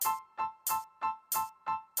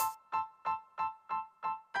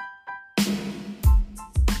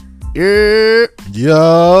Yerrrp.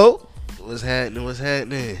 Yo, What's happening? What's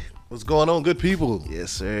happening? what's going on, good people?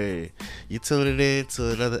 Yes, sir. You tuning in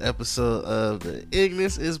to another episode of the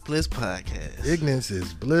Ignorance is Bliss podcast. Ignorance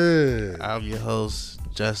is bliss. I'm your host,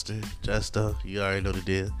 Justin. Justo. You already know the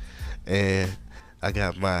deal. And I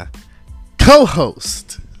got my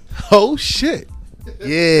co-host. Oh shit!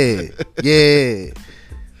 Yeah.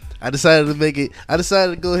 I decided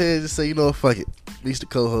to go ahead and just say, you know what, fuck it. He's the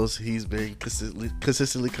co-host. He's been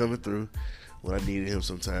consistently coming through when I needed him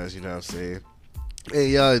sometimes, you know what I'm saying?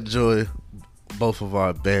 And y'all enjoy both of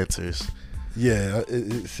our banters. Yeah,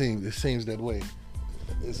 it seems that way.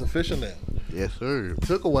 It's official now. Yes, sir.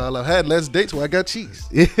 Took a while. I had less dates where I got cheese.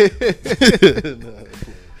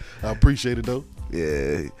 I appreciate it though.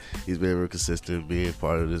 Yeah, he's been real consistent being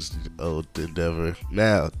part of this old endeavor.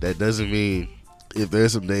 Now, that doesn't mean if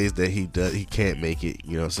there's some days that he can't make it,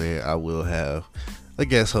 you know what I'm saying, I will have a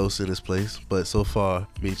guest host in his place. But so far,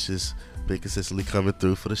 Meech has been consistently coming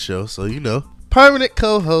through for the show. So, you know, permanent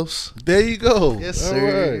co-host. There you go. Yes, sir.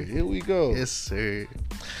 All right, here we go. Yes, sir.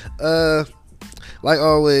 Like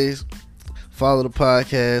always, follow the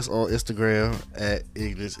podcast on Instagram at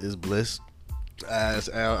Ignorance is Bliss. I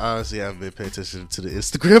honestly haven't been paying attention to the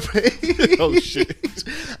Instagram page. Oh shit!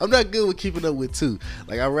 I'm not good with keeping up with two.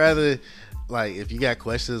 Like, I'd rather, like, if you got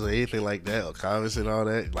questions or anything like that or comments and all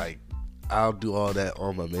that, like, I'll do all that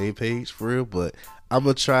on my main page for real. But I'm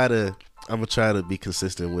gonna try to be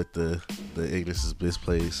consistent with the Ignorance is Bliss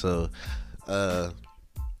page. So,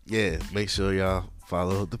 yeah, make sure y'all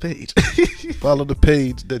follow the page. Follow the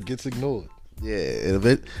page that gets ignored. Yeah,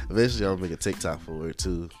 and eventually I'll make a TikTok for it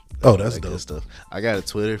too. Oh, that's that dope. good stuff. I got a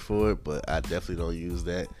Twitter for it, but I definitely don't use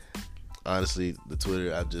that. Honestly, the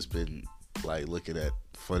Twitter, I've just been like looking at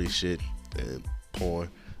funny shit and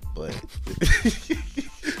porn. But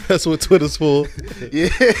That's what Twitter's for.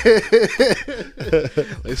 yeah,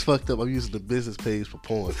 it's fucked up. I'm using the business page for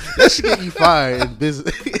porn. That should get you fired in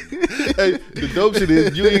business. Hey, the dope shit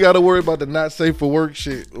is you ain't got to worry about the not safe for work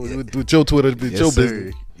shit with your Twitter. It's your sir.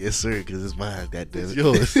 business. Yes, sir, because it's mine. Goddamn It's it.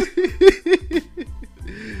 yours.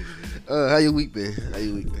 How your week been?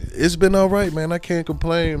 It's been all right, man. I can't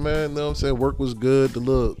complain, man. You know what I'm saying? Work was good. The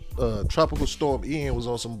little tropical storm Ian was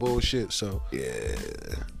on some bullshit. So Yeah.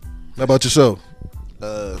 how about yourself?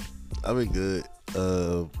 I've been good.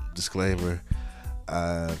 Disclaimer: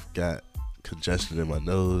 I've got congestion in my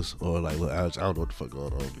nose, or like, look, I don't know what the fuck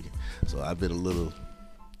going on with me. So I've been a little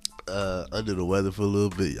under the weather for a little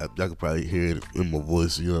bit. Y'all can probably hear it in my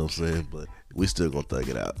voice, you know what I'm saying? But we still gonna thug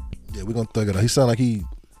it out. Yeah, we're gonna thug it out. He sound like he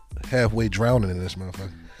halfway drowning in this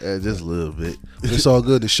motherfucker. Yeah, just a little bit. But it's all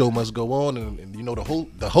good. The show must go on, and you know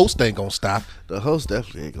the host ain't gonna stop. The host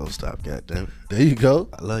definitely ain't gonna stop. Goddamn it. There you go.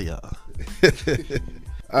 I love y'all.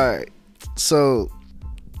 All right, so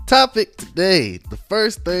topic today. The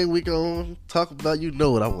first thing we gonna talk about, you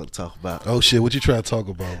know what I want to talk about. Oh shit, what you trying to talk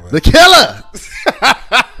about, man? The killer,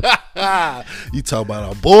 You talk about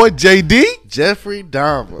our boy JD? Jeffery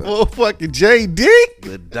Dahmer. Oh fucking JD?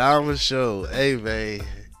 The Dahmer Show. Hey, man.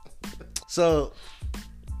 So,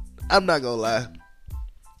 I'm not gonna lie.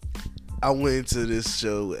 I went into this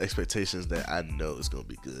show with expectations that I know it's gonna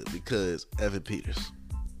be good because Evan Peters,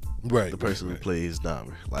 Right. the person who plays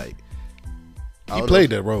Dahmer, like, He played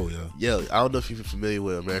that role, yeah. Yeah, I don't know if you're familiar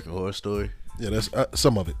with American Horror Story. Yeah, that's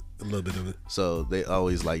some of it, a little bit of it. So they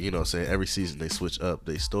always, like, you know what I'm saying, every season they switch up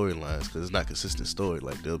their storylines because it's not a consistent story.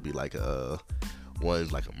 Like, there'll be like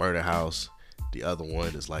one's like a murder house, the other one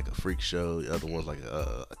is like a freak show, the other one's like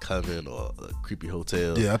a coven or a creepy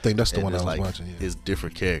hotel. Yeah, I think that's the And one I it's was like, watching. Yeah. It's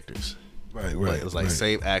different characters. Right. Like, it's like right.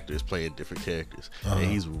 same actors playing different characters. Uh-huh.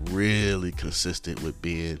 And he's really consistent with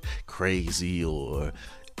being crazy or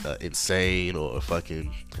insane or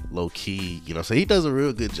fucking low key. You know what I'm saying? He does a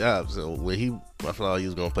real good job. So when I thought he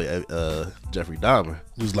was going to play Jeffrey Dahmer.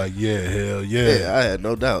 He was like, yeah, hell yeah. Yeah, I had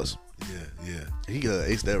no doubts. Yeah. He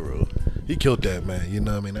aced that role. He killed that, man. You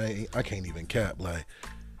know what I mean? I can't even cap. Like,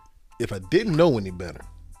 if I didn't know any better,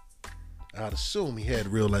 I'd assume he had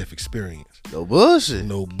real life experience. No bullshit.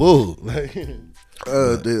 No bull. Like, did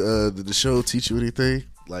the show teach you anything?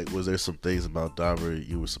 Like, was there some things about Dahmer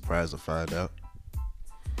you were surprised to find out?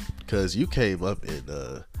 Because you came up in,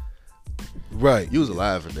 right. you was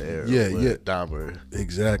alive in the era. Yeah, with yeah. Dahmer.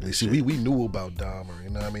 Exactly. See, we knew about Dahmer. You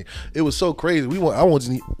know what I mean? It was so crazy. I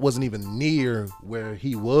wasn't even near where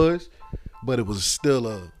he was, but it was still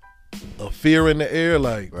a fear in the air.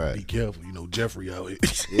 Like, right. Be careful. You know, Jeffrey out here.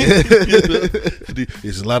 Yeah.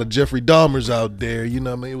 There's a lot of Jeffrey Dahmers out there. You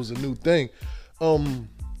know what I mean? It was a new thing.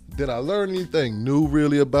 Did I learn anything new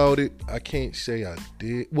really about it? I can't say I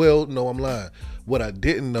did. Well, no, I'm lying. What I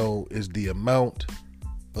didn't know is the amount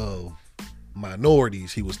of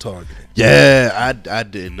minorities he was targeting. Yeah, I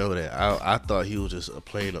didn't know that. I thought he was just a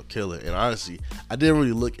plain up killer. And honestly, I didn't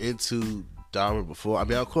really look into Dahmer before. I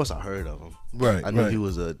mean, of course I heard of him. Right. I knew he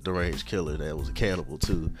was a deranged killer that was a cannibal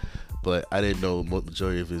too. But I didn't know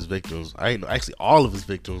majority of his victims. I didn't know, actually all of his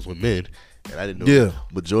victims were men. And I didn't know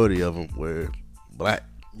majority of them were black.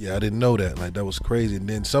 Yeah, I didn't know that. Like, that was crazy. And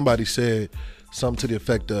then somebody said something to the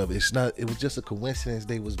effect of, it was just a coincidence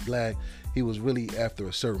they was black. He was really after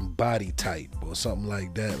a certain body type or something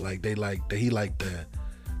like that. Like, he liked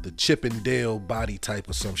the Chippendale body type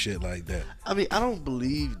or some shit like that. I mean, I don't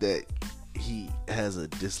believe that he has a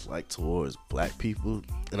dislike towards black people.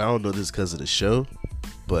 And I don't know this because of the show,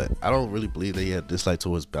 but I don't really believe that he had a dislike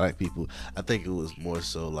towards black people. I think it was more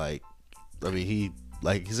so like, I mean,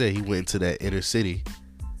 like he said, he went into that inner city.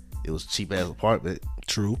 It was a cheap ass apartment.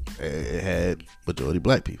 True. And it had majority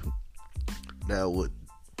black people. Now,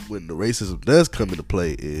 when the racism does come into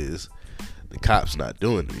play is the cops not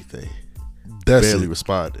doing anything. Barely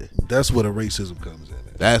responding. That's where the racism comes in.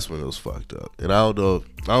 That's when it was fucked up. And I don't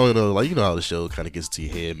know, like, you know how the show kind of gets to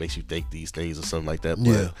your head, makes you think these things or something like that.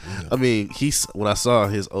 But yeah. I mean, when I saw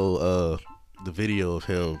his old the video of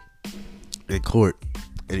him in court,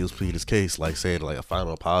 and he was pleading his case, like saying like a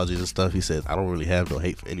final apologies and stuff. He says, "I don't really have no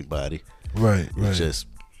hate for anybody. Right. It's just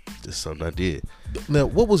something I did." Now,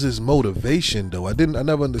 what was his motivation though? I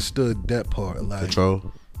never understood that part. Like,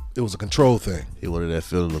 control. It was a control thing. He wanted that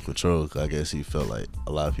feeling of control. I guess he felt like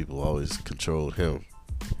a lot of people always controlled him.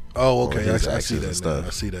 Oh, okay. I see that now.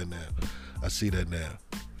 I see that now.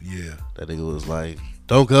 Yeah. That nigga was like,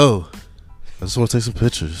 "Don't go. I just want to take some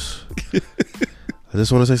pictures. I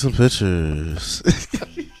just want to take some pictures."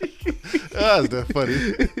 Is that funny?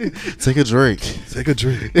 Take a drink. Take a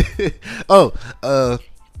drink.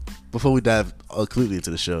 Before we dive completely into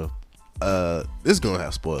the show, this is gonna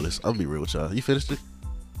have spoilers. I'm gonna be real with y'all. You finished it?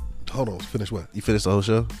 Hold on. Finish what? You finished the whole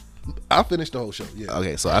show? I finished the whole show. Yeah.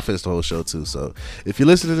 Okay, so I finished the whole show too. So if you're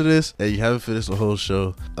listening to this and you haven't finished the whole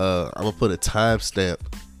show, I'm gonna put a timestamp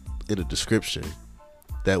in the description.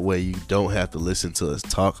 That way you don't have to listen to us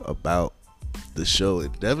talk about the show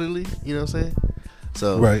indefinitely. You know what I'm saying?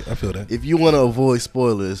 So right, I feel that. If you want to avoid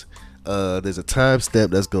spoilers, there's a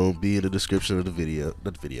timestamp that's going to be in the description of the video,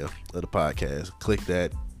 not the video, of the podcast. Click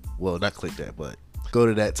that. Well, not click that, but go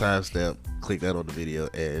to that timestamp, click that on the video,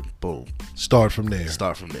 and boom. Start from there.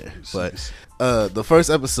 But the first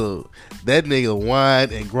episode, that nigga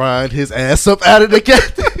whined and grind his ass up out of the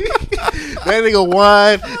cat. That nigga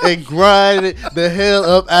whined and grinded the hell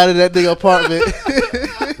up out of that nigga apartment.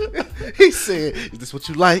 He said, "Is this what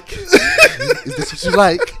you like? Is this what you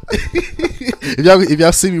like?" If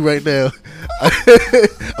y'all see me right now,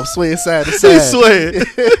 I'm swaying side to side. He's swaying.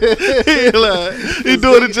 He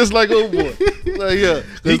doing it just like old boy. Like, yeah,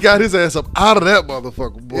 he got his ass up out of that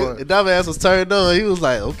motherfucker, boy. And that ass was turned on. He was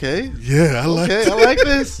like, "Okay, yeah, I like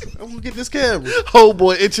this. I'm gonna get this camera." Old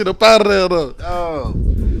boy itching up out of there though.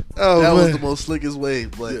 Oh, that was the most slickest way.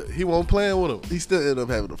 But yeah, he wasn't playing with him. He still ended up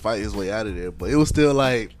having to fight his way out of there. But it was still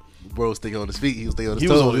like, bro was thinking on his feet. He was thinking on his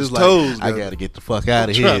toes. On his he was toes, like, "I gotta get the fuck out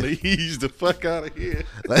of here." Trying to ease the fuck out of here.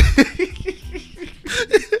 Like,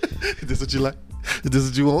 is this what you like? Is this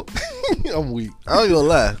what you want? I'm weak. I don't even gonna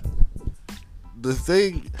lie. The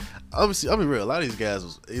thing, obviously, I mean, real. A lot of these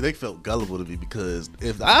guys they felt gullible to me because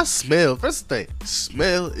if I smell, first thing,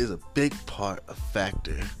 smell is a big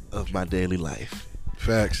factor of my daily life.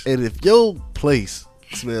 Facts. And if your place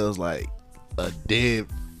smells like a dead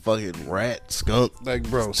fucking rat, skunk, like,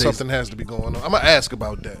 bro, something has to be going on. I'm gonna ask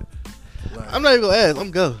about that. Like, I'm not even gonna ask. I'm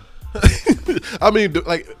gonna go. I mean,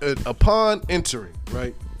 like, upon entering,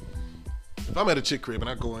 right? If I'm at a chick crib and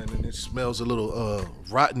I go in and it smells a little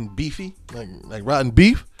rotten beefy, like rotten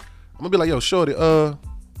beef, I'm gonna be like, "Yo, shorty,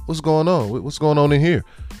 what's going on? What's going on in here?"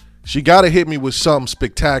 She gotta hit me with something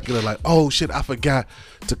spectacular, like, "Oh shit, I forgot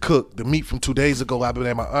to cook the meat from 2 days ago. I've been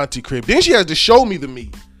at my auntie crib." Then she has to show me the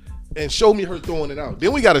meat and show me her throwing it out.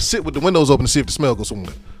 Then we gotta sit with the windows open to see if the smell goes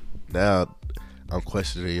somewhere. Now I'm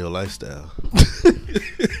questioning your lifestyle.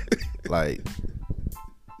 Like,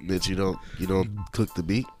 bitch, you don't cook the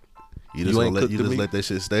meat. You just let that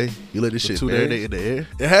shit stay. You let this shit marinate in the air.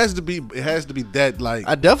 It has to be that, like,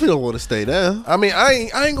 I definitely don't want to stay there. I mean, I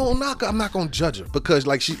ain't gonna knock her. I'm not gonna judge her because,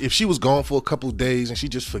 like, if she was gone for a couple of days and she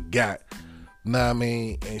just forgot, nah, I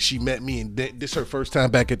mean, and she met me and this her first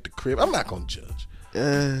time back at the crib, I'm not gonna judge. You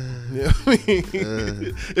know what I mean?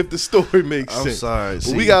 If the story makes sense. I'm sorry.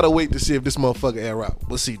 But we gotta wait to see if this motherfucker air out.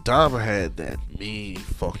 But see, Dahmer had that mean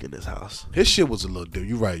funk in his house. His shit was a little different.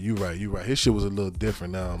 You right. His shit was a little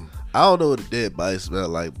different. I don't know what a dead body smell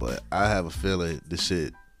like, but I have a feeling this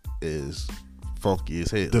shit is funky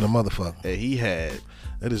as hell. Than a motherfucker. And he had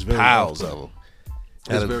that is very piles of them.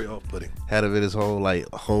 That's very off-putting. Had him in his whole like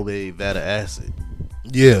homemade vat of acid.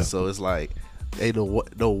 Yeah. So it's like, ain't no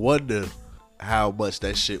wonder how much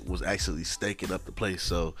that shit was actually staking up the place.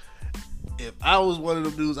 So if I was one of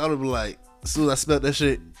them dudes, I would be like, as soon as I smelled that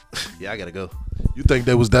shit, yeah, I gotta go. You think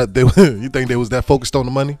they was that? You think they was that focused on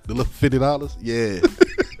the money? The little $50? Yeah.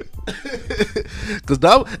 Cause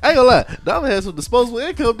Dahmer, I ain't gonna lie, Dahmer had some disposable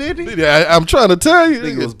income, didn't he? Yeah, I'm trying to tell you.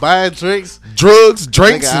 Nigga was buying drinks, drugs,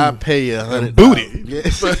 drinks, nigga, I'll pay you $100. Booty. Yeah.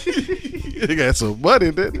 He got some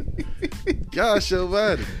money, didn't he? Gosh, your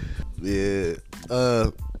money. Yeah.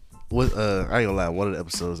 I ain't gonna lie, one of the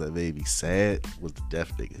episodes that made me sad was the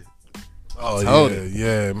deaf nigga. Oh, Tony.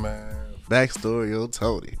 yeah, man. Backstory on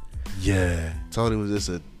Tony. Yeah. Tony was just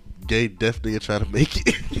a gay deaf nigga trying to make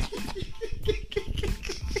it.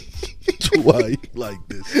 Why you like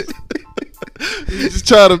this? He's just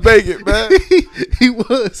trying to make it, man. He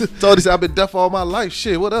was. Tony said, I've been deaf all my life.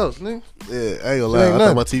 Shit, what else, nigga? Yeah, I ain't gonna lie. I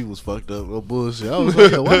thought my TV was fucked up. No bullshit. I was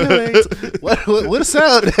like, what a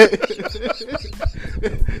sound that?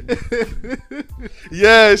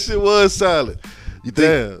 Yeah, shit was silent. You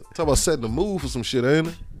think? Damn. Talk about setting the mood for some shit, ain't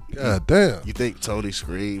it? God damn. You think Tony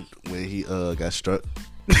screamed when he got struck?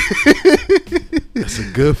 That's a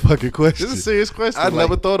good fucking question. This is a serious question. I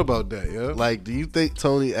never thought about that, yeah. Like, do you think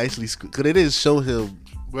Tony actually? Because they didn't show him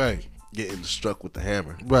Right. getting struck with the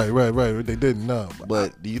hammer. Right. They didn't know.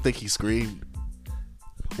 But do you think he screamed?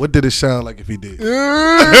 What did it sound like if he did?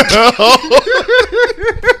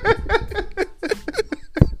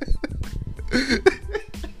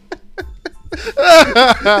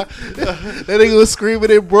 That nigga was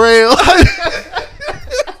screaming in Braille.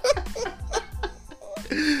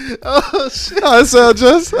 Oh shit! I sound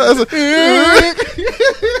just.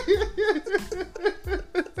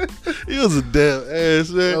 He was a damn ass,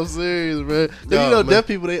 man. I'm serious, man. Nah, You know, man. deaf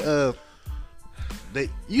people, they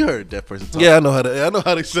you heard a deaf person talk. Yeah, I know how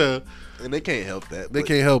they sound. And they can't help that. They but-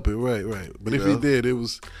 can't help it, right. But You if know? he did, it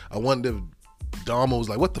was. I wonder if Dahmer was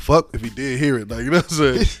like, "What the fuck?" If he did hear it, like, you know what I'm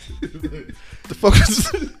saying? The fuck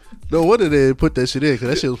was. No wonder they didn't put that shit in, because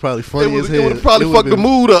that shit was probably funny as hell. It would have probably fucked the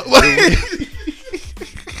mood up.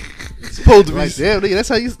 Supposed to be Like, damn, nigga,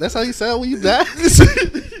 that's how you sound when you die.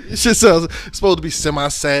 Shit sounds supposed to be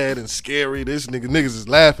semi-sad and scary. This niggas is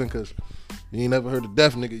laughing because you ain't never heard a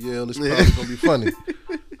deaf nigga yell. This probably gonna be funny.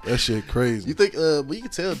 That shit crazy. You think? But you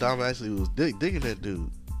can tell Dahmer actually was digging that dude.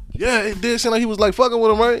 Yeah, it did seem like he was like fucking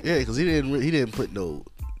with him, right? Yeah, because he didn't put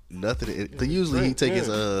nothing in it. Because usually he take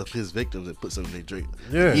Yeah. his victims and put something in their drink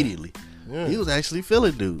Yeah. immediately. Yeah. He was actually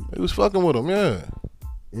feeling dude. He was fucking with him, yeah.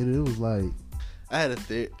 And it was like, I had a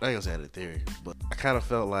theory. I ain't gonna say I had a theory, but I kind of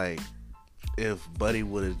felt like if Buddy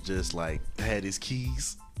would have just like had his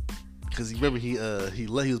keys, because you remember he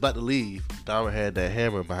was about to leave. Dahmer had that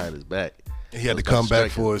hammer behind his back. He had to Was about come back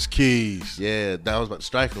strike him. for his keys. Yeah, Dahmer was about to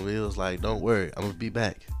strike him. He was like, "Don't worry, I'm gonna be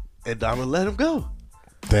back." And Dahmer let him go.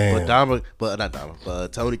 Damn.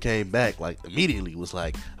 But Tony came back like immediately. Was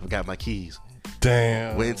like, "I got my keys."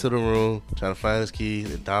 Damn. Went into the room trying to find his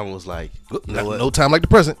keys, and Dahmer was like, "You know what? No time like the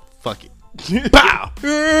present. Fuck it." Pow!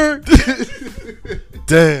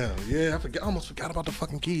 Damn. Yeah, I almost forgot about the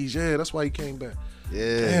fucking keys. Yeah, that's why he came back.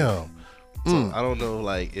 Yeah. Damn. So I don't know,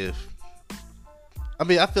 like I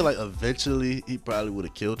mean, I feel like eventually he probably would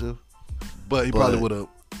have killed him. But he probably would have.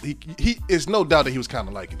 He it's no doubt that he was kind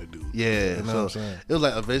of liking the dude. Yeah, You know what I'm saying? it was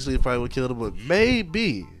like eventually he probably would have killed him, but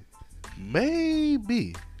maybe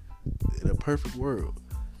in a perfect world,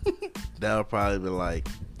 that would probably be like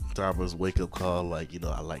Dahmer's wake up call, like, you know,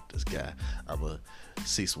 I like this guy. I'ma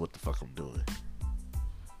cease what the fuck I'm doing.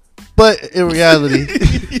 But in reality,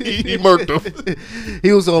 he murked him.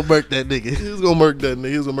 he was gonna murk that nigga. He was gonna murk that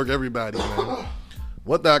nigga. He was gonna murk everybody, man.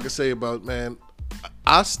 One thing I can say about, man,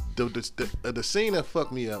 the scene that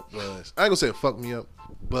fucked me up was, I ain't gonna say it fucked me up,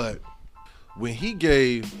 but when he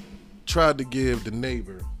tried to give the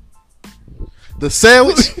neighbor The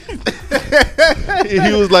sandwich. he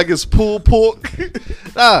was like, it's pulled pork.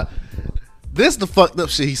 Nah, this the fucked up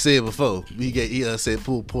shit he said before. He said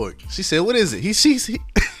pulled pork. She said, "What is it?" She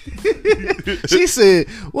said,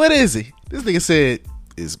 "What is it?" This nigga said,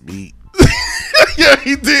 "It's meat." Yeah,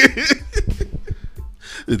 he did.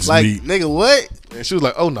 It's Like, meat. nigga, what? And she was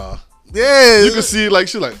like, oh, nah. Yeah, You can see, like,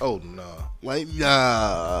 she like, oh, nah. like,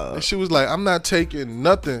 nah. And she was like, I'm not taking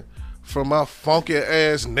nothing from my funky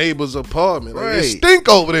ass neighbor's apartment. Like, Right. it stink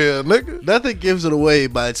over there, nigga. Nothing gives it away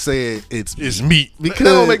by saying it's meat. Because That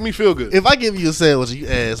don't make me feel good. If I give you a sandwich and you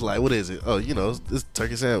ask, like, what is it? Oh, you know, it's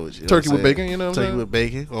turkey sandwich. You know Turkey what with I'm saying? bacon, you know what I'm Turkey saying? with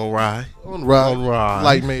bacon on rye. On rye. On rye.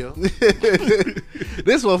 Light mayo.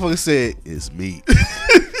 This motherfucker said, it's meat.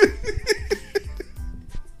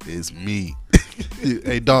 It's meat.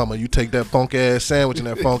 Hey, Dahmer, you take that funk ass sandwich in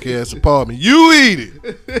that funk ass apartment. You eat it.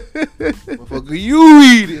 Motherfucker, you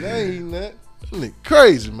eat it. I ain't eating that. That nigga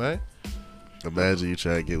crazy, man. Imagine you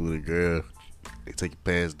try to get with a girl. They take your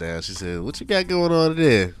pants down. She said, "What you got going on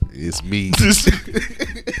there?" It's meat.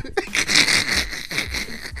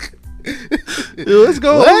 Yo, let's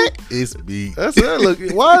go. What? It's meat. That's what it look.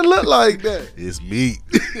 Why it look like that? It's meat.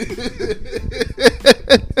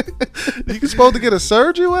 You supposed to get a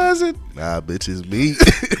surgery? Why is it? Nah, bitch, it's meat.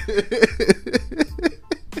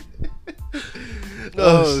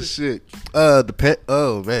 Oh, shit. The pet.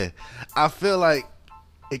 Oh man, I feel like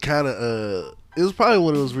it kind of. It was probably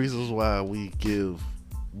one of those reasons why we give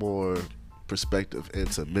more perspective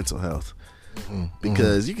into mental health.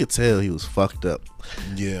 Because you could tell he was fucked up.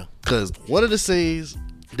 Yeah. Because one of the scenes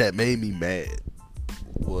that made me mad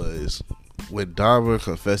was when Dahmer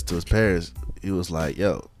confessed to his parents. He was like,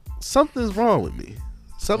 "Yo, something's wrong with me.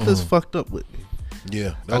 Something's fucked up with me.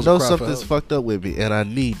 Yeah. I know something's fucked up with me, and I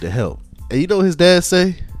need the help." And you know what his dad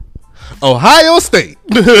say? Ohio State.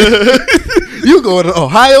 You going to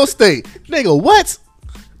Ohio State, nigga? What?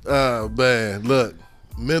 Man, look.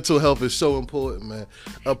 Mental health is so important, man.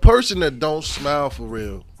 A person that don't smile for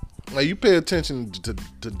real, like you pay attention to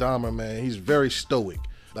Dahmer, man. He's very stoic,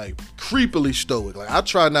 like creepily stoic. Like I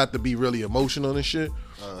try not to be really emotional and shit,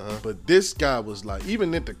 but this guy was like,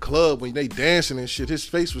 even at the club when they dancing and shit, his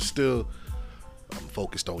face was still, "I'm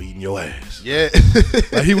focused on eating your ass." Yeah,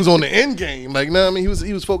 like he was on the end game. Like, know what I mean?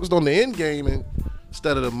 He was focused on the end game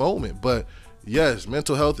instead of the moment. But yes,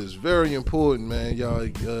 mental health is very important, man. Y'all.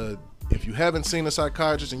 If you haven't seen a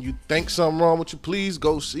psychiatrist and you think something wrong with you, please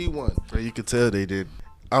go see one. And you can tell they did.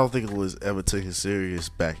 I don't think it was ever taken serious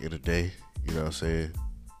back in the day. You know what I'm saying?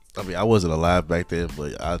 I mean, I wasn't alive back then,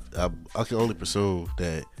 but I can only presume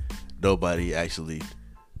that nobody actually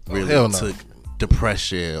really took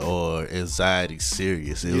depression or anxiety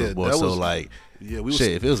serious. It was more so like,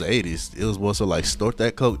 shit, if it was the 80s, it was more so like, snort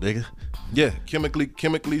that coke, nigga. Yeah, chemically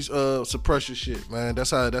suppress your shit, man.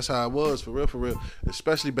 That's how it was, for real.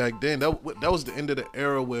 Especially back then. That was the end of the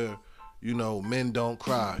era where, you know, men don't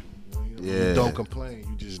cry. You don't complain.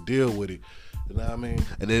 You just deal with it. You know what I mean?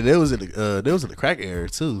 And then there was in the crack era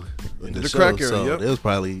too. The crack era, so they was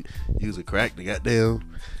probably using crack, the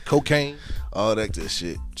goddamn cocaine, all that good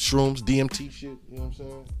shit, shrooms, DMT shit. You know what I'm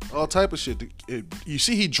saying? All type of shit. You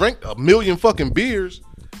see, he drank 1 million fucking beers.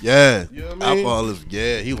 Yeah, you know what I mean? Alcoholism.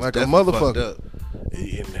 Yeah, he was like a motherfucker.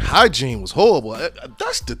 And hygiene was horrible.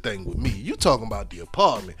 That's the thing with me. You talking about the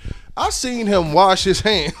apartment? I seen him wash his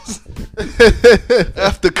hands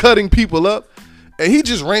after cutting people up, and he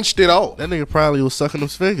just wrenched it off. That nigga probably was sucking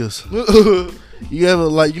those fingers. You ever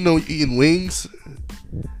eating wings,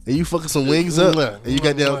 and you fucking some wings up, and you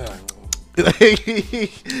got down. Good.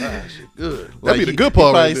 That'd be the good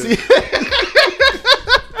part right there.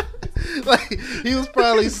 Like he was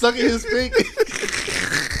probably sucking his fingers.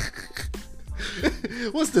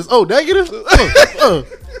 What's this? Oh, negative? Oh,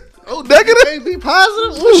 negative? Can't be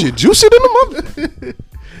positive? What shit, juicy in the mother?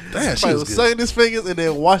 Damn, he was sucking his fingers and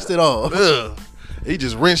then washed it off. He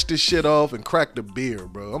just rinsed this shit off and cracked the beer,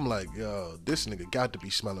 bro. I'm like, yo, this nigga got to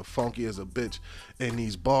be smelling funky as a bitch in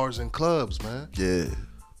these bars and clubs, man. Yeah.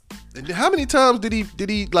 And how many times did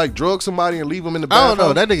he like drug somebody and leave them in the bathroom? I don't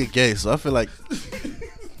know. That nigga gay, so I feel like.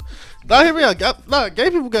 Nah, hear me out. Nah, gay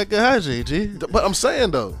people got good hygiene, G. But I'm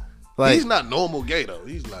saying though, like, he's not normal gay though.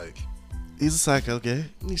 He's a psycho gay.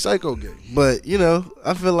 He's psycho gay. But you know,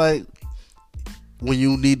 I feel like when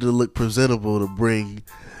you need to look presentable to bring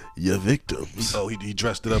your victims. Oh, he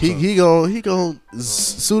dressed it up. He gon'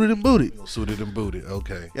 suited and booted. Suited and booted.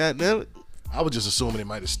 Okay. God damn it. I was just assuming it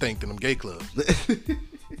might have stanked in them gay clubs.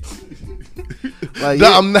 Like,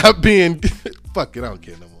 no, I'm not being. Fuck it, I don't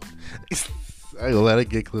care no more. I ain't gonna let that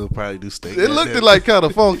gay club probably do stink. It looked like kind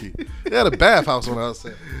of funky. They had a bathhouse on the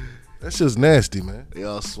outside. That shit's nasty, man. They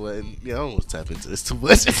all sweating. Yeah, I don't want to tap into this too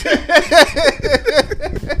much.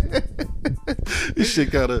 This shit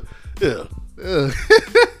gotta, yeah.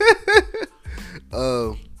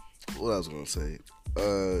 What I was gonna say?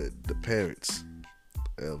 The parents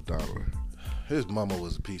of Dahmer. His mama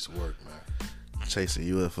was a piece of work, man. Chasing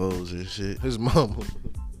UFOs and shit. His mama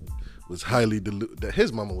was highly deluded.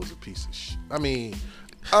 His mama was a piece of shit. I mean,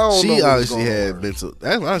 I don't know. She obviously had mental.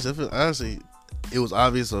 Honestly, it was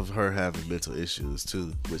obvious of her having mental issues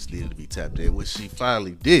too, which needed to be tapped in, which she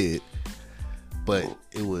finally did. But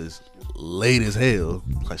it was late as hell.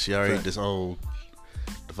 Like she already disowned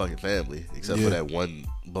the fucking family, except for that one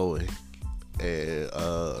boy and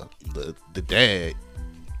the dad.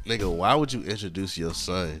 Nigga, why would you introduce your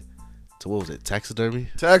son to, what was it, taxidermy?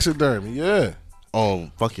 Taxidermy, yeah.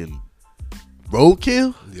 On fucking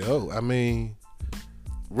Roadkill? Yo, I mean,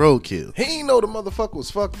 Roadkill. he ain't know the motherfucker was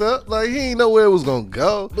fucked up. Like, he ain't know where it was gonna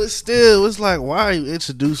go. But still, it's like, why are you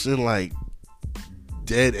introducing like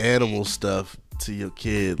dead animal stuff to your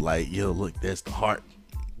kid? Like, yo, look, that's the heart.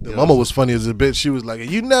 The mama was funny as a bitch. She was like,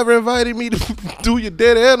 you never invited me to do your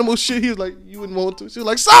dead animal shit. He was like, you wouldn't want to. She was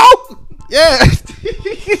like, so? Yeah.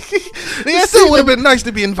 It still would have been nice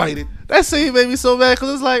to be invited. That scene made me so mad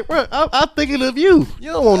because it's like, bro, I'm thinking of you.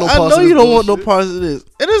 You don't want no I parts know of you this don't want no bullshit. parts of this.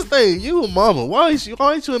 And this thing, you a mama. Why ain't you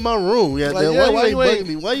in my room? Yeah, Like, why you ain't ain't- bugging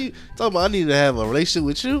me? Why you talking about I need to have a relationship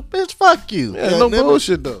with you? Bitch, fuck you. Yeah, no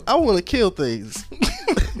bullshit though. I want to kill things.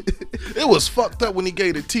 It was fucked up when he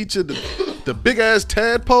gave the teacher the big ass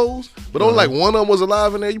tadpoles, but only like one of them was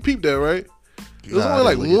alive in there. You peeped that, right? It was Nah, only I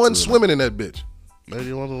like didn't look one into it. swimming in that bitch.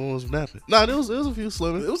 Maybe one of them was napping. Nah, there was a few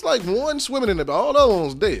swimming. It was like one swimming in there, but all the other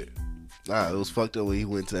ones dead. Nah, it was fucked up when he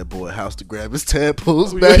went to that boy's house to grab his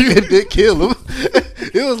tadpoles Oh, back yeah. and then kill him.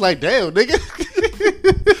 It was like, damn, nigga.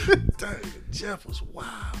 Dang, Jeff was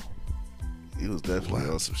wild. He was definitely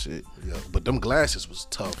on some shit. Yeah, but them glasses was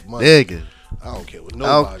tough, money. Nigga. I don't care what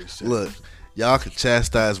nobody said. Look, y'all can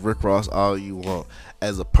chastise Rick Ross all you want.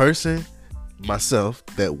 As a person, myself,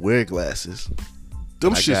 that wear glasses,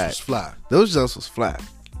 them I shits got- was fly. those just was flat.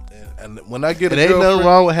 And when I get It a ain't nothing girlfriend,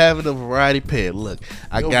 wrong with having a variety pair. Look,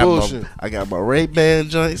 I No got bullshit. my Ray-Ban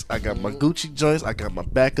joints, I got my Gucci joints, I got my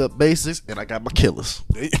backup basics, and I got my killers.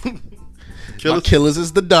 My killers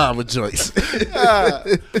is the Dahmer joints.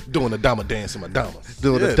 doing the Dahmer dance in my Dahmer.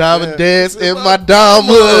 Doing Yeah, the Dahmer man. dance in my You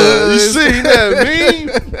Dahmer. seen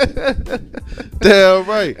that meme? Damn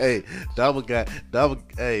right. Hey,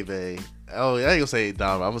 hey man. Oh, I ain't gonna say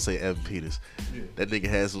Dahmer. I'm gonna say Evan Peters. That nigga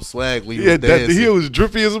had some swag when he was dancing. He was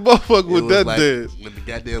drippy as a motherfucker It with was that like dance. when the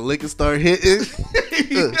goddamn liquor start hitting.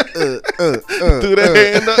 Do that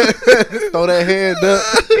hand up. Throw that hand up.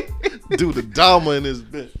 Do the Dahmer in his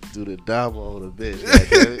bitch. Do the Dahmer on the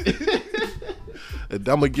bitch. goddamn. And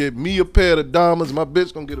I'm gonna get me a pair of the Dahmers. My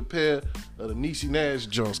bitch gonna get a pair of the Niecy Nash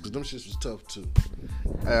joints, cause them shits was tough too.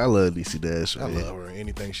 I love Niecy Nash. I Man. love her.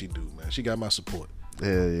 Anything she do, man. She got my support.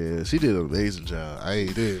 Yeah, she did an amazing job. I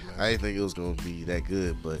ain't did, man. I didn't think it was gonna be that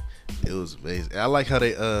good, but it was amazing. I like how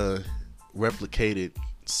they replicated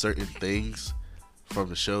certain things from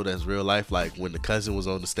the show that's real life, like when the cousin was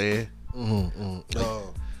on the stand.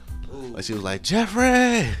 Like she was like,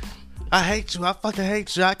 Jeffrey, I hate you. I fucking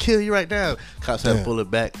hate you. I kill you right now. Cops had to pull it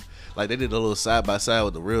back. Like they did a little side by side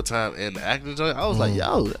with the real time and the acting joint. I was like,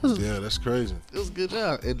 yo, Yeah, that's crazy. it was a good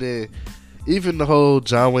job. And then even the whole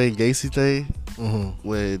John Wayne Gacy thing,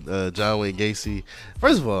 when John Wayne Gacy,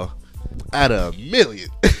 first of all, out of a million,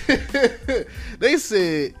 they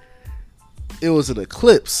said it was an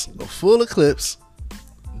eclipse, a full eclipse,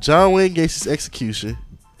 John Wayne Gacy's execution,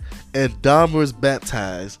 and Dahmer was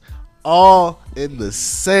baptized all in the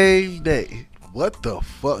same day. What the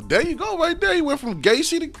fuck? There you go, right there. He went from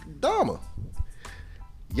Gacy to Dahmer.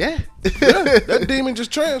 Yeah. Yeah, that demon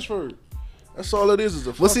just transferred. That's all it is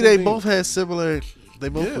a Well, see, fucking they demon. both had similar. They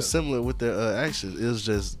both Yeah. were similar with their actions. It was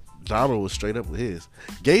just Dahmer was straight up with his.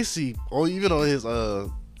 Gacy, or even on his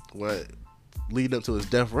what leading up to his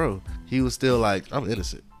death row, he was still like, I'm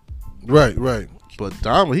innocent. Right. But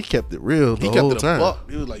Dahmer, he kept it real the He kept whole it a time. buck.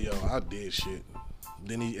 He was like, yo, I did shit.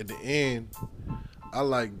 Then he at the end, I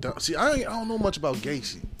like. See, I don't know much about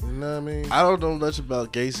Gacy. You know what I mean? I don't know much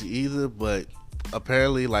about Gacy either, but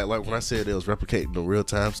apparently, like when I said it was replicating the real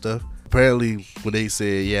time stuff. Apparently, when they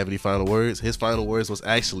said, "You have any final words?" his final words was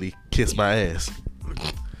actually "kiss my ass."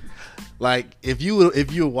 Like if you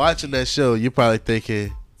were watching that show, you're probably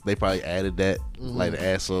thinking they probably added that, like to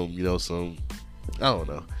add some, I don't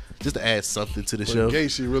know, just to add something to the But show.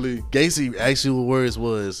 Gacy actual words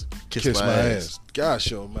was "kiss, my ass."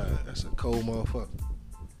 Gosh, yo, man, that's a cold motherfucker.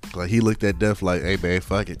 Like he looked at death like, "Hey man,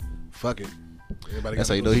 fuck it." Fuck it. Everybody That's gotta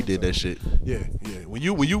how you go know he did sometime. that shit. Yeah. When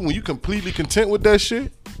you completely content with that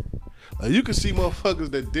shit, like you can see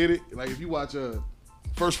motherfuckers that did it. Like if you watch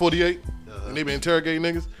First 48 and they been interrogating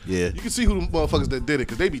niggas, Yeah. you can see who the motherfuckers that did it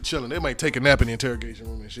because they be chilling. They might take a nap in the interrogation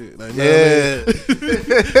room and shit. Like, know what I mean?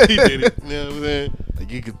 He did it. You know what I'm saying?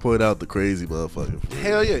 Like you can point out the crazy motherfucker.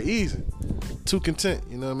 Hell yeah, easy. Too content.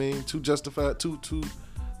 You know what I mean? Too justified. Too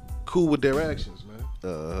cool with their actions,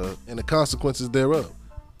 man. And the consequences thereof.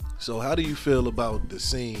 So how do you feel about the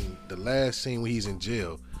scene, the last scene when he's in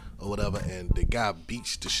jail or whatever, and the guy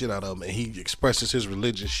beats the shit out of him and he expresses his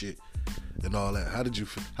religious shit and all that? How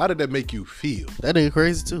did that make you feel? That nigga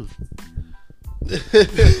crazy too.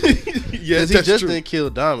 Yeah, he just didn't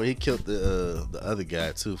kill Dahmer. He killed the other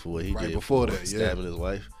guy too for what he Right did before for that, yeah. stabbing his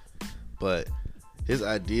wife. But his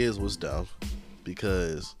ideas was dumb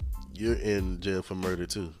because you're in jail for murder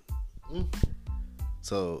too.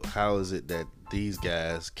 So how is it that these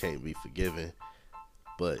guys can't be forgiven,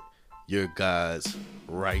 but your God's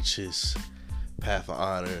righteous path of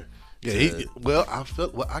honor? Yeah,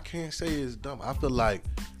 I can't say it's dumb. I feel like,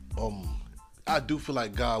 I do feel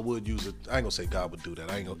like God would use it. I ain't gonna say God would do that.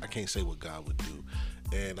 I can't say what God would do,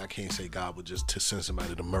 and I can't say God would just to send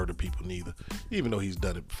somebody to murder people neither. Even though He's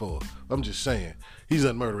done it before, I'm just saying He's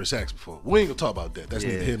done murderous acts before. We ain't gonna talk about that. That's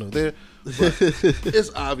neither here nor there. But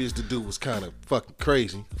it's obvious the dude was kind of fucking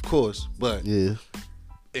crazy, of course. But Yeah.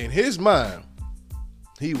 in his mind,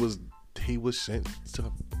 he was sent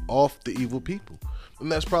to off the evil people,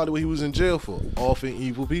 and that's probably what he was in jail for, offing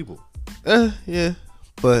evil people. Yeah.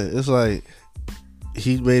 But it's like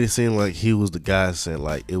he made it seem like he was the guy saying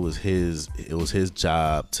like it was his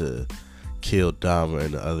job to kill Dahmer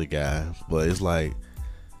and the other guy. But it's like,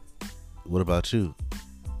 what about you?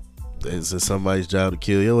 Is it somebody's job to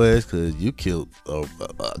kill your ass because you killed a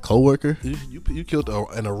coworker? You killed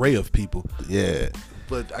an array of people. Yeah.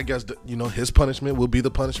 But I guess his punishment will be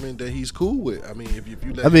the punishment that he's cool with. I mean, if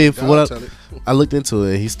you let for what I looked into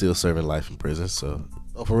it, he's still serving life in prison. So.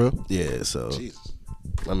 Oh, for real? Yeah. So. Jesus.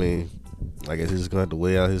 I mean, I guess he's just gonna have to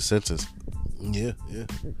weigh out his sentence. Yeah.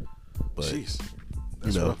 But jeez,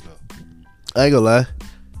 that's rough though. I ain't gonna lie.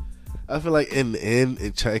 I feel like in the end,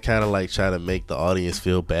 it kind of like try to make the audience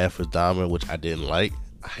feel bad for Dahmer, which I didn't like.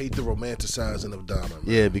 I hate the romanticizing of Dahmer, man.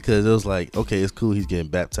 Yeah, because it was like, okay, it's cool he's getting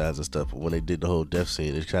baptized and stuff, but when they did the whole death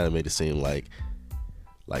scene, it kind of made it seem like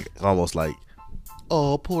almost like,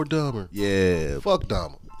 oh, poor Dahmer. Yeah. Fuck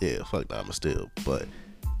Dahmer. Yeah, fuck Dahmer still. But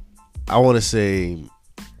I want to say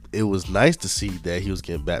it was nice to see that he was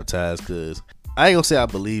getting baptized, because I ain't gonna say I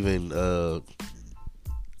believe in, I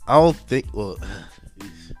don't think, well,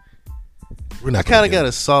 I kind of got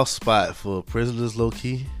a soft spot for prisoners, low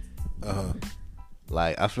key.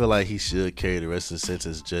 Like, I feel like he should carry the rest of the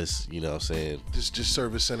sentence. Just, you know what I'm saying? Just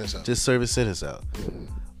serve his sentence out. Just serve his sentence out.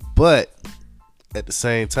 But at the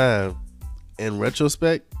same time, in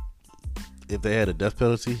retrospect, if they had a death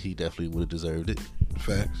penalty, he definitely would have deserved it.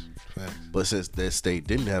 Facts. But since that state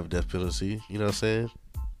didn't have a death penalty, you know what I'm saying?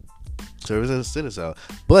 Serve his sentence out.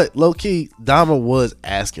 But low key, Dahmer was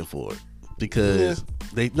asking for it, because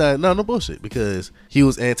no bullshit, because he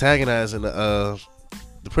was antagonizing the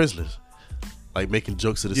prisoners, like making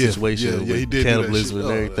jokes of the situation with cannibalism and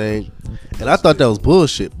everything. And I thought that was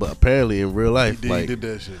bullshit, but apparently in real life, he did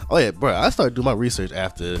that shit. Oh yeah, bro, I started doing my research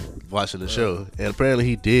after watching the show, and apparently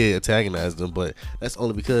he did antagonize them, but that's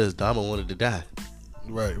only because Dahmer wanted to die.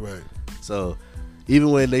 Right. So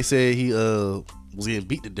even when they said he was getting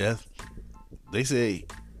beat to death, they say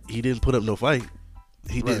he didn't put up no fight.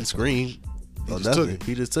 He didn't scream or nothing.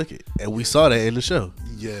 He just took it, and we saw that in the show.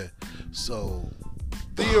 Yeah. So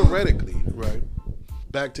theoretically, right,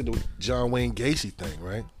 back to the John Wayne Gacy thing,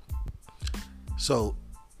 right? So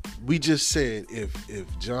we just said if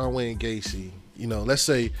John Wayne Gacy, let's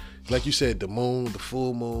say, like you said, the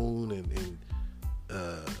full moon, and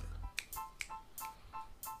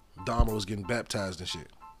Dahmer was getting baptized and shit.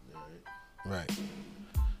 Right.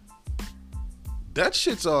 That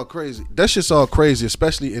shit's all crazy.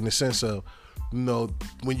 Especially in the sense of,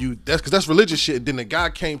 when that's religious shit. And then the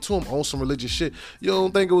guy came to him on some religious shit. You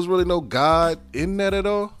don't think it was really no God in that at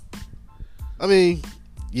all? I mean,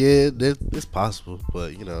 yeah, it's possible,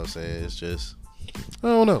 but you know what I'm saying? It's just, I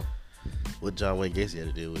don't know what John Wayne Gacy had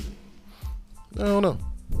to deal with it. I don't know.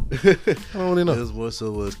 I don't really know. It was more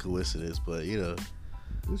so was coincidence, but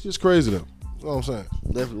it's just crazy though. That's all I'm saying.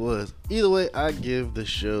 Definitely was. Either way, I give the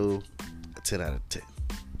show a 10 out of 10.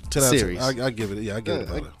 10 out of 10. I give it. Yeah, I give it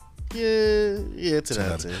about it. Yeah, 10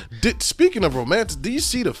 out of 10. Speaking of romantic, do you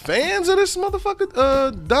see the fans of this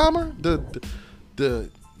motherfucker, Dahmer? The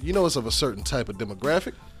it's of a certain type of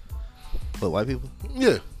demographic. What, white people?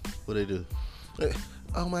 Yeah. What they do?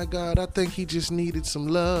 Oh my God, I think he just needed some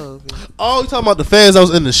love. Oh, you talking about the fans that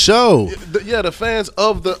was in the show? Yeah, the fans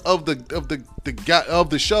of the guy of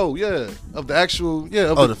the show. Yeah, of the actual.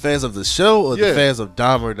 Yeah. The fans of the show, or the fans of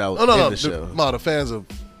Dahmer that was in the show? No, the fans of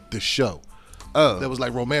the show. Oh, that was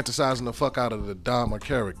like romanticizing the fuck out of the Dahmer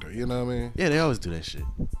character. You know what I mean? Yeah, they always do that shit.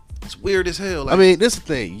 It's weird as hell. Like, I mean, this is the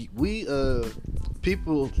thing. We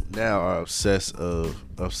people now are obsessed of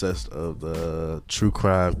the true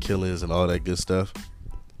crime killings and all that good stuff,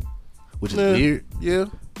 which is weird. Yeah.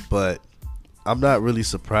 But I'm not really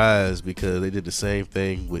surprised, because they did the same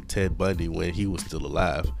thing with Ted Bundy when he was still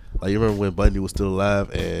alive. Like, you remember when Bundy was still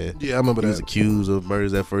alive, and I remember he was accused of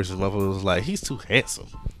murders at first, and motherfucker was like, he's too handsome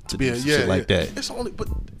to do shit like that. It's only, but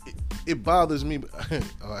it bothers me.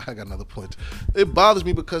 Oh, I got another point. It bothers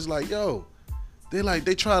me because, like,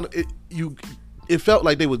 they trying to. It felt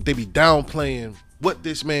like they be downplaying what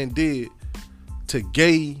this man did to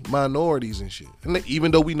gay minorities and shit. And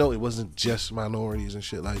even though we know it wasn't just minorities and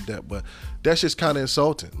shit like that, but that's just kind of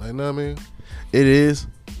insulting. Like, you know what I mean? It is.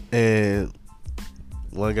 And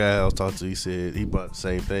one guy I was talking to, he said he brought the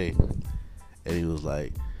same thing. And he was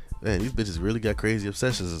like, man, these bitches really got crazy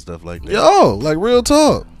obsessions and stuff like that. Yo, like real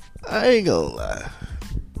talk. I ain't gonna lie.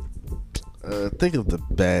 Think of the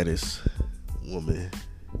baddest woman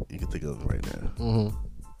you can think of right now. Mm-hmm.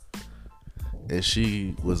 And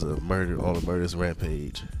she was on a murderous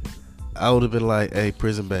rampage. I would have been like, hey,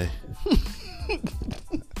 Prison Bay.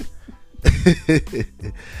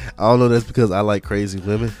 I don't know, that's because I like crazy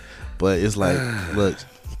women, but it's like, look,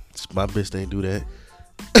 my bitch ain't do that.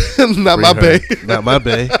 Not my bae. Not my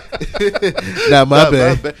bae. Not my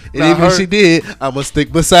bae. And even if she did, I'ma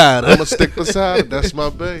stick beside her. I'ma stick beside her. That's my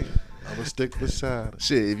bae. I'ma stick beside her.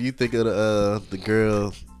 Shit, if you think of the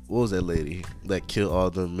girl, what was that lady that killed all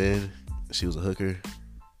the men? She was a hooker.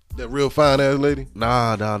 That real fine ass lady?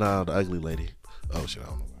 Nah, the ugly lady. Oh shit, I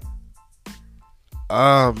don't know.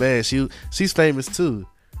 Oh man, she's famous too,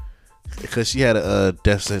 because she had a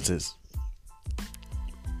death sentence.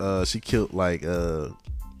 She killed like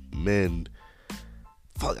men.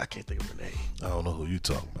 Fuck, I can't think of her name. I don't know who you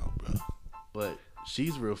talking about, bro. But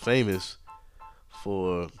she's real famous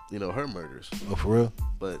for her murders. Oh, for real?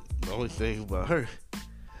 But the only thing about her,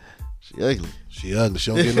 she ugly. She ugly.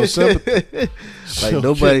 She don't get no sympathy.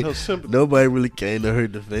 Like nobody really came to her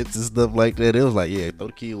defense and stuff like that. It was like, yeah, throw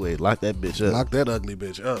the key away, lock that bitch up, lock that ugly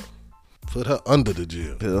bitch up, put her under the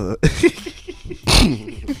jail.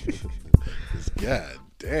 God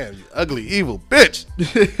damn, you ugly evil bitch.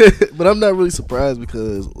 But I'm not really surprised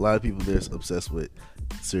because a lot of people they're obsessed with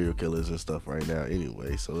serial killers and stuff right now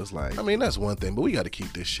anyway, so it's like, I mean, that's one thing, but we got to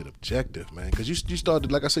keep this shit objective, man, because you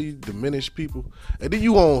started, like I said, you diminish people, and then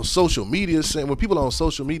you on social media saying, when people are on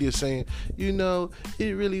social media saying,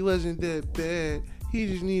 it really wasn't that bad, he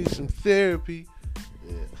just needed some therapy.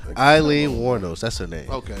 Like, Eileen Wuornos, that's her name.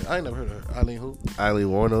 Okay, I ain't never heard of her. Eileen who? Eileen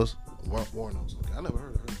Wuornos. Wuornos. Okay, I never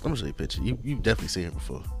heard of her. I'm gonna show you a picture. You've definitely seen her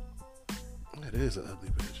before. That is an ugly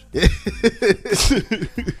bitch.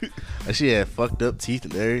 Like she had fucked up teeth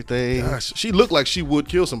and everything. Gosh, she looked like she would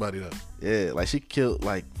kill somebody though. Yeah, like she killed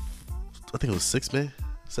like, I think it was 6 men,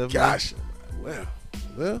 7 Gosh, men.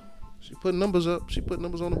 well, she put numbers up. She put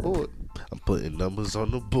numbers on the board. I'm putting numbers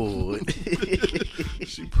on the board.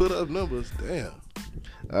 She put up numbers. Damn.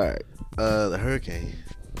 All right, the hurricane.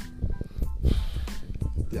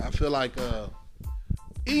 Yeah, I feel like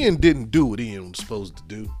Ian didn't do what Ian was supposed to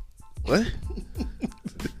do. What?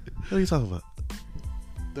 What are you talking about?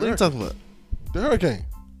 What are you talking about? The hurricane.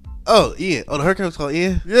 Oh, Ian. Oh, the hurricane was called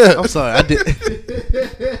Ian? Yeah. I'm sorry. I did.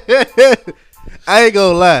 I ain't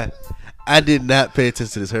gonna lie. I did not pay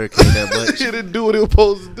attention to this hurricane that much. He didn't do what he was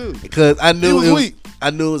supposed to do. Because I knew it was weak. I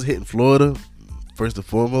knew it was hitting Florida first and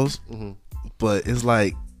foremost. Mm-hmm. But it's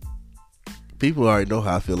like people already know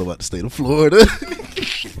how I feel about the state of Florida.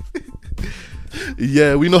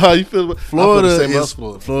 Yeah, we know how you feel about Florida.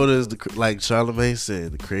 Florida. Florida is like Charlamagne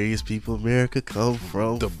said, the craziest people in America come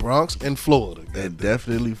from the Bronx and Florida, and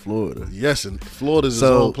definitely Florida. Yes, and Florida's its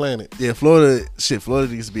own planet. Yeah, Florida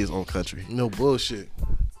needs to be its own country. No bullshit.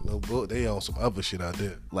 They on some other shit out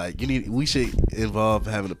there. Like we should involve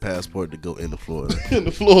having a passport to go into Florida.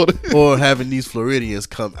 Into Florida. Or having these Floridians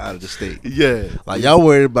come out of the state. Yeah. Like y'all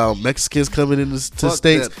worried about Mexicans coming into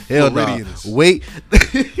states? Hell no. Wait.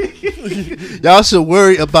 Y'all should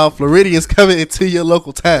worry about Floridians coming into your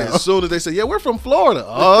local town. As soon as they say, yeah, we're from Florida.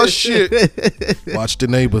 Oh shit. Watch the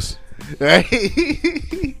neighbors. Right?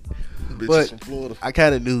 But from Florida. I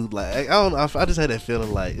kind of knew, like, I don't know. I just had that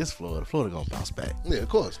feeling like it's Florida. Florida gonna bounce back. Yeah, of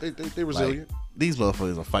course. They resilient. Like, these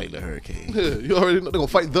motherfuckers are fighting the hurricane. Yeah, you already know they're gonna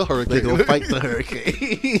fight the hurricane. They're gonna fight the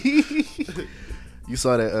hurricane. You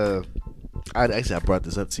saw that? I brought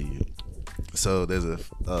this up to you. So there's a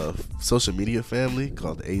social media family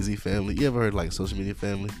called the AZ family. You ever heard of, like, a social media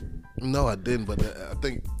family? No, I didn't. But I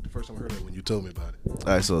think the first time I heard it when you told me about it.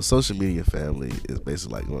 All right, so a social media family is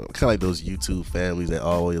basically like kind of like those YouTube families that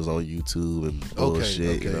always on YouTube and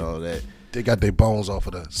bullshit and all that. They got their bones off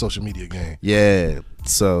of the social media game. Yeah.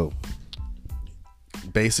 So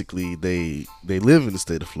basically, they live in the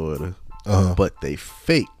state of Florida, but they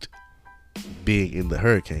faked being in the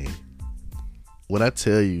hurricane. When I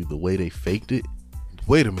tell you the way they faked it,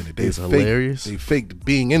 wait a minute, it's hilarious. They faked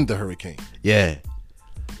being in the hurricane. Yeah,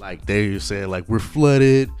 like they were saying, like, we're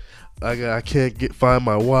flooded. I can't find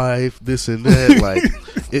my wife. This and that. Like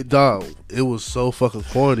it was so fucking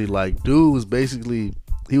corny. Like, dude was basically,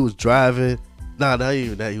 he was driving. Nah, not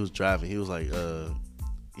even that. He was driving. He was like,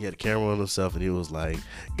 he had a camera on himself, and he was like,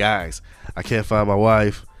 guys, I can't find my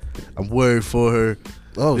wife. I'm worried for her.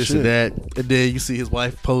 Oh, this shit. and that. And then you see his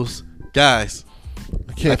wife post, guys,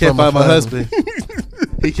 I I can't find my husband.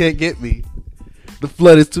 He can't get me. The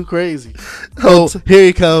flood is too crazy. Oh, here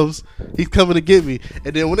he comes. He's coming to get me.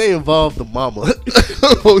 And then when they involve the mama.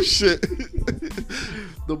 Oh, shit.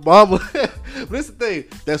 The mama. But this is the thing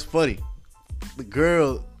that's funny. The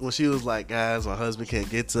girl, when she was like, guys, my husband can't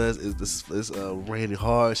get to us. It's raining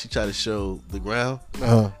hard. She tried to show the ground.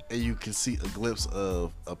 And you can see a glimpse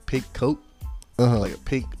of a pink coat. Like a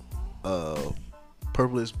pink,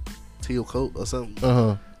 purplish teal coat or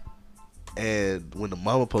something. And when the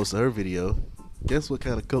mama posted her video, guess what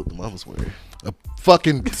kind of coat the mama's wearing? A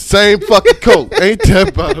fucking same fucking coat. Ain't that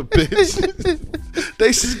about a bitch?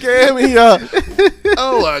 They scare me up.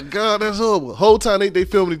 Oh my god, that's horrible. Whole time they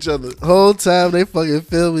filming each other. Whole time they fucking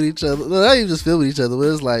filming each other. No, not even just filming each other, but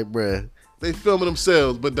it's like, bruh. They filming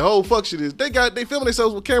themselves, but the whole fuck shit is they filming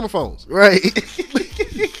themselves with camera phones. Right.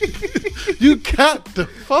 You got the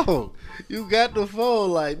phone. You got the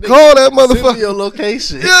phone, like, nigga, call that motherfucker. send me your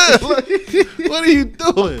location. Yeah, like, what are you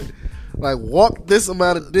doing? Like, walk this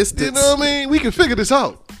amount of distance. You know what I mean? We can figure this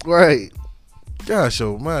out. Right. Gosh,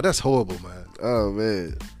 oh man, that's horrible, man. Oh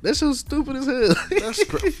man, that shit was stupid as hell. That's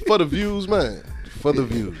for the views, man. For the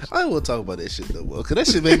views. I don't want to talk about that shit no more, because that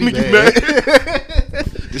shit made me mad.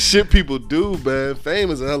 The shit people do, man.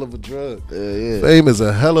 Fame is a hell of a drug. Yeah. Fame is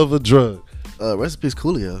a hell of a drug. Rest in peace,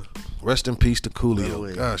 Coolio. Rest in peace to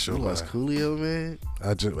Coolio. Gosh, you lost Coolio, man.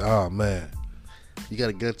 Oh man, you got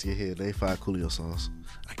a gun to your head. Name 5 Coolio songs.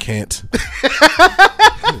 I can't.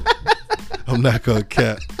 I'm not gonna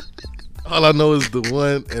cap. All I know is the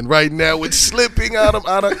one, and right now it's slipping out of.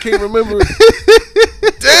 I can't remember it.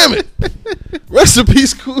 Damn it! Rest in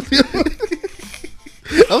peace, Coolio.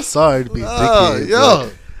 I'm sorry to be a dickhead. Yo,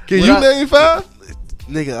 can you name 5?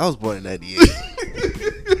 Nigga, I was born in '98.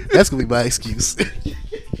 That's gonna be my excuse.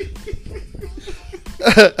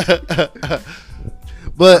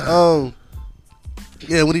 But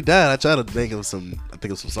yeah, when he died, I tried to make him some. I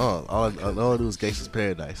think of some songs. All I knew was "Gangsta's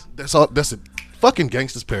Paradise." That's all. That's a fucking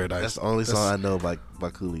Gangsta's Paradise. That's the only song I know by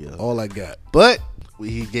Coolio. All I got. But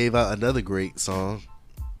he gave out another great song.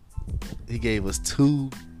 He gave us 2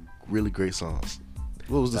 really great songs.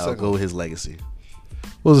 What was the second? Go with his legacy.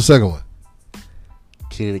 What was the second one?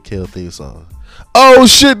 Kenny the Kill theme song. Oh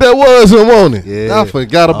shit, that was him, wasn't it? Yeah. I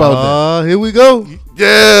forgot about that. Here we go.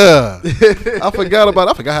 Yeah. I forgot about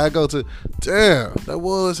it. I forgot how I go to. Damn, that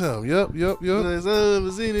was him. Yep. You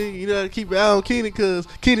know how to keep your eye on Kenny because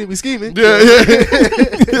Kenny be scheming. Yeah.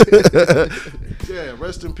 Yeah,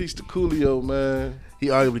 rest in peace to Coolio, man. He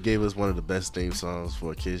arguably gave us one of the best theme songs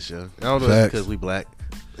for a kids show. I don't know if it's because we black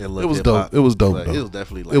and love it was hip-hop. dope. It was dope. Like, though. it was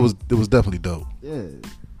definitely like, it was definitely dope. Yeah.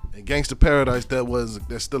 And Gangsta Paradise,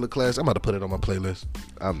 that's still a class. I'm about to put it on my playlist.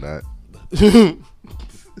 I'm not.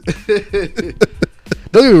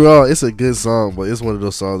 Don't get me wrong, it's a good song, but it's one of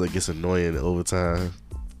those songs that gets annoying over time.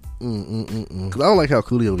 Cause I don't like how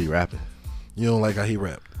Coolio be rapping. You don't like how he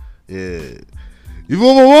rapped? Yeah. You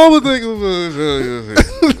want my mama think of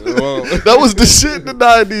that was the shit in the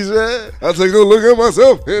 90s, man. I take a look at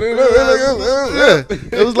myself. Yeah.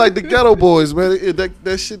 It was like the Ghetto Boys, man.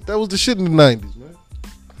 That shit, that was the shit in the 90s, man.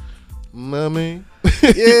 You know what I mean?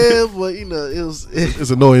 Yeah, but you know,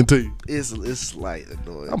 it's annoying to you. It's like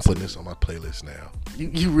annoying. I'm putting this on my playlist now.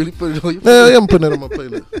 You really put it on your playlist? Yeah, I'm putting it on my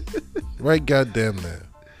playlist. Right goddamn now.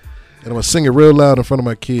 And I'm gonna sing it real loud in front of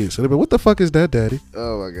my kids. So they be, what the fuck is that, Daddy?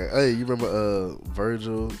 Oh my god. Hey, you remember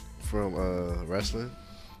Virgil from wrestling?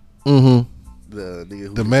 Mm-hmm. The nigga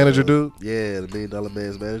who the manager dude? Yeah, the $1 Million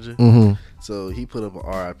Man's manager. Mm-hmm. So he put up an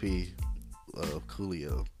RIP of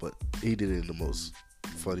Coolio, but he did it in the most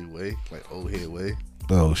funny way, like old head way.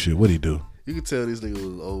 Oh shit, what'd he do? You can tell these niggas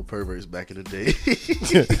was old perverts back in the day.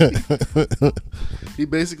 He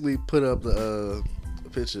basically put up the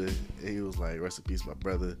picture and he was like, rest in peace my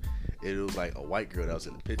brother, and it was like a white girl that was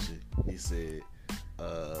in the picture. He said,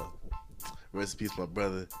 rest in peace my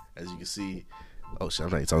brother, as you can see. Oh shit,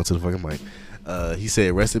 I'm not even talking to the fucking mic. He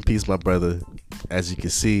said, rest in peace my brother, as you can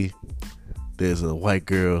see there's a white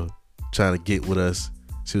girl trying to get with us.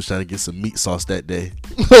 She was trying to get some meat sauce that day.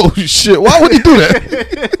 Oh shit, why would he do that?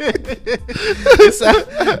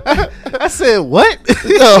 I said what?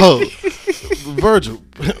 Yo, Virgil,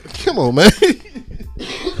 come on, man.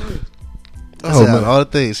 Oh man, all the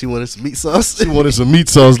things she wanted some meat sauce. She wanted some meat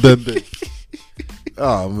sauce that day.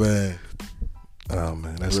 Oh man,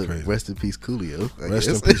 that's crazy. Rest in peace, Coolio. Rest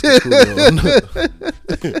in peace, Coolio.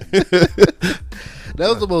 That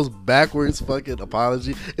was the most backwards fucking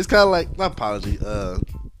apology. It's kind of like not apology.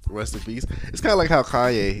 Rest in peace. It's kind of like how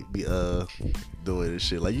Kanye be doing this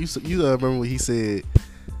shit. Like you remember when he said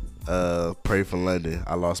Pray for London.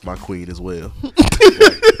 I lost my queen as well.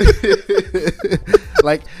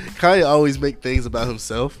 Like Kanye always make things about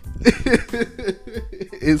himself.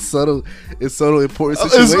 It's subtle, important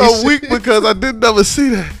situations. It's so weak because I did never see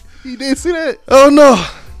that. You didn't see that? Oh no,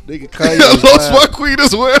 Nigga, Kanye I lost wild. my queen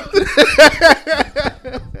as well.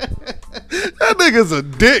 That nigga's a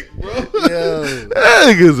dick, bro. Yo, That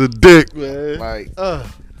nigga's a dick, man. like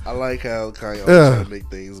I like how Kanye always try to make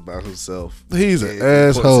things about himself. He's in an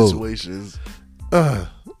asshole. Situations.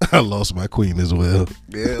 I lost my queen as well.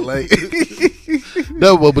 Yeah, like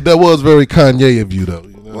But that was very Kanye of you, though. You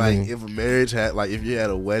know what I like mean? if a marriage had like if you had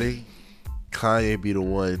a wedding, Kanye be the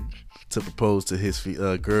one to propose to his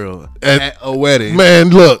girl at a wedding. Man,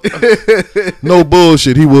 look, no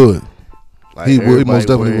bullshit. He would. Like He would. He everybody most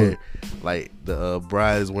definitely wearing- would. Like the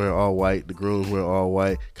bride is wearing all white, the groom's wearing all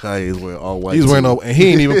white, Kanye is wearing all white. He's wearing too. all, and he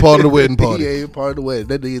ain't even part of the wedding He party. ain't part of the wedding.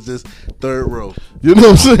 That nigga's just third row, You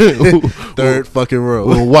know what I'm saying? third fucking row.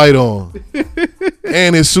 With a white on,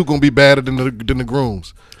 and his suit gonna be badder than the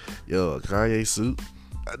groom's. Yo, a Kanye suit?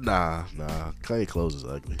 Nah. Kanye clothes is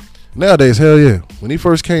ugly. Nowadays, hell yeah. When he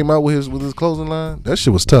first came out with his clothing line, that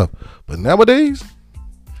shit was tough. But nowadays,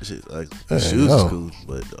 That shit's ugly. Hey, Shoes no. is cool,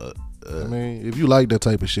 but I mean, if you like that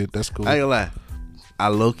type of shit, that's cool. I ain't gonna lie. I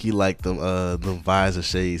low-key like them visor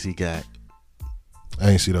shades he got. I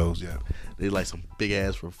ain't see those yet. They like some big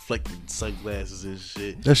ass reflecting sunglasses and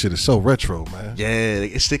shit. That shit is so retro, man. Yeah,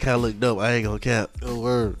 it shit kind of look dope. I ain't gonna cap, Oh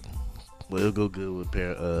word. but it'll go good with a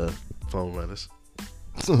pair of phone runners.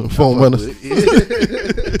 Phone runners.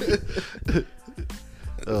 Yeah.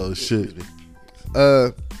 Oh shit.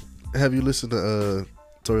 Have you listened to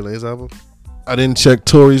Tory Lanez album? I didn't check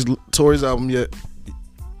Tory's album yet.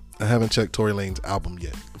 I haven't checked Tory Lanez's album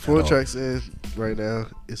yet. 4 at all. tracks in right now.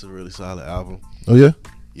 It's a really solid album. Oh yeah.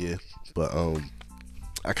 Yeah, but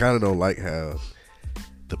I kind of don't like how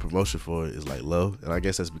the promotion for it is like low, and I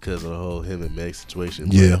guess that's because of the whole him and Meg situation.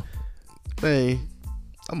 But, Yeah. man,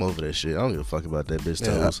 I'm over that shit. I don't give a fuck about that bitch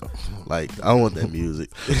Yeah, toes. Like, I don't want that music.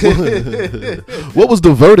 What was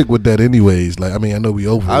the verdict with that, anyways? Like, I mean, I know we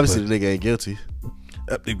over. Obviously, the nigga ain't guilty,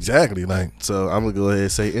 exactly. Like, so I'm gonna go ahead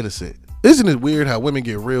and say innocent. isn't it weird how women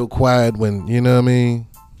get real quiet when, you know what I mean?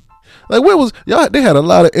 Like, where was y'all? They had a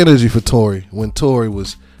lot of energy for Tory when Tory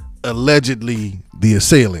was allegedly the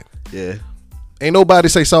assailant. Yeah. Ain't nobody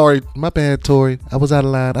say, sorry, my bad, Tory. I was out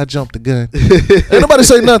of line. I jumped the gun. Ain't nobody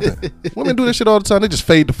say nothing. Women do this shit all the time. They just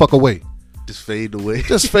fade the fuck away. Just fade away.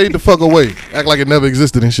 Just fade the fuck away. Act like it never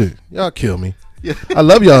existed and shit. Y'all kill me. Yeah. I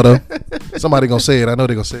love y'all though. Somebody gonna say it. I know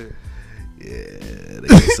they gonna say it. Yeah, they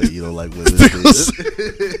gonna say you don't like women.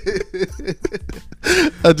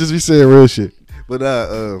 I just be saying real shit. But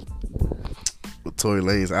with Tory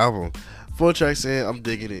Lanez album, 4 tracks in, I'm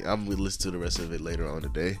digging it. I'm gonna listen to the rest of it later on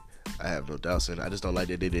today. I have no doubts in it. I just don't like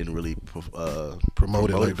that they didn't really promote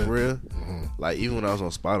it like that. for real. Mm-hmm. Like even when I was on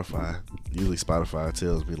Spotify, usually Spotify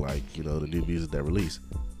tells me like, you know, the new music that released.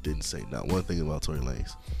 Didn't say not one thing about Tory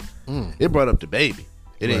Lanez. It brought up the baby.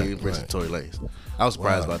 It didn't even mention Tory Lanez. I was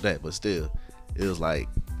surprised about that, but still, it was like,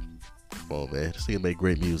 come on, man, this nigga make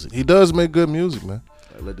great music. He does make good music, man.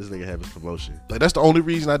 Like, let this nigga have his promotion. Like that's the only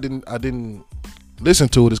reason I didn't listen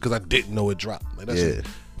to it is because I didn't know it dropped. Like, that's Yeah. it.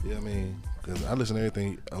 Yeah, I mean, because I listen to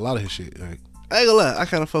everything, a lot of his shit. Like, I ain't gonna lie, I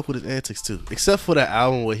kind of fuck with his antics too. Except for that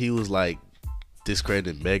album where he was like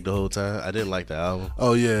discrediting Meg the whole time. I didn't like the album.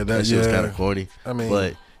 oh yeah, That shit was kind of corny. I mean,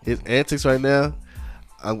 But his antics right now,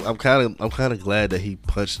 I'm kind of glad that he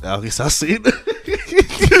punched Alsina.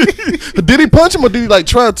 did he punch him or did he like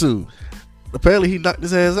try to? Apparently he knocked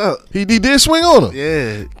his ass out. He did swing on him.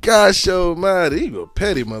 Yeah, God show mine. He a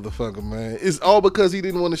petty motherfucker, man. It's all because he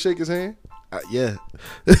didn't want to shake his hand. yeah.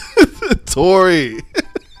 Tory.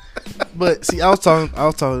 But see, I was talking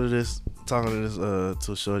to this to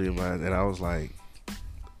a shorty of mine, and I was like,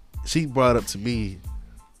 she brought up to me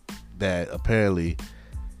that apparently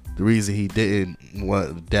the reason he didn't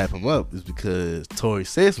want to dap him up is because Tory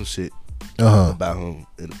said some shit about him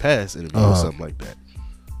in the past interview or something like that.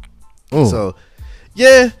 So,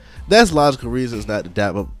 yeah, that's logical reasons not to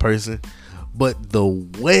dap up a person. But the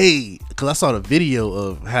way, because I saw the video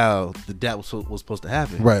of how the dap was supposed to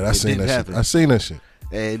happen. Right, I It seen didn't that happen. shit. I seen that shit.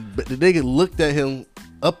 But the nigga looked at him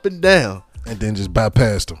up and down. And then just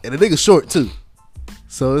bypassed him. And the nigga short too.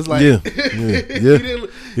 So it's like, Yeah. He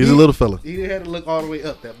He's a little fella. He didn't have to look all the way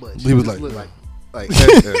up that much. He was just like- looked like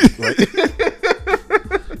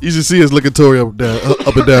You should see us looking Tory up and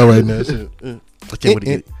down right now. Shit. I can't wait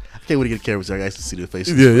to get the camera so I can actually see the face.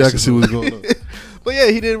 Yeah, y'all can see what's going on. But yeah,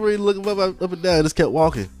 he didn't really look him up and down. Just kept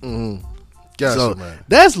walking. Gotcha, So man.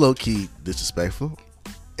 that's low key disrespectful.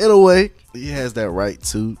 In a way, he has that right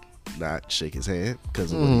to not shake his hand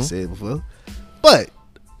because of what he said before. But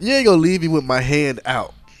you ain't gonna leave me with my hand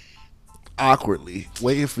out awkwardly,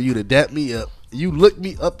 waiting for you to dap me up. You look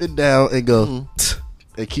me up and down and go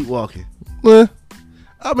and keep walking. Well,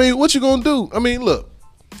 I mean, what you gonna do? I mean, look.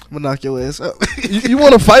 I'm gonna knock your ass out. You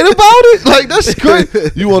want to fight about it? Like, that's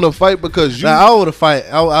crazy. You want to fight because you? Nah, I don't want to fight.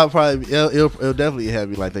 I'll probably it'll definitely have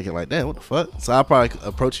me like thinking like, damn, what the fuck? So I'll probably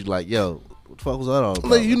approach you like, yo, what the fuck was that all about?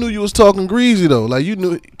 Like, you knew you was talking greasy though. Like, you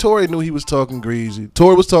knew Tory knew he was talking greasy.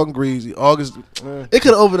 Tory was talking greasy. August. It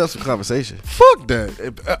could have opened up some conversation. Fuck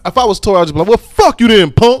that. If I was Tory, I'd just be like, well, fuck you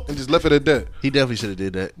then, punk, and just left it at that. He definitely should have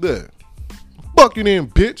did that. Yeah. Fuck you then,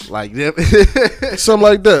 bitch. Like something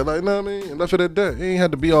like that. Like, you know what I mean? And left it at that. He ain't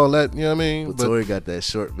had to be all that, you know what I mean? But Tory got that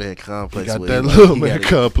short man complex. He got that little man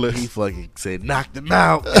complex. He fucking said, knocked him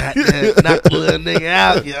out. Knocked the little nigga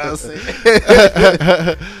out. You know what I'm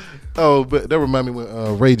saying? Oh, but that remind me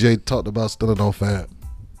when Ray J talked about stunning on Fab.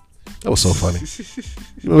 That was so funny.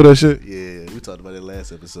 You remember that shit? Yeah, we talked about it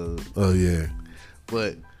last episode. Oh, yeah.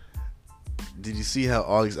 But did you see how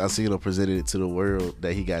August Alsina presented it to the world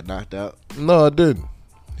that he got knocked out? No, I didn't.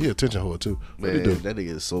 He attention whore too. Man, that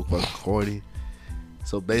nigga is so fucking corny.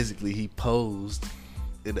 So basically, he posed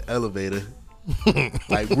in the elevator,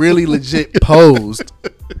 like really legit posed.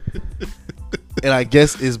 And I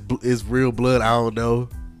guess it's real blood. I don't know,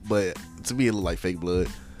 but to me it looked like fake blood.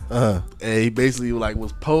 And he basically like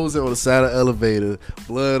was posing on the side of the elevator,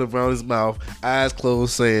 blood around his mouth, eyes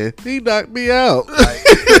closed, saying, "He knocked me out." Like,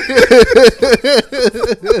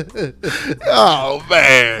 oh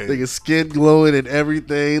man, nigga skin glowing and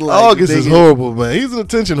everything. Like, August is horrible, man. He's an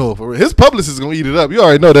attention whore for real. His publicist is gonna eat it up. You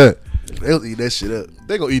already know that. They'll eat that shit up.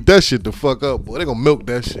 They gonna eat that shit the fuck up, boy. They gonna milk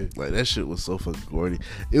that shit. Like, that shit was so fucking corny.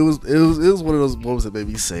 It was one of those moments that made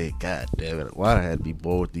me say, God damn it, why I had to be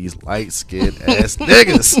born with these light skinned ass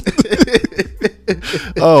niggas?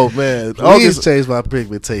 Oh man, August changed my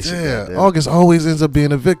pigmentation. Yeah, August always ends up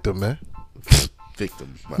being a victim, man.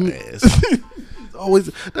 Victim, my ass.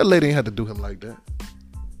 Always, that lady ain't had to do him like that.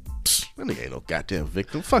 That nigga ain't no goddamn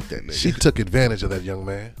victim. Fuck that nigga. She took advantage of that young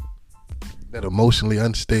man, that emotionally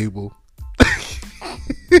unstable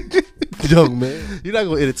young man. You're not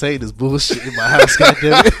gonna entertain this bullshit in my house,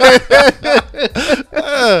 goddamn it.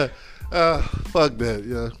 Fuck that,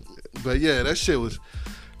 yeah. But yeah, that shit was.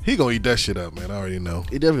 He gonna eat that shit up, man. I already know.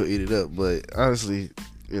 He definitely eat it up, but honestly,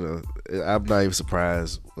 you know, I'm not even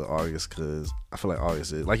surprised with August because I feel like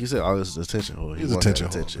August is, like you said, August is attention whore. He's attention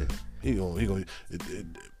whore.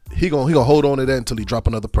 He gonna hold on to that until he drop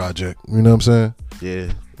another project. You know what I'm saying?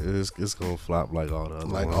 Yeah, it's gonna flop like all the other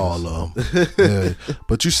ones. All of them. Yeah.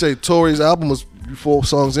 But you say Tory's album was 4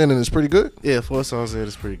 songs in and it's pretty good? Yeah, 4 songs in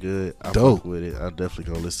is pretty good. I'm dope with it. I'm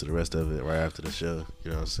definitely gonna listen to the rest of it right after the show.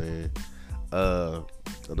 You know what I'm saying?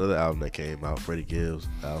 Another album that came out, Freddie Gibbs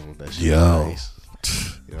album. That shit nice.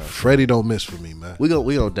 You know, Freddie don't miss for me, man. We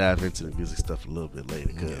gonna dive into the music stuff a little bit later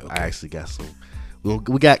because I actually got some.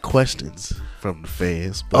 We got questions from the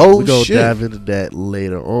fans. But we're gonna dive into that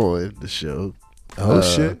later on in the show.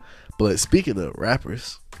 Shit. But speaking of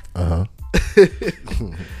rappers, how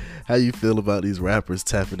you feel about these rappers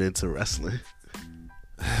tapping into wrestling?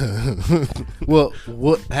 Well,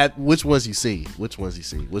 which ones you see? Which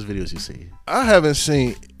videos you see? I haven't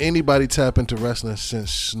seen anybody tap into wrestling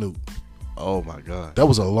since Snoop. Oh my God, that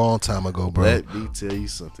was a long time ago, bro. Let me tell you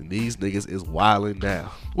something. These niggas is wilding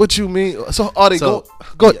now. What you mean? So are they go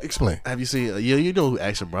ahead, explain. Have you seen? You know who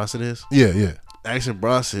Action Bronson is? Yeah. Action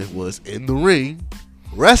Bronson was in the ring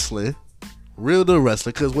wrestling, real deal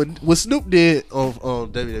wrestling. Because when Snoop did on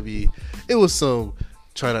WWE, it was some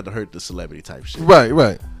try not to hurt the celebrity type shit.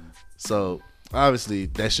 Right. So obviously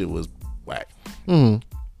that shit was whack.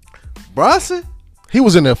 Bronson, he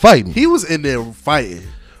was in there fighting.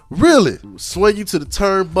 Really? Swing you to the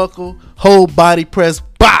turnbuckle, whole body press,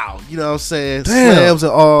 bow. You know what I'm saying? Damn. Slams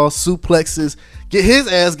and all, suplexes. Get his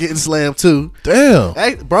ass getting slammed too. Damn.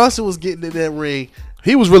 Bronson was getting in that ring.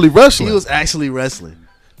 He was really wrestling. He was actually wrestling.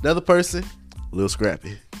 Another person, Lil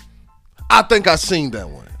Scrappy. I think I seen that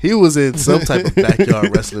one. He was in some type of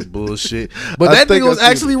backyard wrestling bullshit. But that nigga was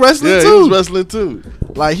actually wrestling too. He was wrestling too.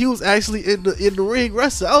 Like, he was actually in the ring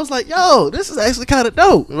wrestling. I was like, yo, this is actually kind of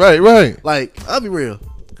dope. Right. Like, I'll be real.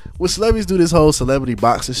 When celebrities do this whole celebrity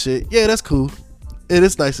boxing shit, yeah, that's cool. And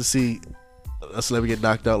it's nice to see a celebrity get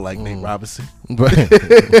knocked out like Nate Robinson. Right.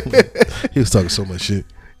 He was talking so much shit.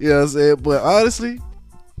 You know what I'm saying? But honestly,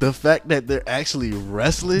 the fact that they're actually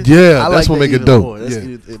wrestling, yeah, that's what make it dope. More.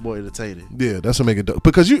 That's more entertaining. Yeah, that's what make it dope.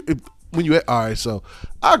 Because all right, so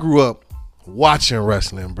I grew up watching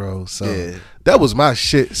wrestling, bro. So Yeah. that was my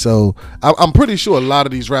shit. So I'm pretty sure a lot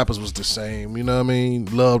of these rappers was the same. You know what I mean?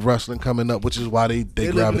 Loved wrestling coming up, which is why they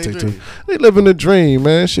gravitate to. They live in the dream,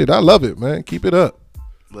 man. Shit, I love it, man. Keep it up.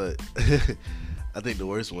 But I think the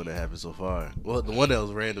worst one that happened so far, well, the one that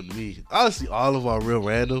was random to me. Honestly, all of them are real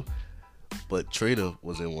random, but Trina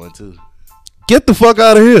was in one too. Get the fuck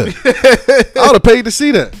out of here. I would have paid to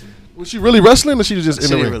see that. Was she really wrestling, or she was just in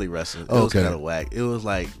the ring? She didn't really wrestle. It was kind of whack. It was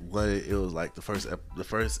like the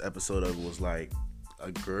first episode of it was like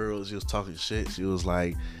a girl. She was talking shit. She was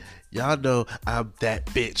like, "Y'all know I'm that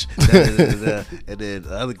bitch," and then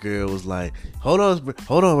the other girl was like, hold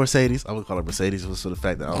on, Mercedes." I'm gonna call her Mercedes just for the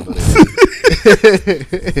fact that I don't know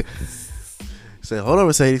that name. Said, "Hold on,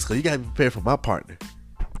 Mercedes, because you gotta be prepared for my partner."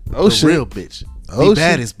 Oh the shit, real bitch, oh the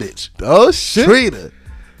baddest bitch. Oh shit, Trina.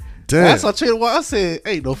 Damn. I saw Trina. I said,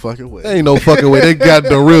 "Ain't no fucking way." Ain't no fucking way. They got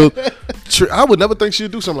the real. I would never think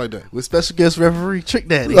she'd do something like that. With special guest referee Trick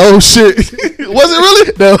Daddy. Oh shit, was it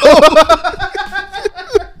really? No.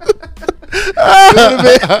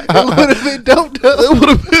 It would have been dope though. It would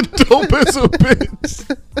have been dope as a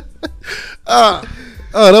bitch. Oh,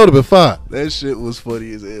 that would have been fine. That shit was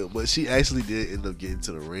funny as hell. But she actually did end up getting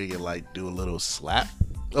to the ring and like do a little slap.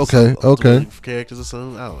 Okay, okay. Characters or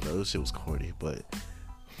something. I don't know. This shit was corny, but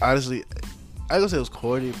honestly, I gonna say it was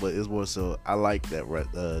corny, but it's more so I like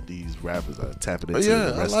that these rappers are tapping into the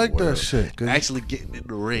I wrestling like world. That shit. Actually getting in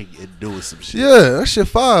the ring and doing some shit. Yeah, that shit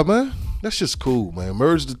fire, man. That shit's cool, man.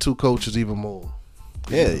 Merge the two cultures even more.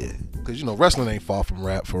 Yeah. Because, wrestling ain't far from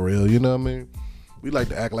rap for real, you know what I mean? We like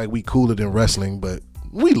to act like we cooler than wrestling, but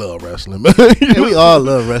we love wrestling, man. Yeah, we all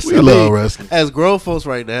love wrestling. We love wrestling. As grown folks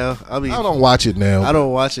right now, I don't watch it now. I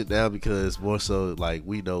don't watch it now because more so like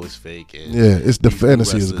we know it's fake. And yeah, it's the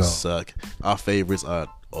fantasy is gone. Suck. Our favorites are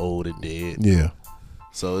old and dead. Yeah.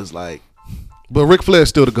 So it's like. But Ric Flair's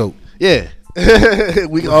still the GOAT. Yeah.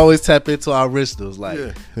 We can always tap into our originals. Like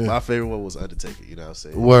my favorite one was Undertaker. You know what I'm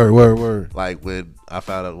saying? Word. Like when I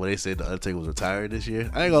found out when they said the Undertaker was retiring this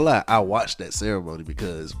year, I ain't gonna lie, I watched that ceremony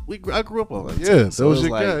because I grew up on Undertaker. Yeah, so that was it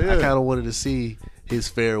your like guy. Yeah. I kind of wanted to see his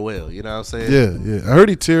farewell. You know what I'm saying? Yeah. I heard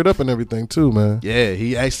he teared up and everything too, man. Yeah,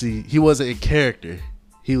 he wasn't in character.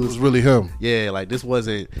 He was really him. Yeah, like this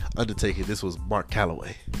wasn't Undertaker. This was Mark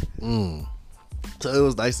Calloway. So it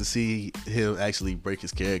was nice to see him actually break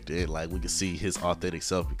his character and like we could see his authentic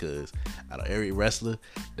self because out of every wrestler,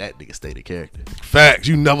 that nigga stayed in character. Facts.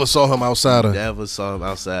 You never saw him outside of. Never saw him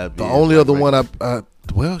outside. The only other one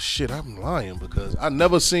well, shit, I'm lying because I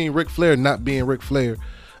never seen Ric Flair not being Ric Flair,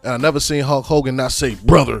 and I never seen Hulk Hogan not say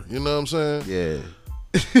brother. You know what I'm saying? Yeah.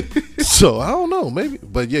 So I don't know, maybe,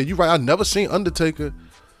 but yeah, you're right. I never seen Undertaker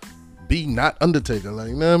be not Undertaker. Like,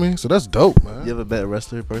 you know what I mean? So that's dope, man. You ever met a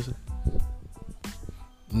wrestler in person?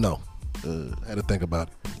 No. I had to think about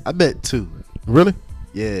it. I met two. Really?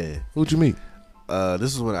 Yeah. Who'd you meet?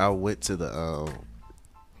 This is when I went to the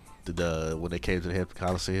when they came to the Hampton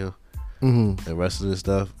Coliseum and wrestling and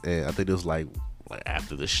stuff, and I think it was like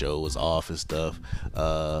after the show was off and stuff.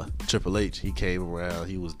 Triple H, he came around.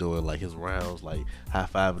 He was doing like his rounds, like high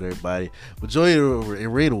fiving everybody. Majority of the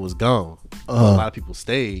arena was gone. A lot of people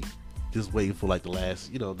stayed, just waiting for like the last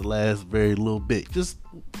very little bit. Just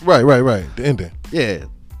right. The ending. Yeah.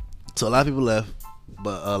 So a lot of people left,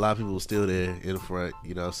 but a lot of people were still there in the front.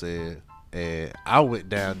 You know what I'm saying? And I went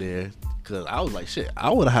down there because I was like, shit, I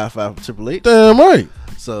want a high five from Triple H. Damn right.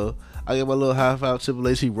 So I get my little high five Triple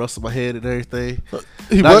H. He rustled my head and everything.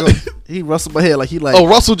 He rustled my head like he like. Oh,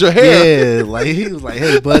 rustled your hair. Yeah, like he was like,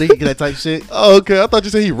 hey buddy, get that type shit. Oh, okay. I thought you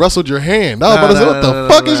said he rustled your hand. I was about to say, what the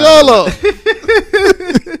fuck is y'all on?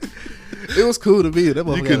 It was cool to me. That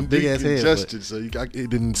motherfucker got a big ass head. Congested, so it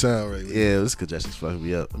didn't sound right. Yeah, this congestion's fucking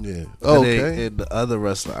me up. Yeah. Okay. And the other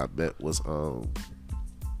wrestler I met was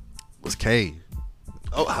Kane.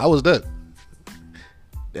 Oh, how was that?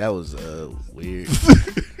 That was weird.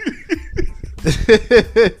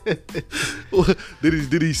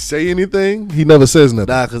 Did he say anything? He never says nothing.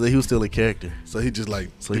 Nah, because he was still in character. So he just like,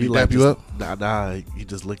 so did he dap you up? Nah, he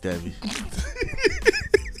just looked at me.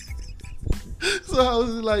 So how was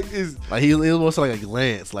it like? It was almost like a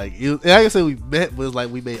glance. Like I can say we met, but it's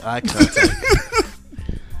like we made eye contact.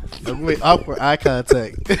 Like we made awkward eye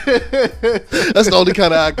contact. That's the only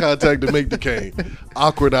kind of eye contact to make the Kane.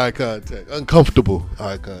 Awkward eye contact, uncomfortable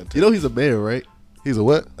eye contact. You know he's a mayor, right? He's a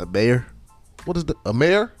what? A mayor. What is a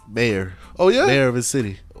mayor? Mayor. Oh yeah, mayor of his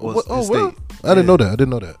city. Well, I didn't know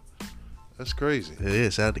that. That's crazy. Yeah,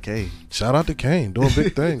 shout out to Kane. Shout out to Kane doing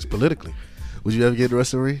big things politically. Would you ever get in the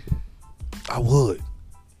wrestling ring? I would.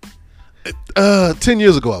 10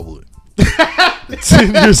 years ago, I would.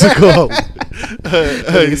 10 years ago,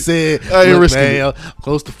 Nigga said, I ain't look, risking man, it. I'm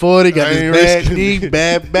close to 40, got I this ain't bad risking knee, it.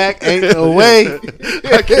 bad back, ain't no way.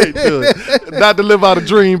 I can't do it. Not to live out a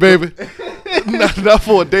dream, baby. not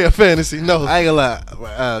for a day of fantasy. No. I ain't gonna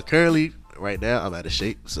lie. Currently, right now, I'm out of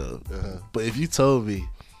shape. So, but if you told me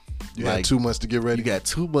You had 2 months to get ready. you got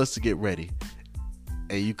 2 months to get ready,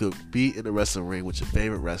 and you could be in the wrestling ring with your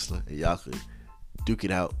favorite wrestler, and y'all could duke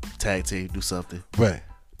it out, tag team, do something. Right.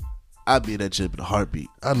 I'd be in that gym in a heartbeat.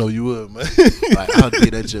 I know you would, man. Like, I'd be in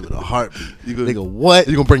that gym in a heartbeat. Nigga, what?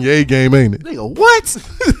 You gonna bring your A game, ain't it? Nigga, what?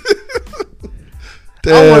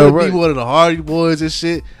 Damn, I want to right. be one of the Hardy Boys and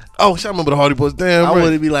shit. Oh, shit, I remember the Hardy Boys. Damn, I right.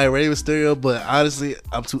 want to be like Rey Mysterio, but honestly,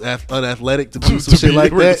 I'm too unathletic to do some shit be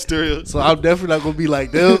like Rey that. Mysterio. So I'm definitely not gonna be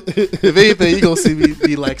like them. If anything, you gonna see me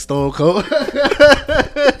be like Stone Cold,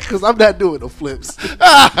 because I'm not doing no flips.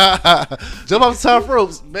 Jump off the top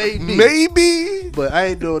ropes, maybe, but I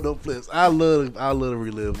ain't doing no flips. I love to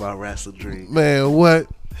relive my wrestling dream. Man, what?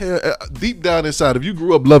 Hell, deep down inside, if you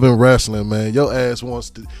grew up loving wrestling, man, your ass wants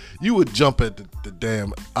to. You would jump at the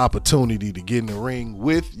damn opportunity to get in the ring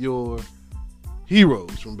with your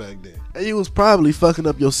heroes from back then. And you was probably fucking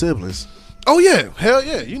up your siblings. Oh yeah, hell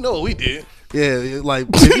yeah, you know what we did. Yeah, like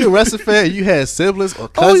if you're a wrestling fan, and you had siblings or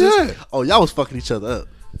cousins. Oh, y'all was fucking each other up.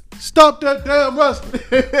 Stop that damn wrestling.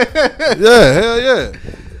 Yeah, hell yeah.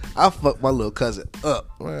 I fucked my little cousin up.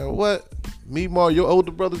 Man, what? Me, Mario, your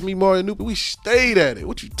older brothers, me, Mario, Newbie, we stayed at it.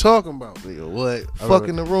 What you talking about? Nigga, what?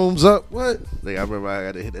 Fucking the rooms up. What? Nigga, I remember I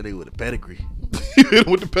got to hit that nigga with a pedigree. You hit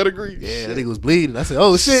him with the pedigree? Yeah, that nigga was bleeding. I said,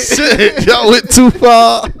 oh shit. Shit, y'all went too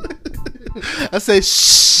far. I said,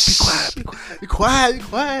 shh, be quiet.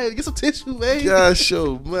 Get some tissue, man. Gosh,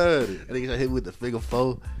 so mad. That nigga got hit me with the figure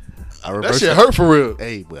 4. I That reversed shit hurt for real.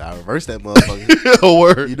 Hey, but I reversed that motherfucker. Oh,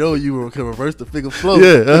 word. You know you can reverse the figure flow.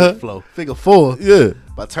 Yeah, Figure 4. Yeah.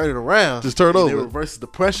 By turning around. Just turn over. It reverses the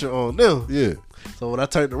pressure on them. Yeah. So when I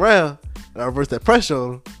turned around and I reversed that pressure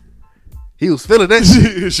on him, he was feeling that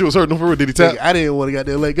shit. She was hurting him for real. Did he tap? I didn't want to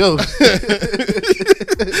goddamn let go. This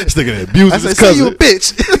nigga that abusing I his said, say you a cousin.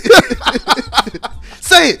 bitch.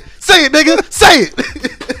 Say it, nigga. Say it.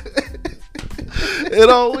 It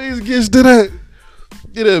always gets to that.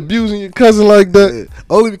 Get abusing your cousin like that.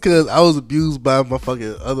 Only because I was abused by my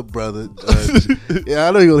fucking other brother. Yeah,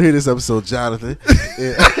 I know you're gonna hear this episode, Jonathan.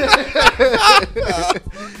 Yeah.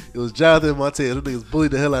 It was Jonathan and Montez. Them niggas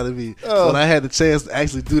bullied the hell out of me. So when I had the chance to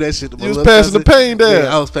actually do that shit to my You was little passing cousin, the pain down.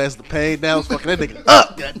 Yeah, I was passing the pain down. I was fucking that nigga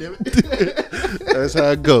up. Goddamn it. That's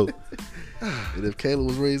how it go. And if Caleb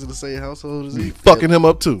was raised in the same household as he, Fucking him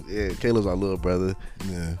up too. yeah, Caleb's our little brother.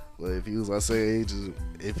 Yeah. But if he was our same age,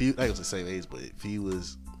 if he, I ain't gonna say same age, but if he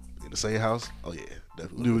was in the same house, oh yeah,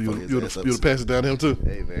 definitely. You would have passed it down to him too.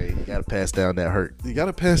 Hey man, you gotta pass down that hurt. You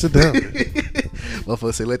gotta pass it down.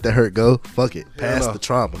 Motherfucker say let that hurt go. Fuck it. Pass no. the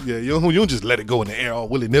trauma. Yeah, you don't just let it go in the air all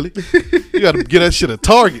willy nilly. You gotta get that shit a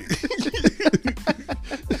target.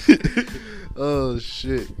 Oh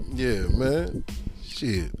shit. Yeah, man.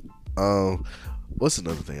 Shit. What's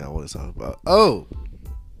another thing I want to talk about? Oh,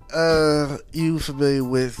 you familiar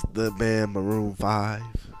with the band Maroon 5?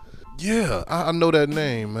 Yeah, I know that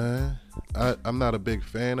name, man. I'm not a big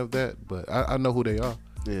fan of that, but I know who they are.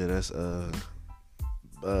 Yeah, that's I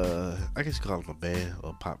guess you call them a band or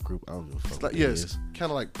a pop group. I don't know. It's like, yeah, it's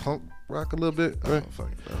kind of like punk rock a little bit, I right? don't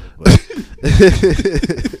fucking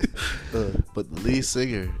know. But the lead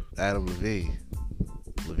singer, Adam Levine,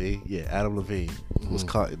 was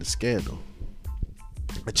caught in a scandal,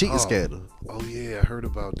 a cheating scandal. Oh yeah, I heard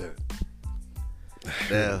about that.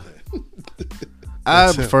 Now,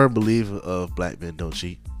 I'm a firm believer of black men don't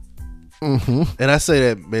cheat, and I say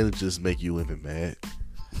that mainly just make you women mad.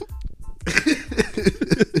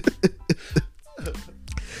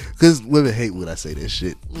 Because women hate when I say that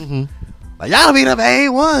shit. Like, y'all be number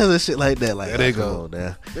A1s and shit like that. Like, There they come go. on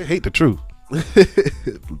now. They hate the truth.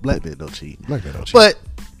 Black men don't cheat. Black men don't cheat. But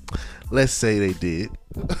let's say they did.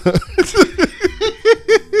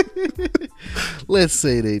 Let's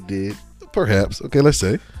say they did. Perhaps. Okay, let's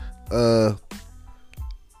say.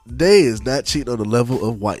 They is not cheating on the level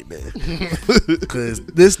of white man. Because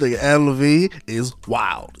this nigga Adam Levine is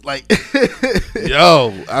wild. Like,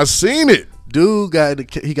 Yo, I seen it. dude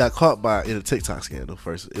he got caught in a TikTok scandal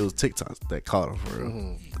first. It was TikTok that caught him for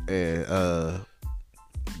real. And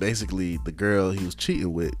basically the girl he was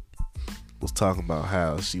cheating with was talking about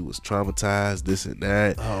how she was traumatized, this and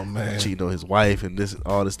that. Oh man, cheating on his wife and this and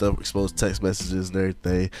all this stuff, exposed text messages and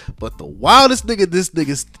everything. But the wildest thing this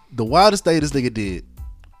nigga did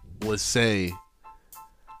was say,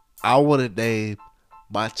 I want to name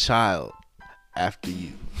my child after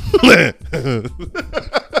you.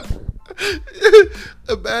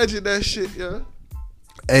 Imagine that shit, yo.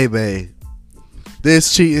 Hey man,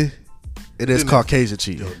 There's cheating, and there's Then Caucasian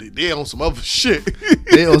cheating. Yo, they on some other shit.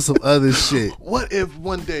 They on some other shit. What if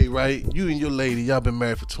one day, right, you and your lady, y'all been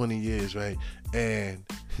married for 20 years, right, and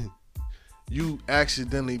you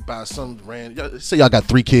accidentally by some random, say y'all got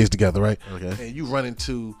 3 kids together, right? Okay. And you run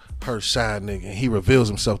into her side nigga, and he reveals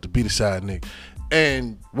himself to be the side nigga,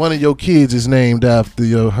 and one of your kids is named after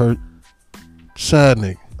her side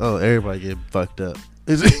nigga. Oh, everybody get fucked up.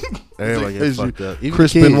 Is it? Everybody get fucked up. Even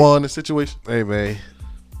Chris Benoit in the situation. Hey man,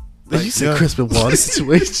 Like, you said Chris Benoit in the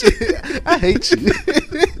situation. I hate you.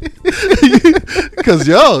 Cause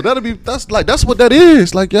that's what that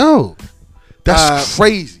is. Like, yo, that's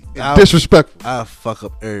crazy. And disrespectful. I fuck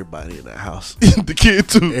up everybody in that house. The kid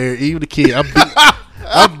too. Even the kid.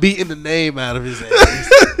 I'm beating the name out of his ass.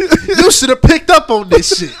 You should have picked up on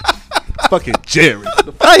this shit. Fucking Jerry.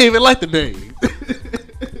 I didn't even like the name.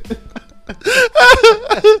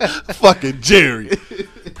 Fucking Jerry.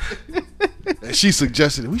 And she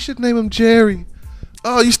suggested we should name him Jerry.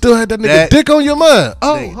 Oh, you still had that nigga dick on your mind.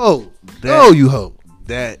 Oh, nigga, ho. You ho.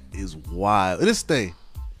 That is wild. And this thing,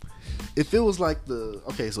 if it was like so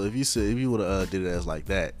if you would have did it as like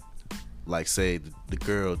that, like say the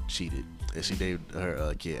girl cheated and she named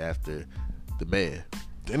her kid after the man,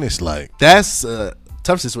 then it's like that's a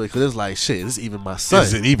tough situation because it's like shit. This is even my son.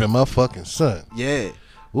 Is it even my fucking son? Yeah.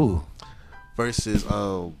 Ooh. Versus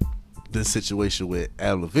this situation with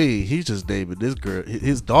Adam Levine, he's just naming this girl,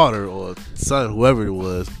 his daughter or son, whoever it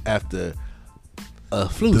was, after a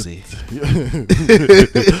floozy.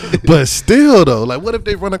 But still though, like what if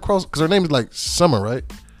they run across, because her name is like Summer, right?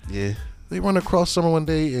 Yeah. They run across Summer one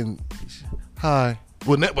day and hi.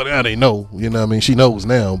 Well, now they know. You know what I mean? She knows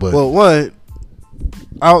now, but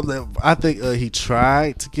I think he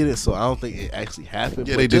tried to get it, so I don't think it actually happened.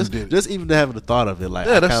 Yeah, but they just, did. Just even having the thought of it, like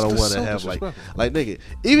I kind of want to have like nigga.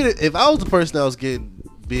 Even if I was the person that was being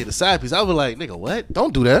the side piece, I would like nigga, what?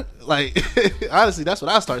 Don't do that. Like honestly, that's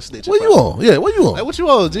what I start snitching. What you on? Yeah, what you on? Like what you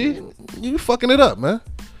on, G? You fucking it up, man.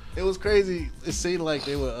 It was crazy. It seemed like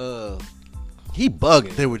they were he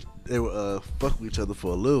bugging. They were fucking with each other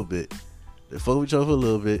for a little bit. They fucked with each other for a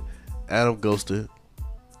little bit. Adam ghosted.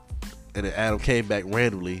 And then Adam came back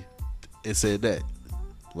randomly and said that.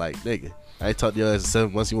 Like, nigga, I talked to your ass in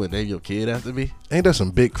 7 months. You want to name your kid after me? Ain't that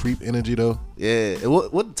some big creep energy, though? Yeah. And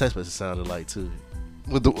what the text message sounded like, too?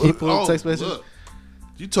 With the text message? Look.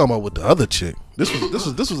 You talking about with the other chick. This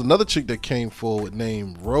was another chick that came forward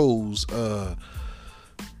named Rose.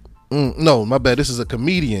 No, my bad. This is a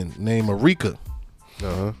comedian named Marika.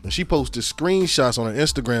 And she posted screenshots on her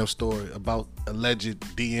Instagram story about alleged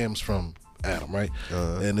DMs from Adam, right?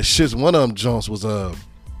 And the shits, one of them Jones was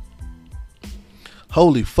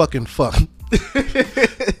holy fucking fuck.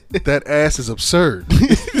 That ass is absurd.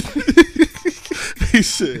 He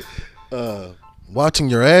said, watching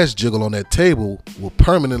your ass jiggle on that table will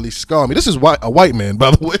permanently scar me. This is a white man, by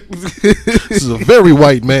the way. This is a very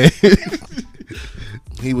white man.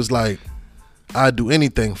 He was like, I'd do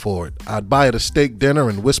anything for it. I'd buy it a steak dinner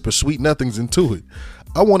and whisper sweet nothings into it.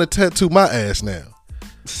 I want to tattoo my ass now.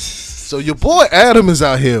 So your boy Adam is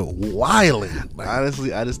out here wilding. Like,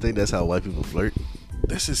 honestly, I just think that's how white people flirt.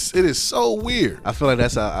 It is so weird. I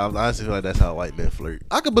honestly feel like that's how white men flirt.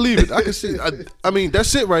 I can believe it. I can see it. I mean,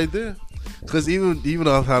 that's it right there. Because even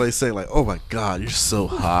off how they say like, oh my God, you're so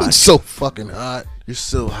hot. You're so fucking hot. You're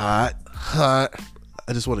so hot. I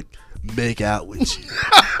just want to make out with you.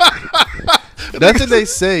 Nothing they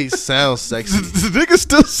say sounds sexy. The niggas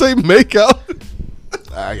still say make out.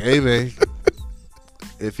 Hey man,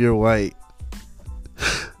 if you're white,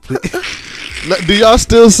 do y'all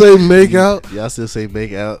still say make out? Y'all still say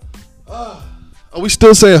make out? Are we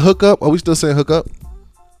still saying hook up? Are we still saying hook up?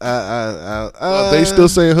 Are they still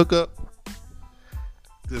saying hook up?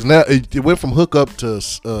 Cause now it went from hook up to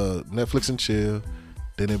Netflix and chill.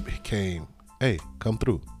 Then it became, hey, come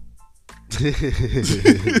through. Yeah,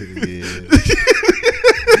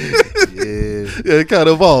 it kind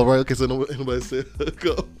of evolved, right? Okay, so nobody said hook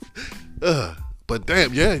up. But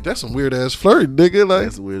damn, yeah, that's some weird ass flirting, nigga. Like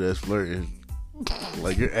that's weird ass flirting.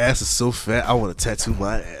 Like your ass is so fat, I want to tattoo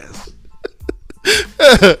my ass.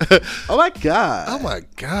 Oh my God. Oh my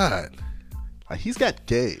God. Like he's got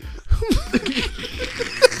game.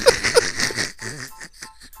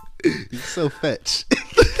 He's so fetch.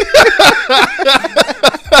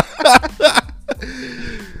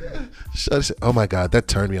 Oh my God, that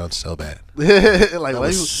turned me on so bad. Like that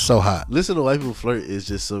was so hot. Listen to white people flirt is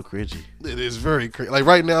just so cringy. It is very cringy. Like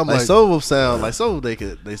right now, I'm like some of them sound like some of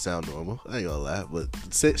them they sound normal. I ain't gonna lie, but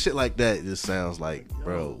shit like that just sounds like,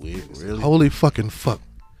 bro, we really holy fucking fuck.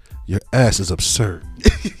 Your ass is absurd.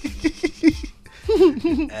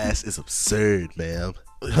 Ass is absurd, ma'am.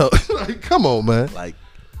 Like, come on, man. Like,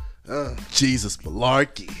 Jesus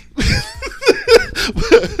malarkey.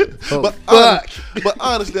 But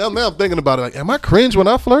honestly, I'm thinking about it. Like, am I cringe when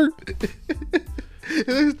I flirt? I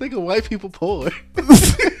just think of white people porn.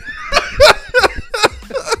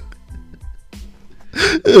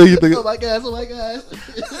 You think Oh my gosh!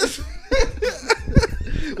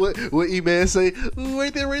 What E-Man say? Ooh,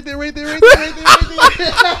 right there.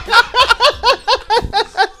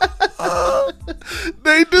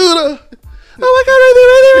 They do the. Oh my god!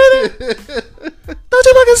 Right there. Don't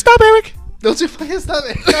you fucking stop, Eric! Don't you fucking stop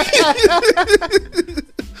it!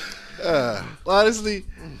 Honestly,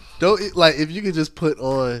 don't like if you could just put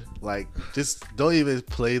on like just don't even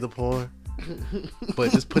play the porn,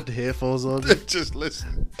 but just put the headphones on. Just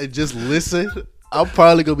listen. And just listen. I'm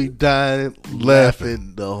probably gonna be dying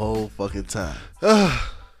laughing the whole fucking time.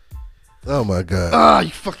 Oh my god. Ah, you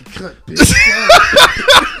fucking cunt, bitch.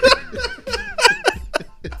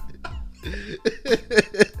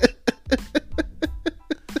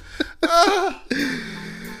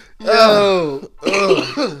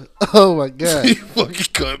 Oh my god. You fucking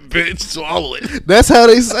cunt, bitch. Swallow it. That's how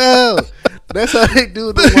they sound. That's how they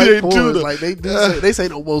do the They white do porns. the- Like they say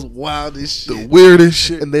the most wildest shit. The weirdest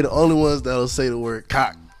shit. And they the only ones that'll say the word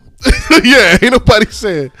cock. Yeah, ain't nobody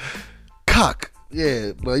saying cock.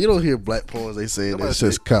 Yeah, but you don't hear black porns. They say Nobody that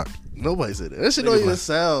says shit. cock. Nobody said that. That shit don't even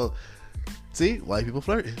sound. See, white people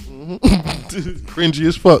flirting. Cringy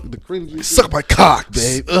as fuck. The cringy. Suck my cock,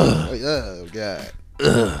 babe. Like, oh god.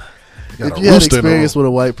 Got If a you had rooster in the experience room. with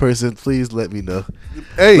a white person, please let me know.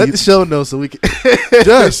 Hey, Let the show know so we can.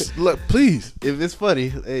 just please. If it's funny,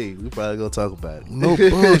 hey, we probably gonna talk about it. No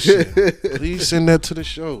bullshit. Please send that to the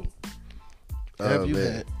show. Have you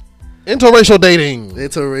man. had interracial dating?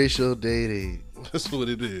 Interracial dating. That's what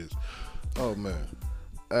it is. Oh man.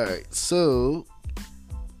 All right, so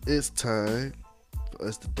it's time for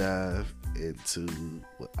us to dive into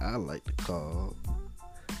what I like to call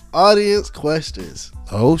audience questions.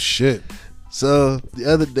 Oh shit. So the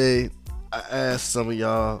other day, I asked some of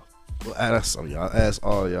y'all, I asked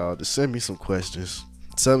all y'all to send me some questions.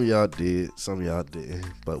 Some of y'all did, some of y'all didn't,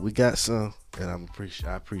 but we got some, and I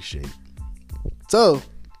appreciate it. So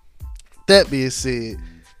that being said,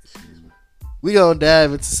 we gonna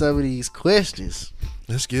dive into some of these questions.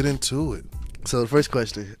 Let's get into it. So the first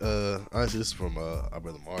question, honestly, this is from our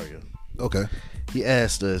brother Mario. Okay. He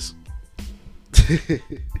asked us.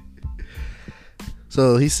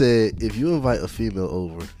 So he said, if you invite a female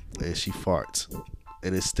over and she farts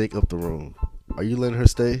and it stink up the room, are you letting her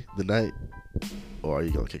stay the night, or are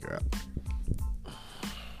you gonna kick her out?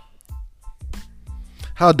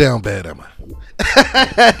 How down bad am I?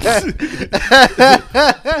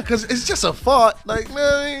 Because it's just a fart. Like,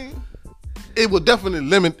 man, it will definitely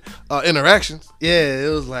limit interactions. Yeah, it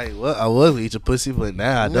was like, well, I was gonna eat your pussy, but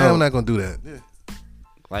now I don't. No, I'm not gonna do that. Yeah.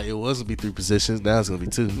 Like, it was gonna be 3 positions, now it's gonna be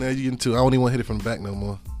 2. Now you getting 2. I don't even want to hit it from the back no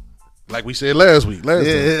more. Like we said last week. Time.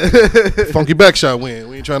 Funky back shot win.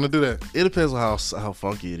 We ain't trying to do that. It depends on how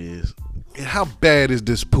funky it is. And how bad is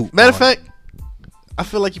this poop? Matter of fact, I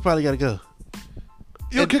feel like you probably gotta go.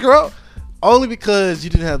 You'll kick her out? Only because you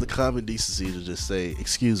didn't have the common decency to just say,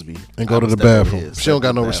 excuse me, and go to the bathroom. She don't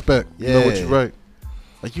got no respect. Yeah. You know what you're right.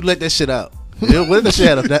 Like, you let that shit out. What that shit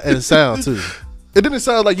had a sound too. It didn't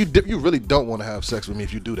sound like you really don't want to have sex with me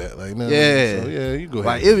if you do that. Like, no, yeah. So, yeah, you go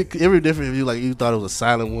ahead. Like, it'd be different if you thought it was a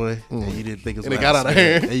silent one and you didn't think it was. And it got out of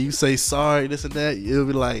hand. And you say sorry, this and that. It'll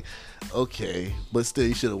be like, okay, but still,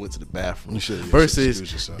 you should have went to the bathroom. You should. Versus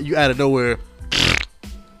you out of nowhere.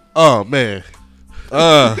 Oh man.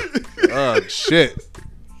 Shit.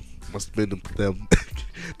 Must have been the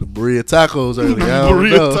Maria tacos earlier.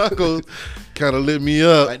 Maria tacos kind of lit me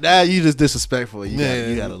up. Like, now you just disrespectful. You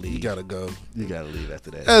gotta leave. You gotta go. You gotta leave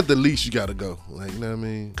after that. At the least, you gotta go. Like, you know what I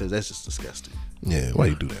mean? Because that's just disgusting. Yeah. Why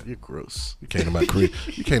you do that? You're gross. You came to my crib.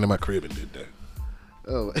 You came to my crib and did that.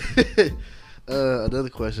 Oh. Another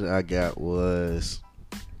question I got was,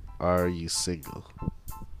 are you single?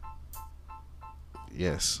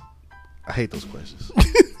 Yes. I hate those questions.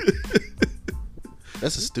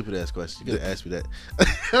 That's a stupid ass question. You gotta ask me that.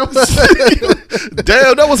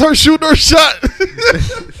 Damn, that was her shooting her shot.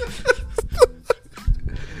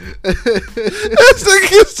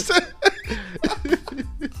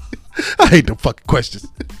 I hate the fucking questions.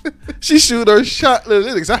 She shoot her shot.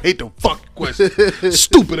 I hate the fucking questions.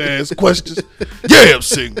 Stupid ass questions. Yeah, I'm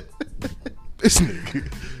single. This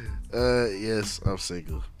nigga. Yes, I'm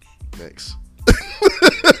single. Next.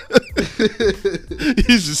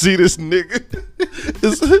 You should see this nigga.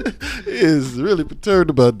 He is really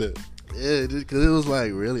perturbed about that. Yeah, because it was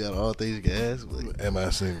like, really, out of all things you can ask. Like, am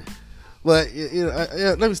I single? But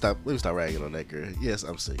let me stop ragging on that girl. Yes,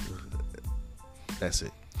 I'm single. That's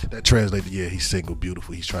it. That translated, yeah, he's single,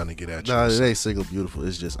 beautiful. He's trying to get at you. No, it ain't single, beautiful.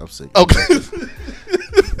 It's just I'm single. Okay.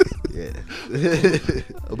 Yeah.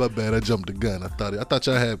 Oh, my bad. I jumped the gun. I thought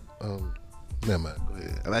y'all had. Never mind. Go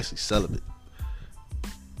ahead. I'm actually celibate.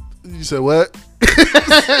 You said what?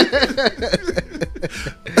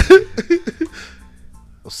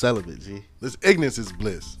 I'm celibate, G. This ignorance is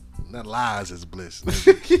bliss. Not lies is bliss.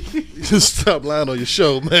 You just stop lying on your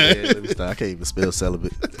show, man. Yeah, let me stop. I can't even spell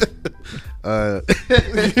celibate.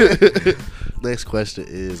 Next question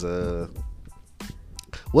is,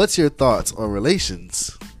 what's your thoughts on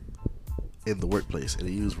relations in the workplace? And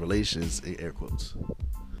he used relations in air quotes.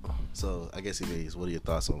 So I guess he means, what are your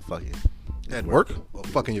thoughts on fucking at work? Or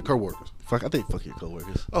fucking your coworkers? I think fuck your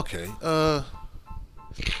coworkers. Okay. I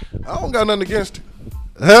don't got nothing against it.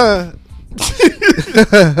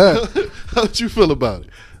 How'd you feel about it?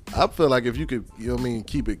 I feel like if you could, you know what I mean,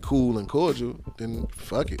 keep it cool and cordial, then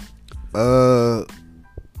fuck it.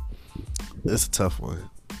 It's a tough one.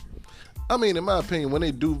 I mean, in my opinion, when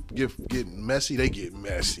they do get messy, they get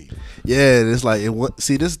messy. Yeah, it's like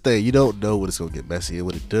see, this thing, you don't know when it's gonna get messy, and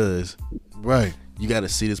when it does, right? You got to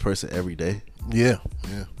see this person every day. Yeah.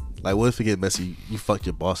 Like, what if it get messy? You fucked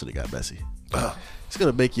your boss and it got messy. It's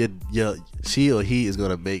gonna make your she or he is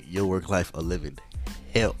gonna make your work life a living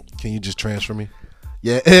hell. Can you just transfer me?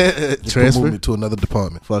 Yeah, transfer me to another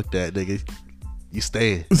department. Fuck that, nigga. You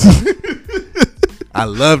staying? I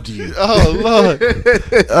loved you. Oh Lord.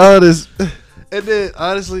 And then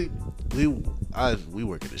honestly, we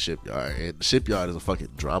work in the shipyard, and the shipyard is a fucking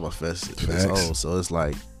drama fest in its own. So it's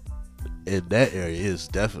like, in that area, it's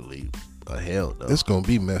definitely a hell no. It's gonna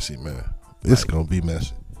be messy, man. It's gonna be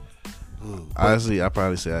messy. Honestly, I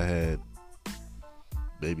probably say I had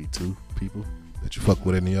maybe 2 people that you fuck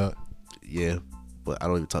with in the yard. Yeah, but I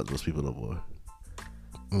don't even talk to those people no more.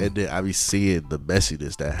 And then I be seeing the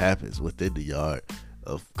messiness that happens within the yard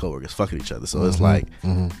of coworkers fucking each other. So it's like,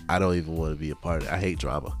 I don't even want to be a part of it. I hate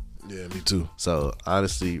drama. Yeah, me too. So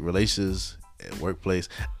honestly, relations and workplace,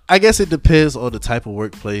 I guess it depends on the type of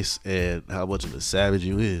workplace and how much of a savage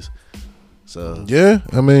you is. So yeah,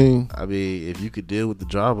 I mean, if you could deal with the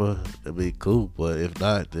drama, it'd be cool. But if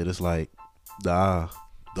not, then it's like, nah.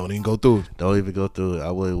 Don't even go through it. Don't even go through it. I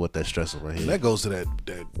wouldn't want that stress on my head. And that goes to that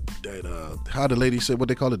how the lady said, what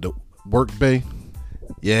they call it, the work bay.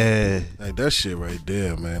 Yeah. Like that shit right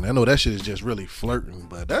there, man. I know that shit is just really flirting,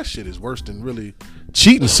 but that shit is worse than really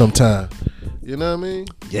cheating sometimes. You know what I mean?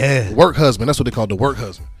 Yeah. Work husband. That's what they call the work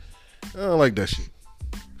husband. I don't like that shit.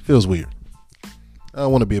 Feels weird. I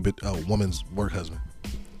don't want to be a woman's work husband.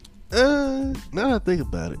 Now that I think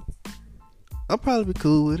about it, I'll probably be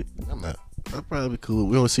cool with it. I'm not. I'll probably be cool.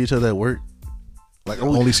 We don't see each other at work. Like,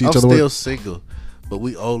 only see each I'm other still work? Single, but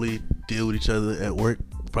we only deal with each other at work.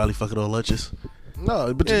 Probably fucking on lunches.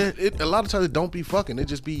 No, but a lot of times it don't be fucking. It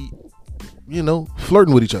just be,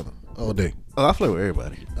 flirting with each other all day. Oh, I flirt with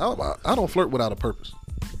everybody. I don't flirt without a purpose.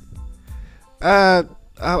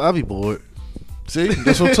 I'll be bored. See,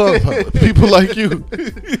 that's what I'm talking about. People like you.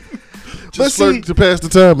 Just flirt to pass the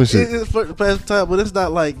time and shit. It's flirt to pass the time, but it's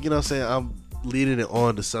not like, you know what I'm saying, I'm leading it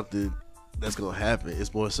on to something that's gonna happen.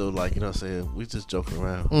 It's more so like, you know what I'm saying, we just joking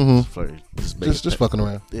around, just flirting, just fucking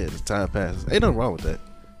around. Yeah, the time passes. Ain't nothing wrong with that.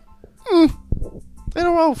 Ain't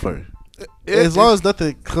nothing wrong with flirting. As long as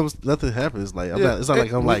nothing happens. Like, it's not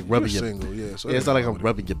like I'm like rubbing your single, so it's not like I'm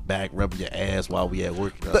rubbing your back, rubbing your ass while we at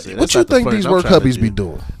work. You know what you think these work hubbies be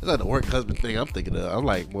doing? It's not the work husband thing I'm thinking of. I'm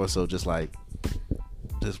like more so just like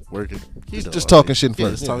working, just talking shit and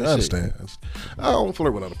flirting. Just talking I understand. I don't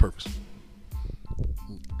flirt without a purpose.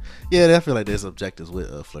 Yeah, I feel like there's objectives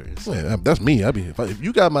with flirting. So. Yeah, that's me. If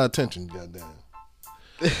you got my attention, goddamn,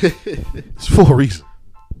 it's for a reason.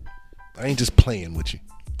 I ain't just playing with you.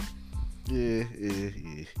 Yeah.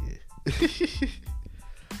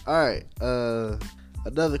 All right.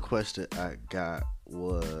 Another question I got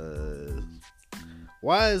was,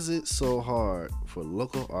 why is it so hard for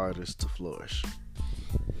local artists to flourish?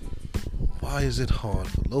 Why is it hard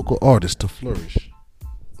for local artists to flourish?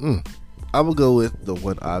 I'm gonna go with the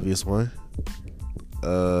one obvious one.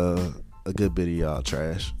 A good bit of y'all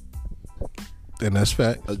trash. And that's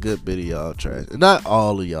fact. A good bit of y'all trash. Not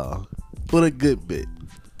all of y'all, but a good bit.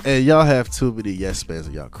 And y'all have too many yes mans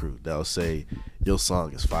in y'all crew that'll say your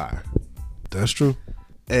song is fire. That's true.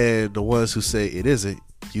 And the ones who say it isn't,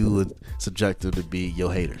 you would subject them to be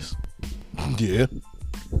your haters. Yeah.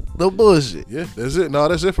 No bullshit. Yeah, that's it. No,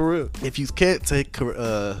 that's it for real. If you can't take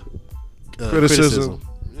criticism,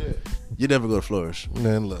 you're never gonna flourish.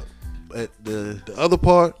 Man, look. But the other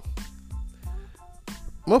part,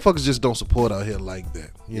 motherfuckers just don't support out here like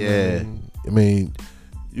that. You know what I mean,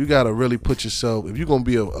 you gotta really put yourself. If you're gonna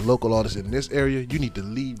be a local artist in this area, you need to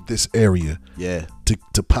leave this area. Yeah.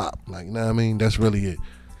 To pop, like, you know what I mean? That's really it.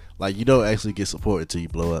 Like, you don't actually get support until you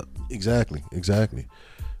blow up. Exactly.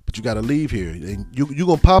 But you gotta leave here, and you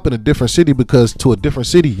gonna pop in a different city because to a different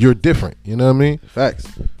city you're different. You know what I mean? Facts.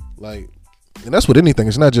 Like, and that's with anything.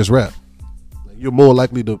 It's not just rap. Like, you're more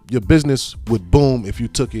likely to your business would boom if you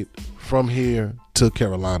took it from here to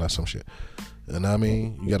Carolina or some shit. You know what I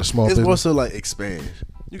mean? You got a small business. It's more so like expand.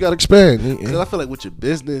 You got to expand. Because I feel like with your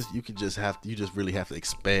business, you just really have to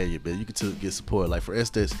expand your business. You can get support. Like, for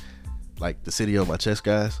instance, like the City on My Chest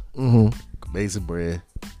guys, amazing brand.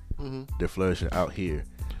 They're flourishing out here.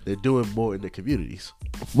 They're doing more in their communities.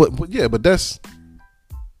 But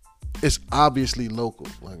it's obviously local.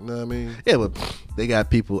 Like, you know what I mean? Yeah, but they got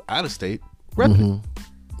people out of state repping.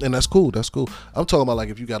 And that's cool. I'm talking about like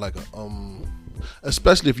if you got like a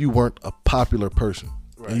especially if you weren't a popular person,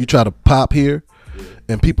 right, and you try to pop here,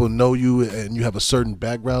 and people know you and you have a certain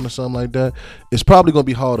background or something like that, it's probably gonna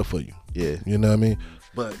be harder for you. Yeah, you know what I mean.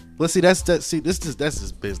 But that's just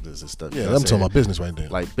business and stuff. Yeah, I'm talking about business right there.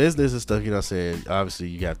 Like business and stuff. You know what I'm saying? Obviously,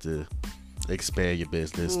 you have to expand your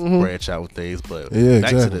business, branch out with things. But back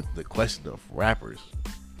to the question of rappers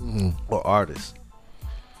or artists,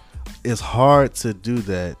 it's hard to do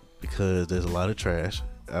that because there's a lot of trash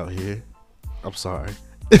out here. I'm sorry.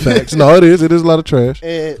 Facts. No, it is. It is a lot of trash.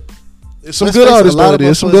 And it's some good artists. Though it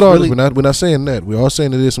is some good artists. We're not saying that. We are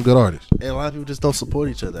saying it is some good artists. And a lot of people just don't support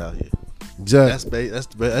each other out here. Exactly.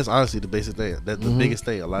 That's honestly the basic thing. That's the biggest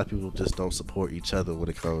thing. A lot of people just don't support each other when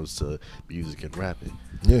it comes to music and rapping.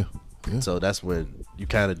 Yeah. So that's when you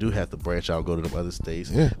kind of do have to branch out, go to them other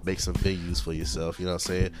states, make some venues for yourself. You know what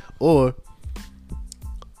I'm saying? Or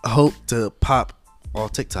hope to pop on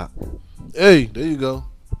TikTok. Hey, there you go.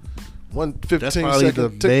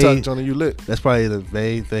 15-second TikTok joint, you lit. That's probably the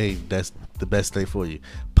main thing. That's the best thing for you.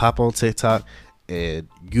 Pop on TikTok and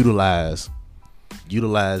utilize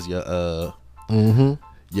your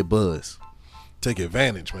your buzz. Take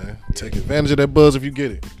advantage, man. Take advantage of that buzz if you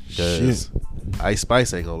get it. Shit. Ice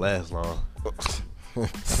Spice ain't gonna last long.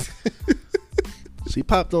 She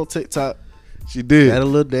popped on TikTok. She did. Had a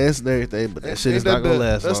little dance and everything, but that shit is not gonna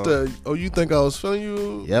last long. That's oh, you think I was feeling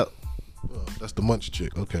you? Yep. Oh, that's the munch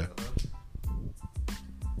chick. Okay.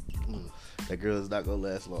 That girl is not gonna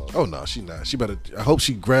last long. Oh no, she not. She better. I hope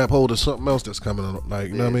she grab hold of something else that's coming on. Like,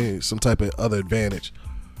 you know what I mean? Some type of other advantage.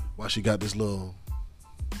 While she got this little.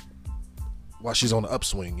 While she's on the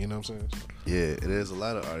upswing, you know what I'm saying? Yeah, and there's a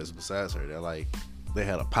lot of artists besides her that they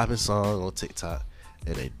had a popping song on TikTok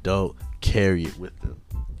and they don't carry it with them.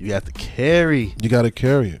 You have to carry. You got to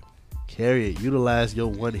carry it. Carry it. Utilize your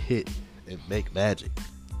one hit and make magic.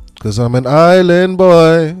 Cause I'm an island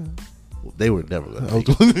boy. They were never gonna.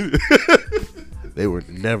 They were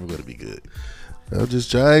never gonna be good. I'm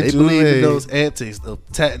just trying they to. They believe in those antics of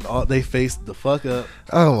tatting all they face the fuck up.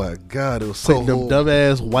 Oh my god, it was so them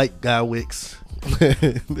dumbass white guy wicks.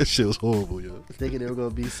 That shit was horrible, yo. Thinking they were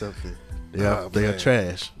gonna be something. They are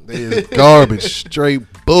trash. They is garbage, straight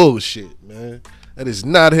bullshit, man. That is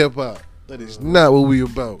not hip hop. That is not what we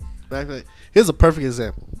about. Here's a perfect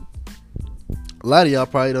example. A lot of y'all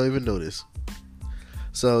probably don't even know this.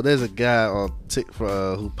 So there's a guy on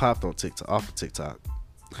who popped on TikTok off of TikTok.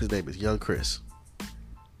 His name is Young Chris.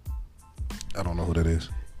 I don't know who that is.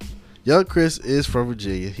 Young Chris is from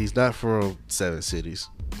Virginia. He's not from 7 cities.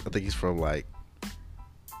 I think he's from like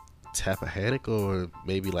Tappahannock or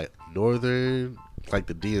maybe like northern, like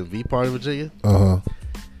the DMV part of Virginia.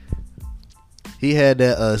 He had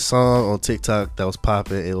that song on TikTok that was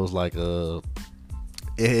popping. It was like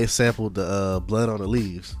it sampled the Blood on the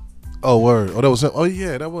Leaves. Oh word! Oh, that was him. Oh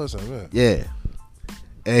yeah, that was him. Yeah,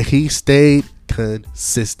 and he stayed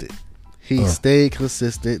consistent. He stayed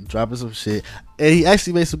consistent, dropping some shit, and he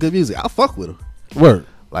actually made some good music. I fuck with him. Word.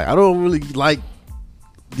 Like, I don't really like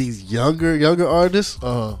these younger artists.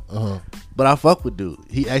 But I fuck with dude.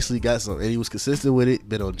 He actually got some, and he was consistent with it.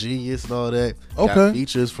 Been on Genius and all that. Okay. Got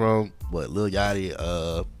features from Lil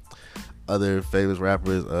Yachty, other famous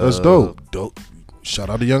rappers. That's dope.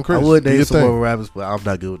 Shout out to Young Chris. I would name some more rappers, but I'm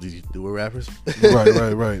not good with these newer rappers.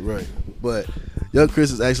 Right. But Young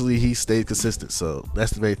Chris is actually, he stayed consistent. So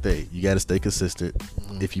that's the main thing. You got to stay consistent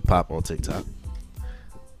if you pop on TikTok.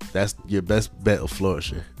 That's your best bet of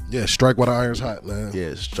flourishing. Yeah, strike while the iron's hot, man.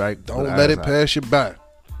 Yeah, strike. Don't let it pass you by.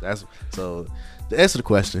 That's so. To answer the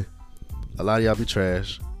question, a lot of y'all be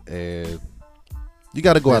trash, and you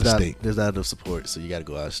got to go out of state. There's not enough support, so you got to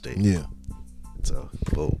go out of state. Yeah. So,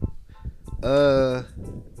 boom.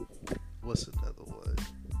 What's another one?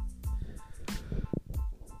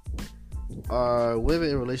 Are women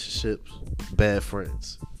in relationships bad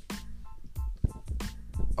friends?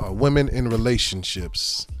 Are women in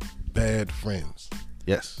relationships bad friends?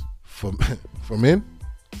 Yes. For men?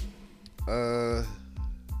 I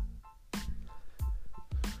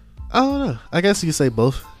don't know. I guess you could say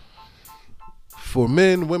both. For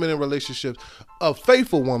men, women in relationships, a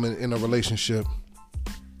faithful woman in a relationship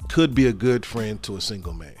could be a good friend to a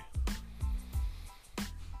single man.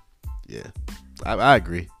 Yeah, I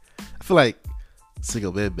agree. I feel like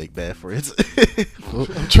single men make bad friends.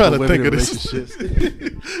 I'm trying to think of this.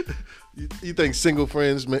 You think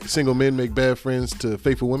single men make bad friends to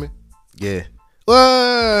faithful women? Yeah.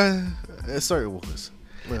 Well, certain ones.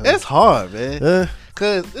 It's hard, man.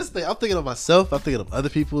 Cause this thing, I'm thinking of myself. I'm thinking of other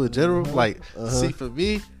people in general. Like, see, for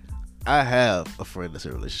me, I have a friend that's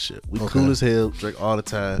in a relationship. We cool as hell, drink all the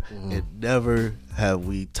time, and never have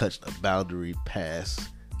we touched a boundary past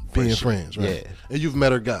being friends, right? Yeah. And you've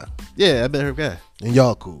met her guy. Yeah, I met her guy. And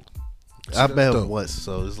y'all cool. I met him once,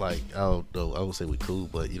 so it's like, I don't know, I won't say we cool,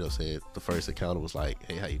 but you know what I'm saying? The first encounter was like,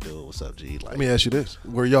 hey, how you doing? What's up, G? Like, let me ask you this.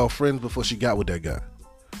 Were y'all friends before she got with that guy?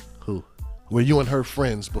 Who? Were you and her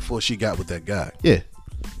friends before she got with that guy? Yeah.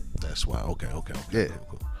 That's why. Okay. Yeah.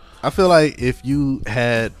 Cool. I feel like if you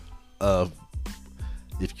had a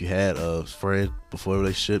friend before a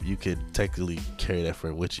relationship, you can technically carry that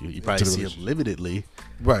friend with you. You probably see him limitedly.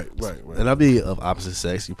 Right. And I mean of opposite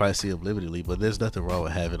sex, you probably see him limitedly, but there's nothing wrong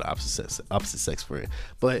with having an opposite sex friend.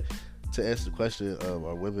 But to answer the question,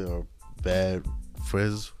 are women or bad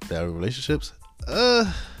friends that are in relationships?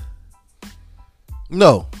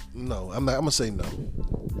 No. I'm gonna say no.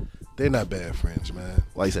 They're not bad friends, man.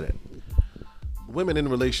 Why you say that? Women in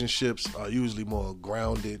relationships are usually more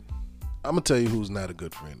grounded. I'm gonna tell you who's not a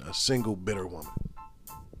good friend. A single bitter woman.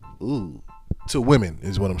 Ooh. To women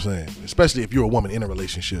is what I'm saying. Especially if you're a woman in a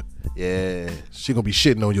relationship. Yeah. She gonna be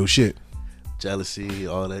shitting on your shit. Jealousy,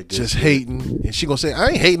 all that good just shit. Hating. And she gonna say, I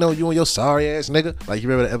ain't hating on you and your sorry ass nigga. Like, you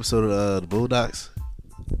remember the episode of the Boondocks?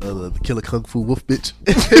 The Killer Kung Fu Wolf bitch?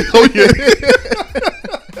 Oh yeah.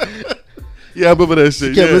 Yeah, I remember that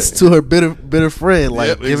shit. She kept listening to her bitter friend,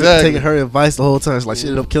 like taking her advice the whole time. Like, she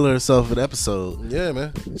ended up killing herself in the episode. Yeah,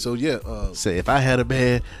 man. So yeah, say if I had a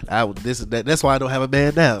man, I would this and that. That's why I don't have a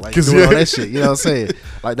man now. Like, doing all that shit. You know what I'm saying?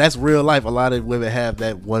 Like, that's real life. A lot of women have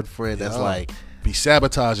that one friend that's like be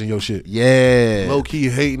sabotaging your shit. Yeah, low key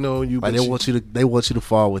hating on you. Like, they want you to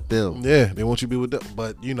fall with them. Yeah, they want you to be with them.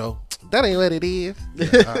 But you know that ain't what it is.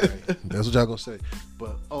 Yeah, all right. That's what y'all gonna say.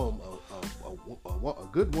 But a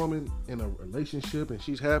good woman in a relationship and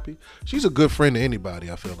she's happy, she's a good friend to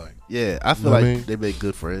anybody, I feel like. Yeah, I feel like they make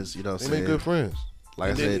good friends, you know what I'm saying? They make good friends.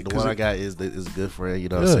 Like I said, the one I got is a good friend, you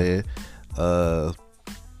know what I'm saying?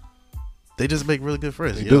 They just make really good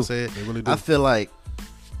friends, you know what I'm saying? They really do. I feel like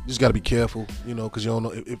you just got to be careful, you know, because you don't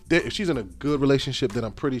know. If she's in a good relationship, then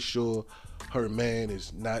I'm pretty sure her man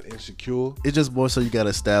is not insecure. It's just more so you got to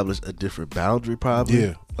establish a different boundary, probably.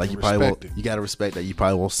 Yeah. Like, you probably won't, you got to respect that you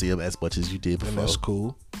probably won't see him as much as you did before. And that's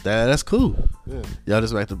cool. That's cool. Yeah. Y'all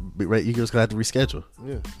just have to be right. You just gonna have to reschedule.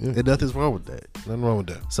 Yeah. And nothing's wrong with that. Nothing wrong with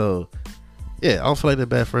that. So, yeah, I don't feel like they're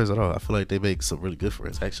bad friends at all. I feel like they make some really good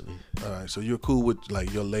friends, actually. All right. So you're cool with,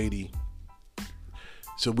 like, your lady.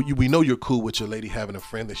 So we know you're cool with your lady having a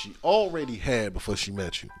friend that she already had before she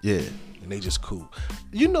met you. Yeah. And they just cool.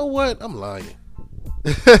 You know what? I'm lying.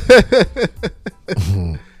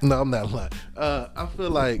 No, I'm not lying. I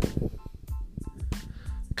feel like,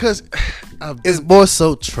 because it's more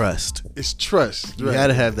so trust. It's trust. You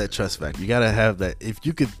gotta have that trust factor. You gotta have that. If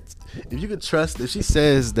you could trust, if she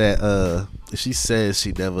says that, if she says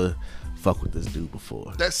she never fuck with this dude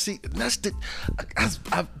before, it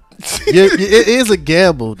is a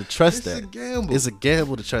gamble to trust that. It's a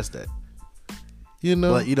gamble to trust that. You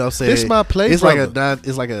know, but you know what I'm saying? It's my play. It's like a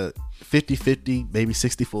 50-50, maybe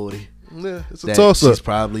 60-40. Yeah, it's a toss up. She's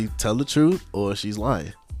probably telling the truth or she's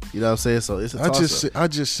lying. You know what I'm saying? So it's a toss up. I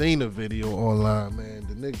just seen a video online, man.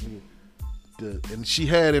 The nigga, and she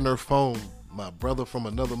had in her phone my brother from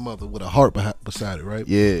another mother with a heart beside it, right?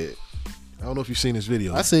 Yeah. I don't know if you've seen this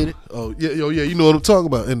video. I seen it. Oh yeah, you know what I'm talking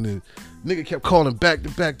about. And the nigga kept calling back to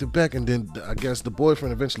back to back, and then I guess the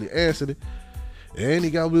boyfriend eventually answered it, and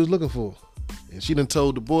he got what he was looking for. And she done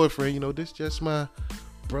told the boyfriend, you know, this just my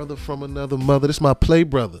brother from another mother. This my play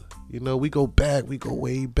brother. You know, we go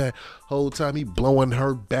way back. Whole time he blowing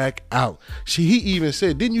her back out. He even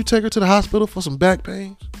said, didn't you take her to the hospital for some back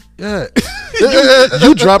pains? Yeah.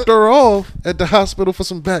 you dropped her off at the hospital for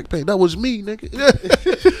some back pain. That was me,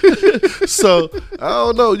 nigga. So, I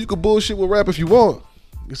don't know. You can bullshit with rap if you want.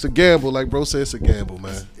 It's a gamble, like bro said. It's a gamble,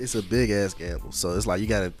 man. It's a big ass gamble. So it's like you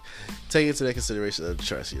gotta take into that consideration of the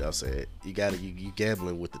trust. You know what I'm saying? You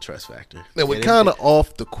gambling with the trust factor. And we're kind of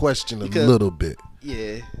off the question a little bit.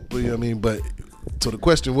 Yeah. But you know what I mean? But so the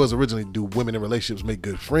question was originally, do women in relationships make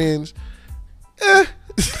good friends?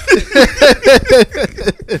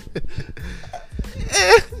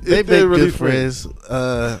 They make really good friends.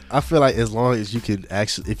 I feel like as long as you can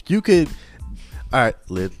actually, if you could, all right,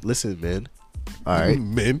 listen, men. All right,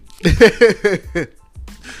 men.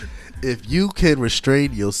 If you can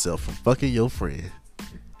restrain yourself from fucking your friend,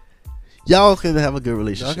 y'all can have a good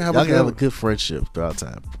relationship. Y'all can have a good friendship throughout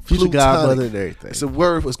time. Future godmother and everything. It's a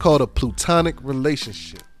word. It's called a plutonic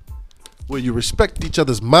relationship, where you respect each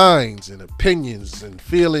other's minds and opinions and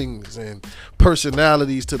feelings and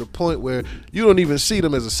personalities to the point where you don't even see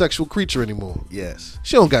them as a sexual creature anymore. Yes.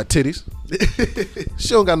 She don't got titties. She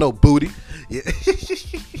don't got no booty. Yeah.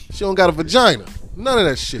 She don't got a vagina. None of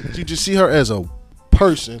that shit. You just see her as a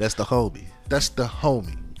person. That's the homie. That's the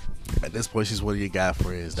homie. At this point, she's one of your guy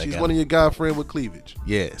friends. She's one of your guy friend with cleavage.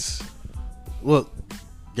 Yes. Well,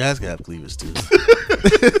 guys can have cleavage too.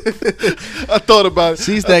 I thought about it.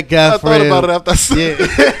 She's that guy friend. I thought about it after I said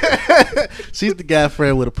it. She's the guy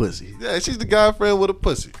friend with a pussy. Yeah, she's the guy friend with a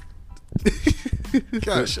pussy.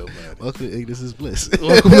 God, show man. Welcome to Ignorance is Bliss.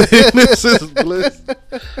 Welcome to Ignorance is Bliss.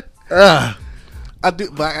 I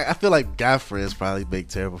do, but I feel like guy friends probably make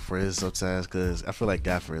terrible friends sometimes because I feel like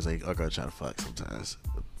guy friends are gonna try to fuck sometimes.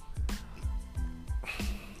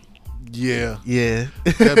 Yeah,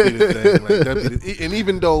 that'd be the thing. And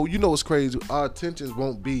even though you know what's crazy, our intentions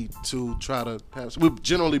won't be to try to have. We'll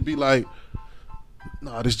generally be like,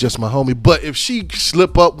 "Nah, this is just my homie." But if she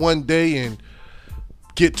slip up one day and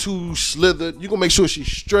get too slithered, you gonna make sure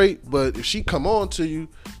she's straight. But if she come on to you,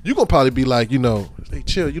 you gonna probably be like, hey,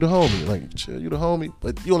 chill, you the homie. Like, chill, you the homie.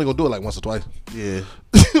 But you only gonna do it like once or twice. Yeah.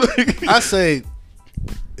 I say,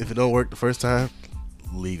 if it don't work the first time,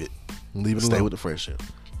 leave it. Stay alone. with the friendship.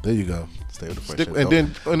 There you go. Stay with the friendship. And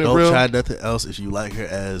then don't try nothing else. If you like her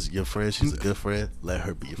as your friend, she's a good friend. Let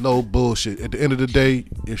her be your friend. No bullshit. At the end of the day,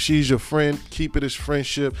 if she's your friend, keep it as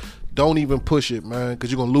friendship. Don't even push it, man,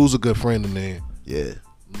 because you're gonna lose a good friend in the end. Yeah.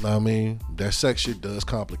 Know what I mean? That sex shit does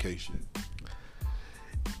complicate shit.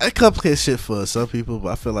 It complicates shit for some people, but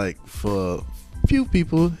I feel like for few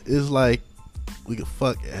people, it's like we can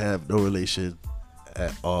fuck and have no relation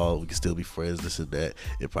at all. We can still be friends, this and that.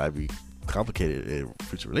 It probably be complicated in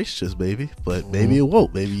future relationships, maybe, but maybe it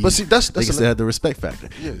won't. Maybe, but see, that's they can still have the respect factor.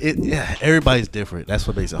 Yeah, everybody's different. That's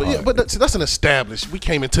what makes it hard. Yeah, but that's an established. We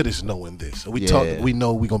came into this knowing this. We We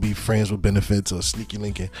know we're gonna be friends with benefits or sneaky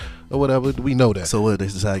linking or whatever. We know that. So what if they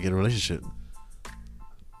decide to get a relationship?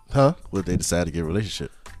 Huh? What if they decide to get a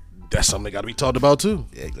relationship? That's something they got to be talked about too.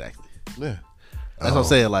 Yeah, exactly. Yeah, that's what I'm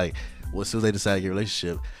saying. Like, as soon as they decide to get a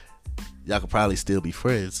relationship, y'all could probably still be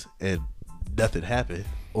friends and nothing happened,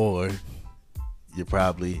 or you're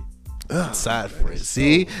probably side friends.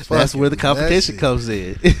 See, that's where the complication comes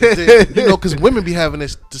in. Because women be having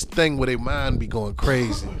this thing where their mind be going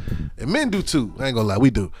crazy, and men do too. I ain't gonna lie,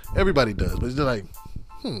 we do. Everybody does, but it's just like,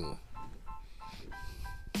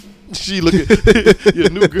 She look at your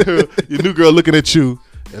new girl looking at you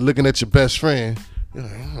and looking at your best friend. You're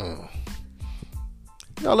like,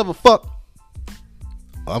 y'all ever fuck?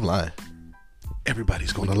 Oh, I'm lying.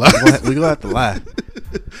 Everybody's gonna lie. We're gonna have to lie.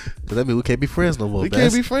 Cause that means we can't be friends no more. We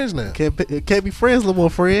can't be friends now. Can't be friends no more,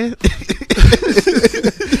 friend.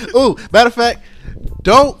 Ooh, matter of fact,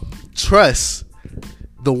 don't trust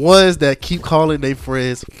the ones that keep calling their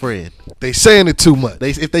friends friend. They saying it too much.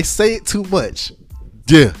 If they say it too much,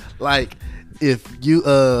 yeah. Like if you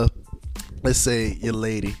let's say your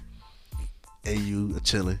lady and you are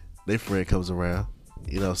chilling, their friend comes around.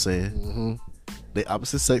 You know what I'm saying? Mm-hmm. They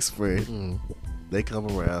opposite sex friend. They come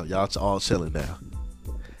around. Y'all all chilling now.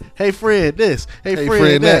 Hey friend, this. Hey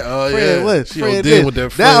friend, that. Oh friend, yeah. what? She friend, deal with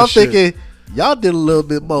that friend now I'm shit. thinking y'all did a little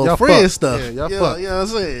bit more y'all friend fuck. stuff. Yeah, y'all you fuck. You know what I'm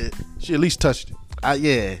saying? She at least touched it.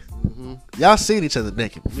 Yeah. Mm-hmm. Y'all seen each other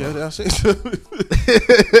naked before. Yeah, y'all seen.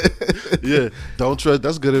 Yeah, don't trust.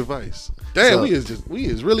 That's good advice. Damn, we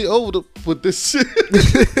is really over with this shit.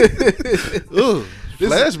 Ooh,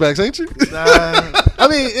 flashbacks, ain't you? Nah, I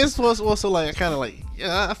mean it's also like I kind of like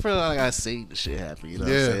I feel like I seen the shit happen. You know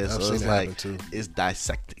what I'm saying? I've So seen it's it like happen too. it's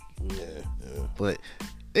dissecting. Yeah. But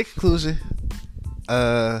in conclusion,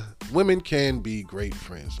 women can be great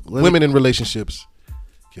friends. Women in relationships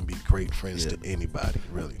can be great friends to anybody,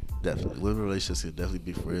 really. Definitely, women relationships can definitely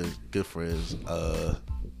be friends, good friends.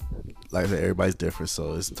 Like I said, everybody's different,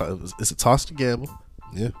 so it's a toss to gamble.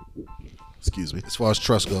 Yeah. Excuse me. As far as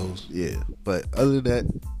trust goes. Yeah, but other than that,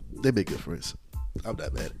 they be good friends. I'm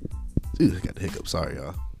not mad at it. Ooh, I got the hiccup. Sorry,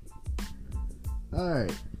 y'all. All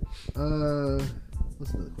right.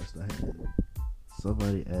 What's another question I had?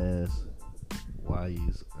 Somebody asked why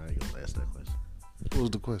you. I ain't gonna ask that question. What was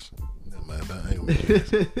the question? Never mind. I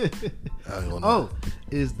ain't gonna know.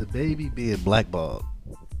 Is the baby being blackballed?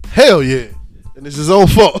 Hell yeah. And it's his own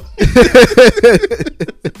fault.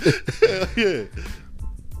 Hell yeah.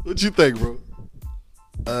 What you think, bro?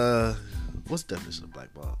 What's the definition of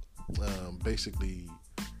blackball? Basically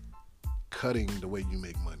cutting the way you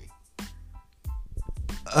make money.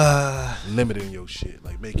 Limiting your shit.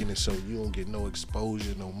 Like making it so you don't get no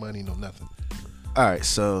exposure, no money, no nothing. Alright,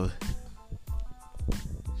 so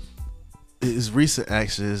his recent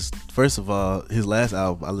actions, first of all, his last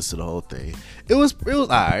album, I listened to the whole thing. It was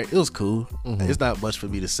alright, it was cool. It's not much for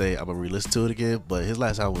me to say I'm gonna re-listen to it again, but his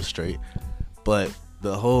last album was straight. But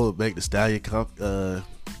the whole Meg Thee Stallion comment.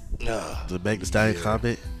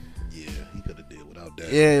 Yeah, he could have did without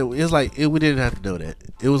that. Yeah, it was like we didn't have to know that.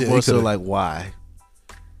 It was more so like why.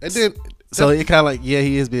 And then so it kind of like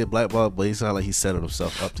he is being blackballed, but he sounded like he set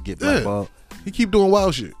himself up to get blackballed. He keep doing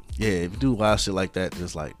wild shit. Yeah, if you do wild shit like that,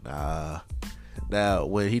 just like nah. Now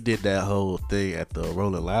when he did that whole thing at the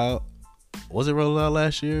Rolling Loud, was it Rolling Loud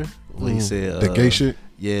last year? When he said the gay shit.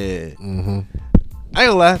 Yeah. I ain't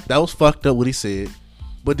gonna lie, that was fucked up what he said.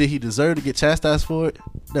 But did he deserve to get chastised for it?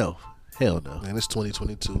 No. Hell no. Man, it's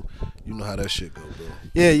 2022. You know how that shit go, bro.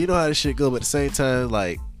 Yeah, you know how that shit go, but at the same time,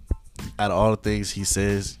 like, out of all the things he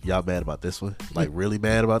says, y'all mad about this one? Like, really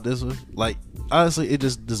mad about this one? Like, honestly, it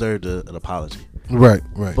just deserved an apology. Right.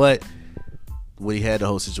 But when he had the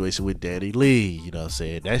whole situation with Danny Lee, you know what I'm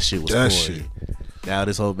saying? That shit was corny. Shit. Now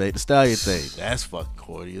this whole Meg Thee Stallion thing, that's fucking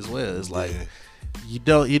corny as well. It's like, he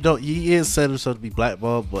is set himself to be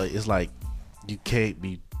blackballed, but it's like, you can't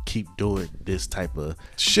keep doing this type of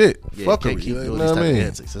shit. Yeah, fuckery. You can't keep doing this type of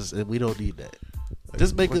antics. We don't need that.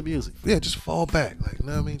 Just make good music. Yeah, just fall back. Like, you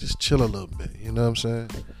know what I mean? Just chill a little bit. You know what I'm saying?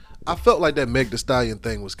 I felt like that Meg Thee Stallion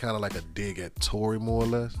thing was kind of like a dig at Tory, more or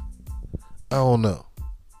less. I don't know.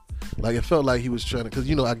 Like, it felt like he was trying to, because,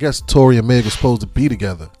 I guess Tory and Meg were supposed to be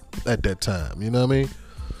together at that time. You know what I mean?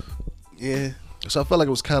 Yeah. So I felt like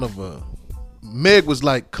it was kind of Meg was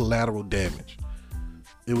like collateral damage.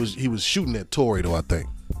 He was shooting at Tory, though, I think.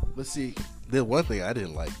 But see, the one thing I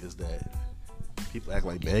didn't like is that people act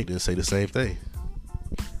like Meg didn't say the same thing.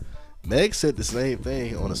 Meg said the same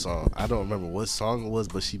thing on a song. I don't remember what song it was,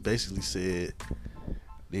 but she basically said,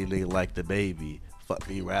 "These niggas like the baby, fuck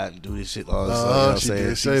me right and do this shit all the time." You know what I'm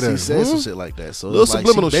saying? She said some shit like that. So it's like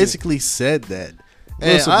she basically said that.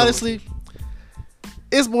 And honestly,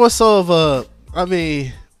 it's more so of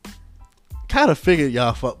kind of figured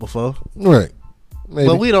y'all fucked before. Right. Maybe.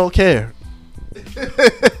 But we don't care.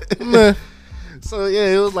 Nah. So yeah,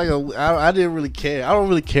 it was like I didn't really care. I don't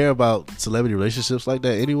really care about celebrity relationships like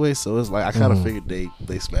that anyway. So it's like I kind of figured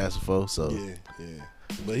they smashed before. So yeah.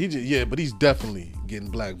 But he's definitely getting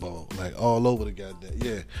blackballed like all over the goddamn.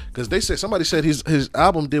 Yeah, because somebody said his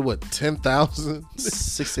album did what 10,000,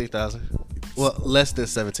 16,000. Well, less than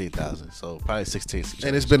 17,000. So probably 16.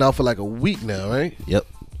 And it's been out for like a week now, right? Yep.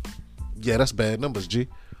 Yeah, that's bad numbers, G.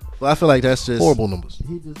 Well, I feel like that's just horrible numbers.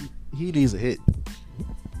 He needs a hit.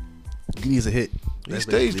 He needs a hit. He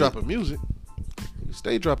stays dropping music.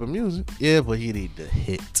 Yeah, but he need the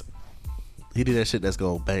hit. He need that shit that's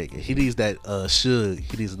gonna bang. He needs that Suge.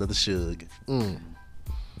 He needs another Suge.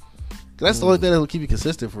 That's the only thing that will keep you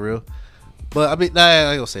consistent for real. But I mean,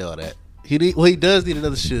 I ain't gonna say all that. He does need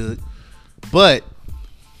another Suge, but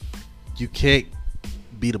you can't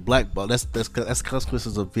be the blackball. That's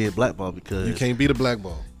consequences of being blackball, because you can't be the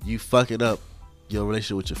blackball. You fucking up your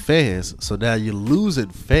relationship with your fans, so now you're losing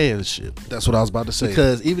fanship. That's what I was about to say.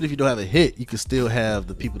 Because even if you don't have a hit, you can still have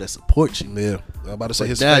the people that support you. Yeah, I was about to say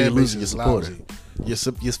his now fan you're base losing your is supporter.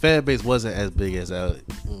 lousy. Your fan base wasn't as big as it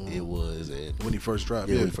was when he first dropped.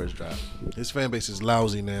 Yeah, when he first dropped. His fan base is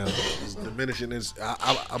lousy now. It's diminishing.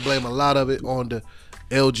 I blame a lot of it on the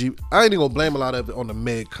LG. I ain't even gonna blame a lot of it on the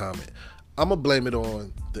Meg comment. I'm gonna blame it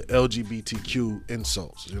on the LGBTQ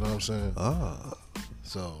insults. You know what I'm saying?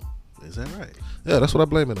 So. Is that right? Yeah, that's what I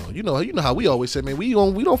blame it on. You know how we always say, man, we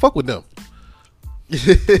don't fuck with them.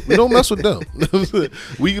 We don't mess with them.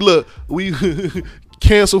 we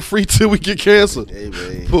cancel free till we get canceled. Hey,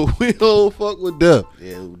 man. But we don't fuck with them.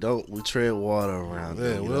 Yeah, we tread water around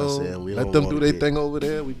them. You know what I'm saying? We let them do their thing over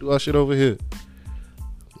there. We do our shit over here.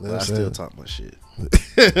 But I still talk my shit.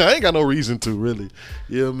 I ain't got no reason to, really.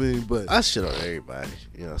 You know what I mean? But I shit on everybody.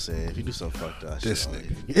 You know what I'm saying? If you do something fucked up, I this shit on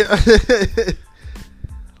nigga. you.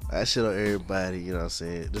 I shit on everybody, you know what I'm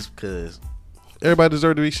saying? Just because everybody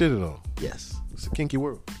deserves to be shitted on. Yes. It's a kinky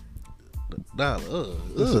world. Nah,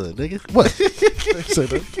 nigga. What? Say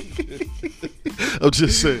that. I'm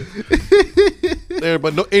just saying.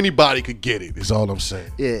 Everybody, anybody could get it. Is all I'm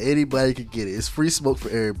saying. Yeah, anybody could get it. It's free smoke for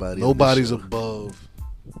everybody. Nobody's above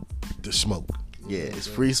the smoke. Yeah, it's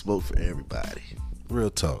free smoke for everybody. Real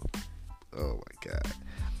talk. Oh my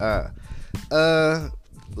god.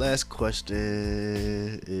 Last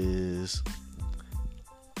question is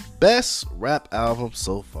best rap album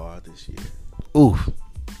so far this year. Oof.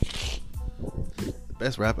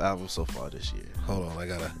 Best rap album so far this year. Hold on, I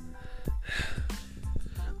gotta.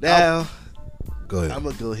 Now, go ahead. I'm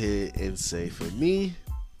gonna go ahead and say for me,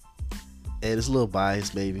 and it's a little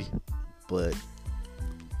biased maybe, but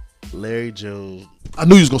Larry June. I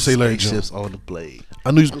knew you was gonna say Larry June. Spaceships on the Blade. I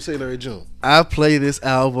knew you was gonna say Larry June. I play this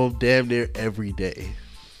album damn near every day.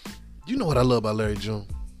 You know what I love about Larry June?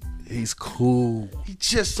 He's cool. He's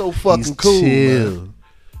just so fucking He's cool, chill. man.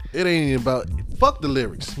 It ain't even about fuck the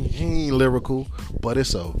lyrics. He ain't lyrical, but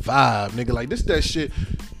it's a vibe, nigga. Like this, that shit.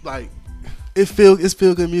 Like it's feel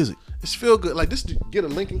good music. It's feel good. Like this, get a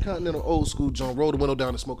Lincoln Continental old school John, roll the window down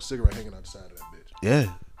and smoke a cigarette hanging out the side of that bitch.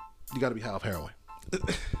 Yeah, you got to be high off heroin.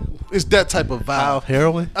 It's that type of vibe. High off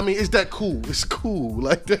heroin? I mean, it's that cool. It's cool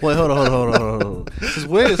like that. Wait, hold on. Since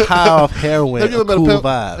when is high off heroin Have you ever a cool met a pimp?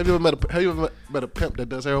 vibe? Have you ever met a pimp that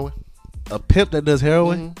does heroin? A pimp that does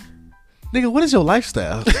heroin? Mm-hmm. Nigga, what is your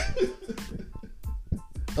lifestyle?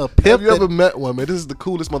 A pimp. Have you ever met one, man? This is the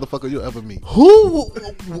coolest motherfucker you'll ever meet. Who?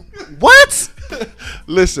 What?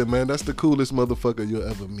 Listen, man, that's the coolest motherfucker you'll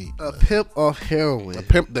ever meet. A pimp off heroin. A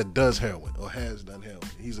pimp that does heroin or has done heroin.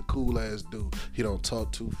 He's a cool ass dude. He don't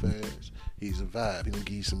talk too fast. He's a vibe. He gonna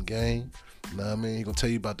give you some game. You know what I mean? He gonna tell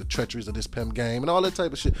you about the treacheries of this pimp game and all that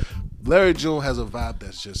type of shit. Larry June has a vibe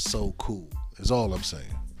that's just so cool. Is all I'm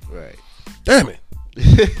saying. Right. Damn it.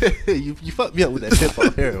 you fucked me up with that pimp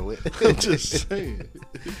off heroin. I'm just saying.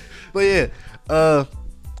 But yeah,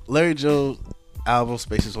 Larry June album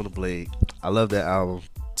Spaces on the Blade. I love that album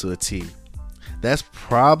to a T. That's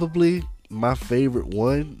probably my favorite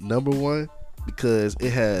one, number one, because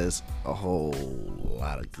it has a whole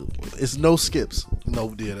lot of good ones. It's no skips.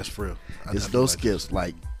 No, yeah, that's for real. It's no skips.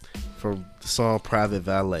 Like from the song Private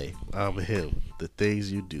Valet, I'm him. The Things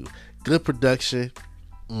You Do. Good production.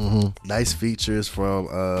 Mm-hmm. Nice features from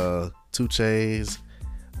 2 Chainz,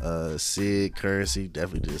 Sid, Currency,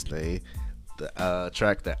 definitely did his thing. The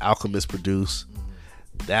track that Alchemist produced,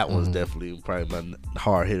 that one's definitely probably my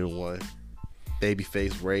hard hitting one.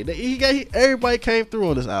 Babyface Ray, everybody came through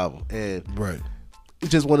on this album, and right,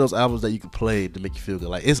 it's just one of those albums that you can play to make you feel good.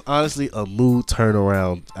 Like it's honestly a mood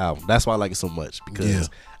turnaround album. That's why I like it so much, because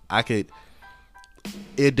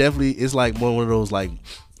it definitely is like one of those, like,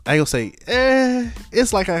 I ain't gonna say,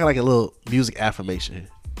 it's like a little music affirmation.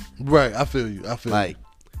 Right, I feel you. Like,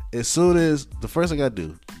 as soon as, the first thing I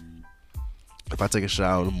do, if I take a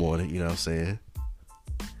shower in the morning, you know what I'm saying,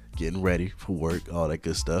 getting ready for work, all that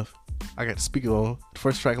good stuff, I got the speaker on. The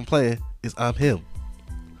first track I'm playing is I'm Him.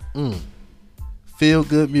 Feel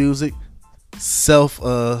good music, what's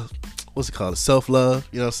it called? Self-love,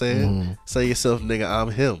 you know what I'm saying? Say yourself, nigga, I'm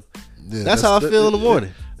him. Yeah, that's how I feel in the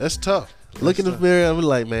morning. That's tough. Look in the mirror, I'm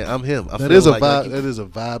like, man, I'm him. That is a vibe. That is a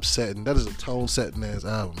vibe setting. That is a tone setting ass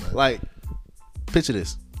album, man. Like, picture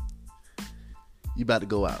this: you about to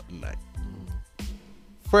go out tonight,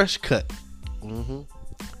 fresh cut,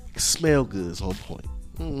 smell goods on point,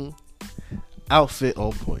 outfit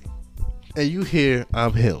on point, and you hear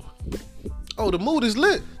I'm him. Oh, the mood is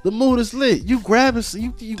lit. The mood is lit. You grabbing.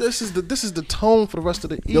 This is the tone for the rest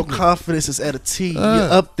of the evening. Your confidence is at a T. You're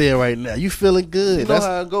up there right now. You feeling good. You know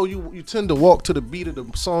how I go. You tend to walk to the beat of the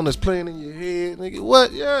song that's playing in your head. Nigga,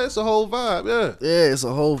 what? Yeah, it's a whole vibe. Yeah, it's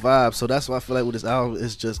a whole vibe. So that's why I feel like with this album,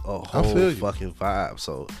 it's just a whole fucking vibe.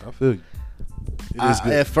 So I feel you. It is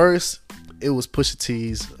good. At first, it was Pusha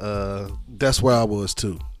T's. That's where I was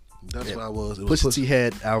too. That's what I was. Pusha T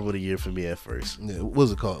had album of the year for me at first. Yeah, what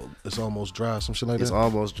was it called? It's Almost Dry, some shit like that? It's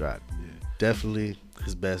Almost Dry. Yeah. Definitely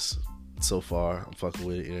his best so far. I'm fucking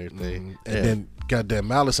with it and everything. And then, goddamn,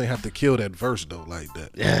 Malice ain't have to kill that verse, though, like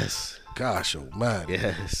that. Yes. Gosh, oh, man.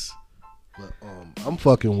 Yes. But I'm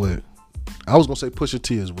fucking with, I was going to say Pusha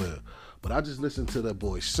T as well, but I just listened to that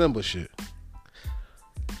boy Simba shit.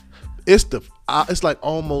 It's like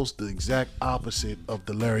almost the exact opposite of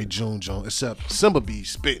the Larry June joint, except Simba be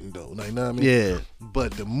spitting though. Like, you know what I mean? Yeah.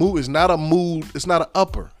 But the mood is not a mood. It's not an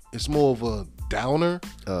upper. It's more of a downer.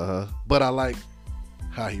 But I like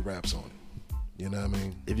how he raps on it. You know what I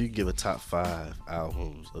mean? If you could give a top 5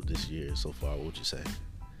 albums of this year so far, what would you say?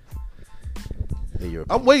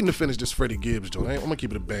 I'm waiting to finish this Freddie Gibbs joint. I'm gonna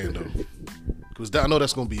keep it a band though, because I know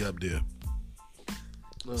that's gonna be up there.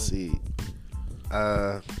 See.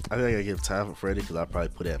 I think I gotta give time for Freddie because I'll probably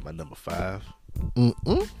put it at my number 5.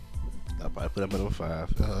 Mm-mm. I'll probably put it at my number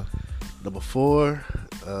 5. Uh-huh. Number 4,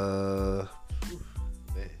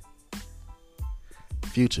 man.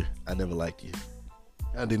 Future. I Never Liked You.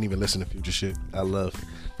 I didn't even listen to Future shit. I love.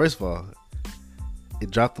 First of all,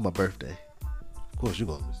 it dropped on my birthday. Of course, you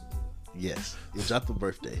gonna listen. Yes, it dropped on my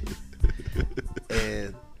birthday,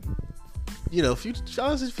 and you know,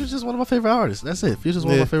 Future's one of my favorite artists. That's it. Future's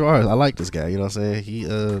one of my favorite artists. I like this guy. You know what I'm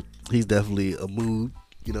saying? He's definitely a mood.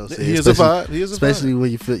 You know what I'm saying? He is a vibe. He is a especially vibe.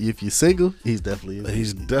 when you feel if you're single. He's definitely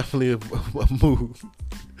a mood.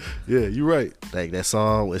 Yeah, you're right. Like that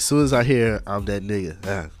song. As soon as I hear I'm that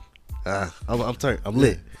nigga, I'm turned. I'm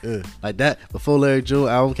lit. Yeah. Like that. Before Larry June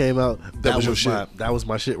album came out, That was your shit. That was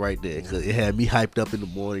my shit right there. Cause it had me hyped up in the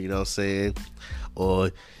morning. You know what I'm saying? Or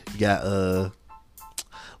you got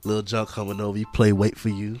Lil Jon coming over. You play Wait For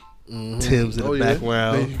You. Mm-hmm. Tim's in the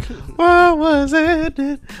background. What was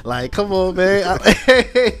it? Like, come on, man.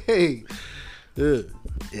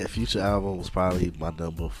 Yeah, Future album was probably my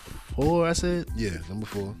number 4. I said. Yeah, number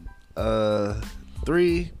 4.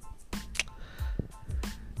 3.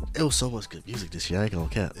 It was so much good music this year. I ain't gonna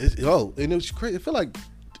cap. And it was crazy. It felt like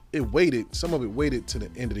some of it waited to the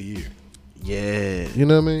end of the year. Yeah. You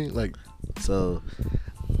know what I mean? Like, so,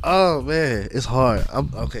 oh man, it's hard. So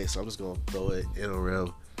I'm just gonna throw it in a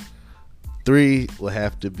realm. 3 will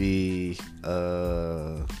have to be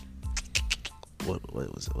what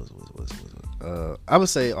was it? I would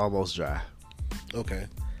say Almost Dry. Okay.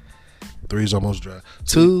 3's Almost Dry.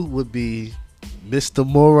 2 would be Mr.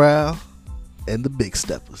 Morale and the Big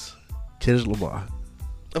Steppers, Kendrick Lamar.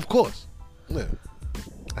 Of course. Yeah.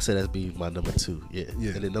 I said that'd be my number 2. Yeah.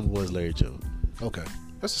 And then number 1 is Larry June. Okay.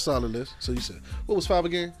 That's a solid list. So you said, what was 5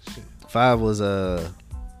 again? Shit. 5 was matter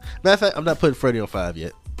of fact, I'm not putting Freddie on 5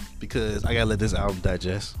 yet because I gotta let this album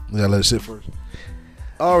digest. You gotta let it sit first.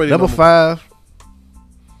 Already. Number 5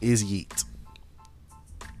 is Yeet.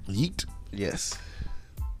 Yeet? Yes.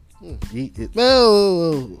 Yeet.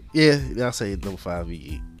 Well, yeah, I'll say number 5 is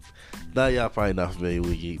Yeet. Now y'all probably not familiar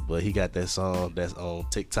with Yeet, but he got that song that's on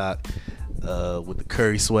TikTok with the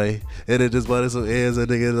curry sway, and it just butted some ends and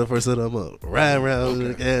nigga the first of them up, ride around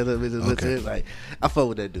and like I fuck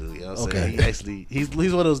with that dude. You know what I'm saying? He's one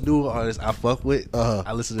of those newer artists I fuck with.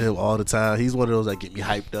 I listen to him all the time. He's one of those that get me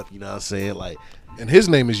hyped up. You know what I'm saying? Like, and his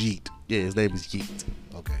name is Yeet. Yeah, his name is Yeet.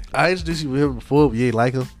 Okay. I introduced you to him before, but you ain't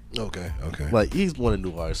like him. Okay. Like, he's one of the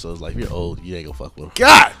new artists, so it's like if you're old, you ain't gonna fuck with him.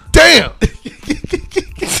 God damn.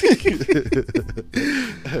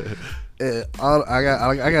 And I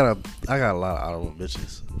got a lot of honorable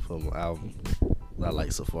mentions from the album that I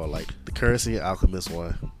like so far, like the Currency and Alchemist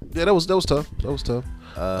one. Yeah, that was tough.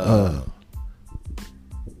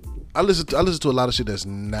 I listen to a lot of shit that's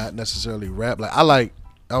not necessarily rap. Like I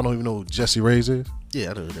don't even know who Jessie Reyes is.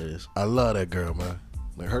 Yeah, I know who that is. I love that girl, man.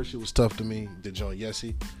 Like her shit was tough to me. The John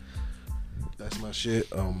Yessie, that's my shit.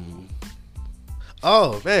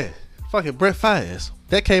 Oh man, fucking Brent Fayez.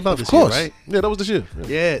 That came out this year, right? Yeah, that was this year.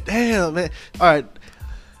 Yeah, damn man. All right,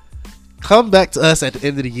 come back to us at the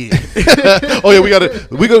end of the year. Oh yeah, we got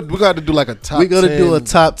to do like a top. We're gonna do a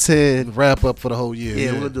top 10 wrap up for the whole year.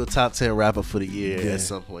 Yeah, we're gonna do a top 10 wrap up for the year at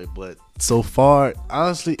some point. But so far,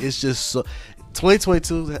 honestly, it's just so.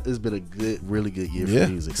 2022 has been a really good year for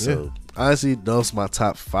music. So honestly, those my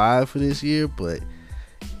top 5 for this year. But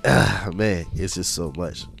man, it's just so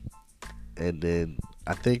much. And then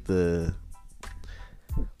I think the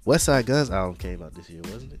West Side Guns album came out this year,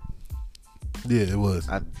 wasn't it? Yeah, it was.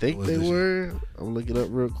 I think they were. I'm looking it up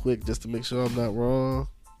real quick just to make sure I'm not wrong.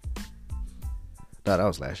 No, that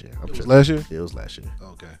was last year. It was last year? It was last year.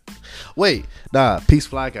 Okay. Wait, Peace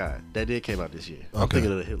Fly Guy. That did came out this year. I'm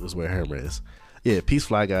thinking of the Hitler's Wear Hermes. Yeah, Peace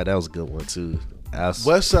Fly Guy. That was a good one too.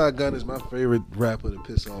 West Side Gun is my favorite rapper to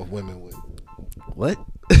piss off women with. What?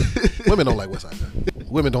 Women don't like West Side Gun.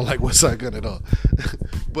 Women don't like West Side Gun at all.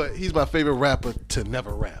 But he's my favorite rapper to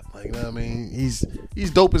never rap. Like, you know what I mean?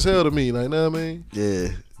 He's dope as hell to me. Like, you know what I mean? Yeah.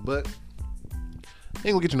 But he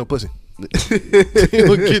ain't gonna get you no pussy. He ain't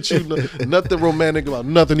gonna get you nothing romantic about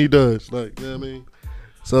nothing he does. Like, you know what I mean?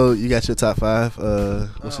 So you got your top 5.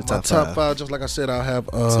 What's your top 5? Top 5, just like I said, I have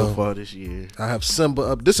so far this year. I have Simba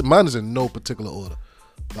up. Mine is in no particular order,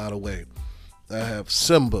 by the way. I have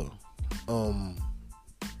Simba, the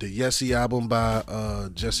Yessie album by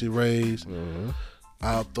Jessie Reyes. Mm-hmm.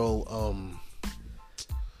 I'll throw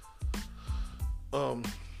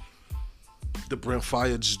the Brent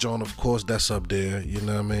Fayez joint, of course, that's up there. You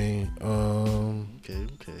know what I mean?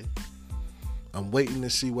 Okay. I'm waiting to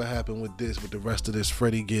see what happened with the rest of this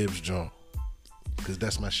Freddie Gibbs joint, because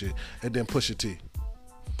that's my shit. And then Pusha T.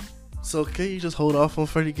 So can you just hold off on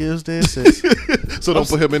Freddie Gibbs then? Since So don't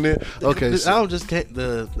put him in there. Okay. the album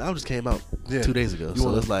just came out 2 days ago.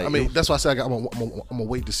 So it's like, I mean, that's why I said I'm gonna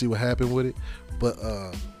wait to see what happened with it. But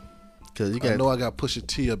because I know I got Pusha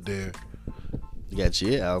T up there. You got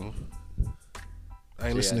Jid album. I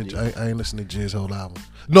ain't listening to Jid's whole album.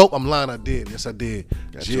 Nope, I'm lying. I did. Yes, I did.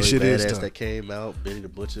 Got Jid shit is tough. that came out. Benny the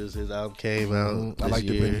Butcher's his album came out. I like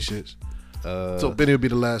year. the Benny shits. So Benny will be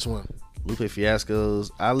the last one. Lupe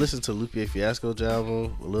Fiasco's. I listened to Lupe Fiasco's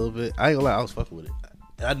album a little bit. I ain't gonna lie, I was fucking with it.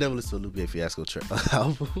 I never listened to a Lupe Fiasco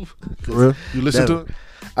album. For real? You listened to it?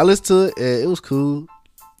 I listened to it and it was cool.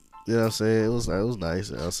 You know what I'm saying? It was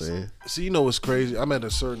nice. You know what I'm saying? See, you know what's crazy? I'm at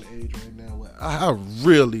a certain age right now where I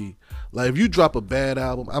really, like, if you drop a bad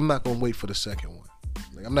album, I'm not going to wait for the second one.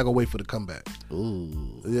 Like, I'm not going to wait for the comeback.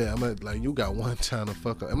 Ooh. Yeah, like, you got one time to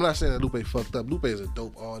fuck up. I'm not saying that Lupe fucked up. Lupe is a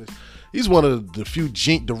dope artist. He's one of the few,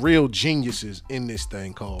 the real geniuses in this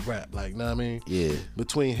thing called rap. Like, know what I mean? Yeah.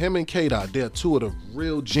 Between him and K-Dot, they're two of the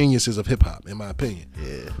real geniuses of hip-hop, in my opinion.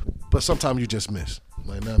 Yeah. But sometimes you just miss.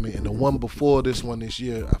 Like, know what I mean? And the one before this one this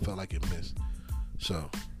year, I felt like it missed. So,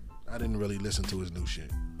 I didn't really listen to his new shit.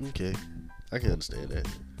 Okay. I can understand that.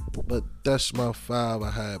 But that's my 5. I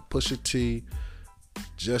had Pusha T,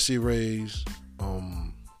 Jesse Reyes,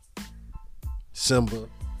 Simba.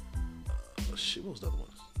 Shit, what was the other one?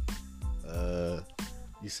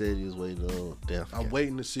 You said you was waiting on. Damn. I'm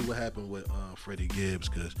waiting to see what happened with Freddie Gibbs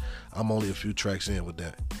because I'm only a few tracks in with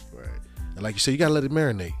that. Right. And like you said, you gotta let it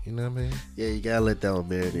marinate. You know what I mean? Yeah, you gotta let that one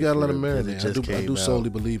marinate. You gotta let it marinate. I do solely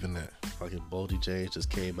believe in that. Fucking Boldy James just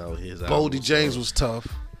came out with his album. Boldy James was tough,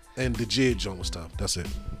 and the Jid joint was tough. That's it.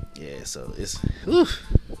 Yeah, so it's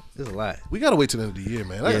a lot. We gotta wait till the end of the year,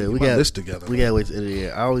 man. Yeah, we got this together. We gotta wait till the end of the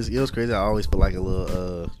year. It was crazy. I always put like a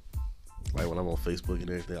little like when I'm on Facebook and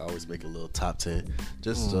everything, I always make a little top 10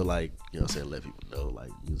 just to like, you know what I'm saying, let people know like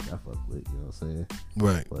music I fuck with, you know what I'm saying?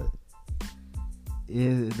 Right. But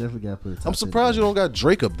yeah, it definitely got put. I'm surprised you don't got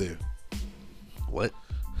Drake up there. What?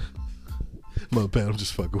 My bad, I'm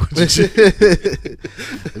just fucking with you.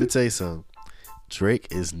 Let me tell you something. Drake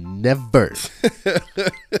is never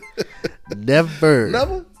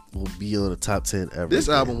will be on the top 10 ever. This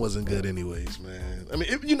album wasn't good anyways, man. I mean,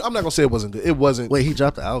 I'm not gonna say it wasn't good. It wasn't. Wait, he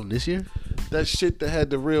dropped the album this year? That shit that had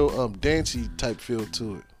the real dancey type feel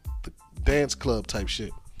to it, the dance club type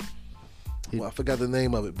shit. Well, I forgot the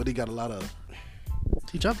name of it, but he got a lot of.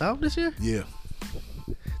 He dropped the album this year? Yeah.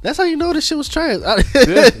 That's how you know this shit was trash.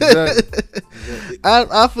 Yeah, exactly.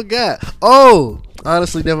 I forgot. Oh,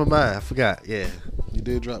 honestly, never mind. I forgot. Yeah. You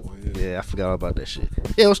did drop one. Yeah, I forgot all about that shit.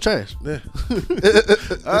 Yeah, it was trash. Yeah. I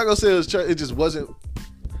ain't gonna say it was trash. It just wasn't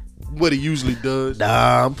what he usually does.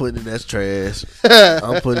 Nah, I'm putting it as trash.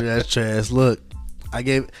 I'm putting it as trash. Look,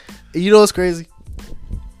 you know what's crazy?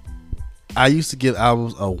 I used to give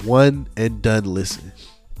albums a one and done listen.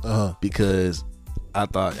 Because I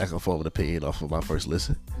thought I could form an opinion off of my first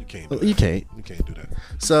listen. You can't do that. You can't. You can't do that.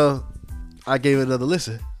 So I gave it another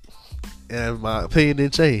listen. And my opinion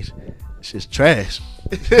didn't change. Shit's trash.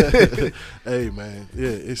 Hey man, yeah,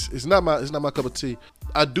 it's not my cup of tea.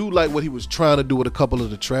 I do like what he was trying to do with a couple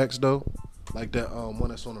of the tracks though, like that one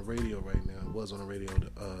that's on the radio right now. It was on the radio.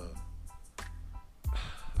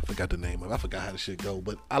 I forgot the name of it. I forgot how the shit go,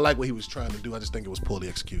 but I like what he was trying to do. I just think it was poorly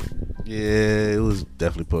executed. Yeah, it was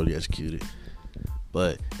definitely poorly executed.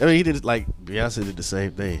 But I mean, he did like Beyonce did the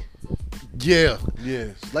same thing. Yeah.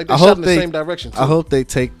 Like they shot in the same direction too. I hope they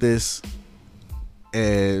take this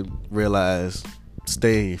and realize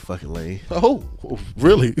stay in your fucking lane. Oh,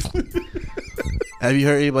 really? Have you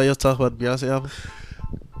heard anybody else talk about the Beyonce album?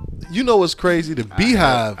 You know what's crazy? The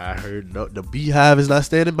Beehive. I heard the Beehive is not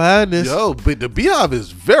standing behind this. Yo, but the Beehive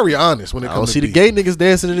is very honest when it comes to the gay niggas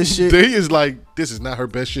dancing to this shit. He is like, this is not her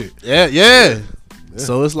best shit. Yeah.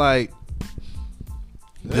 So it's like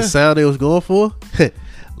the sound they was going for.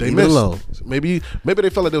 They missed. Alone. Maybe they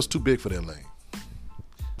felt like they was too big for their lane.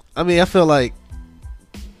 I mean, I feel like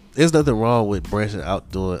there's nothing wrong with branching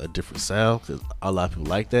out doing a different sound because a lot of people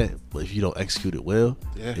like that. But if you don't execute it well,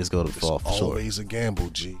 it's going to fall short. It's always a gamble,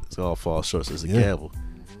 G. It's going to fall short, so it's a gamble.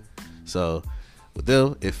 Mm-hmm. So with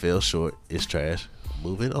them, it fell short. It's trash.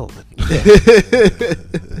 Moving on.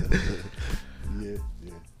 Yeah.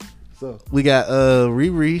 So we got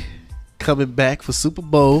Riri coming back for Super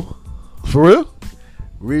Bowl. For real?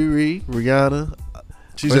 Riri, Rihanna.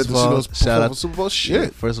 She said shout out Super Bowl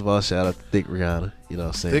shit. First of all, shout out to thick Rihanna. You know what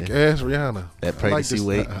I'm saying? Thick ass Rihanna. That pregnancy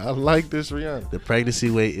weight. I like this Rihanna. The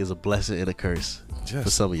pregnancy weight is a blessing and a curse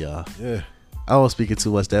for some of y'all. Yeah. I won't speak it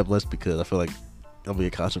too much that much because I feel like I'm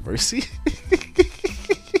being controversy.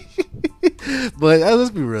 But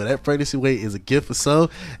let's be real. That pregnancy weight is a gift for some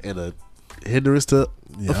and a hindrance to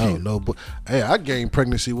Yeah, I don't know, but hey, I gained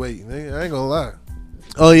pregnancy weight. I ain't gonna lie.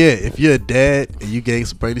 Oh yeah, if you're a dad and you gain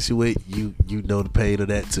some pregnancy weight, you know the pain of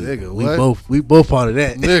that too. Nigga, we both part of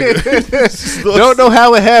that. Nigga. Don't know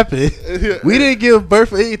how it happened. We didn't give birth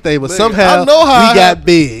for anything, but Nigga, somehow I know how we got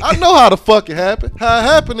big. I know how the fuck it happened. How it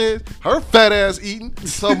happened is her fat ass eating.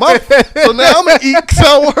 So now I'm gonna eat because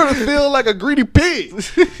I want her to feel like a greedy pig.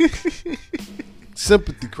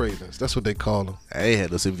 Sympathy cravings. That's what they call them. I ain't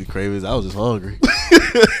had no sympathy cravings. I was just hungry.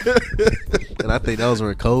 And I think that was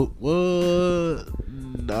when COVID. What?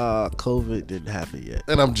 Nah, COVID didn't happen yet.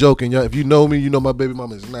 And I'm joking, y'all. If you know me, you know my baby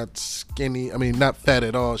mama is not skinny. I mean, not fat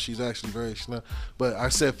at all. She's actually very snug. But I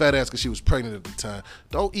said fat ass because she was pregnant at the time.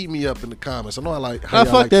 Don't eat me up in the comments. I know I like. How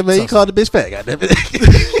fuck like that, man. You called the bitch fat. Goddamn it.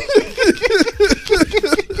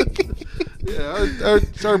 Yeah,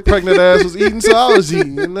 her pregnant ass was eating, so I was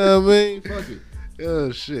eating. You know what I mean? Fuck it.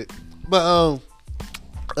 Oh shit. But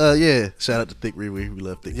yeah. Shout out to Thick Riri. We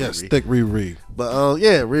love Thick Riri. Yes, Thick Riri. But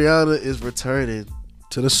yeah, Rihanna is returning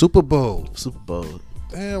to the Super Bowl.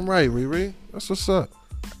 Damn right, Riri. That's what's up.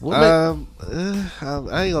 I ain't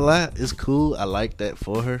gonna lie, it's cool. I like that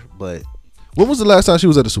for her. But when was the last time she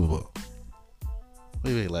was at the Super Bowl? What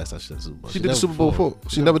do you mean last time she was at the Super Bowl? She did the Super Bowl before.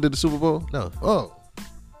 She never did the Super Bowl? No. Oh.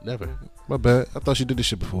 Never. My bad. I thought she did this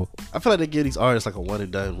shit before. I feel like they give these artists like a one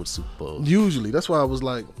and done with Super Bowl. Usually. That's why I was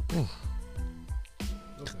like,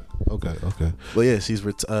 Okay. But yeah, she's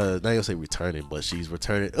not gonna say returning, but she's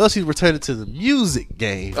returning. Oh, she's returning to the music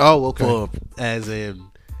game. Oh, okay. As in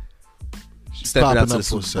she's stepping out to the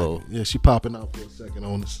for a Super Bowl. second. Yeah, she popping out for a second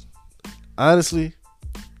on this. Honestly,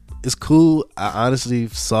 it's cool. I honestly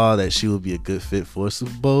saw that she would be a good fit for a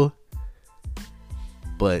Super Bowl.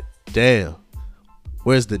 But damn,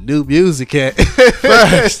 where's the new music at?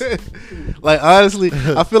 Like honestly,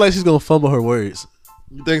 I feel like she's gonna fumble her words.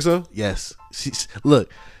 You think so? Yes.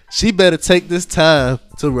 She better take this time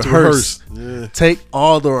to rehearse. Yeah. Take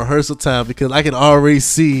all the rehearsal time because I can already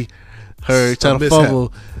see her trying to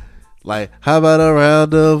fumble. Like, how about a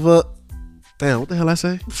round of damn, what the hell I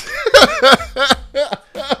say?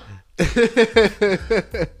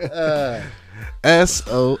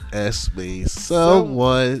 SOS means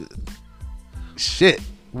someone. Shit.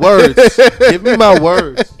 Words. Give me my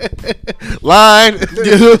words. Line.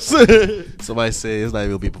 You know what I'm saying? Somebody said it's not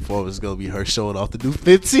even gonna be a performance, it's gonna be her showing off the new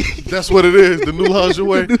Fenty. That's what it is, the new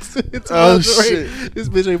lingerie. Oh shit. This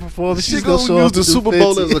bitch ain't performing. She's gonna show use off the Super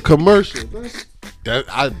Bowl as a commercial.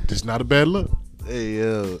 That's not a bad look. Hey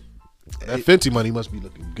yo. That Fenty money must be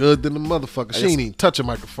looking good than the motherfucker. She ain't even touch a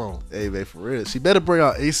microphone. Hey man, for real. She better bring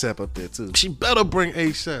out ASAP up there too. She better bring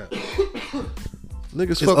ASAP.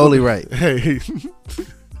 Niggas it's only right. Hey.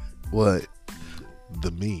 What?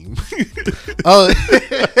 The meme. Oh.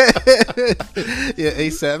 Yeah,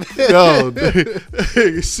 ASAP. Yo,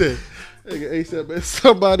 nigga said, ASAP, man,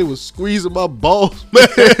 somebody was squeezing my balls, man.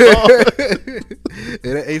 And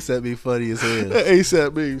that ASAP be funny as hell. That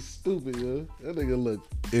ASAP being stupid, yo. That nigga look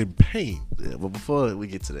in pain. Yeah, but before we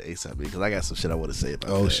get to the ASAP, because I got some shit I want to say about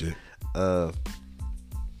that. Oh, shit.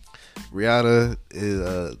 Rihanna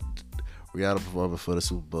is Rihanna performing for the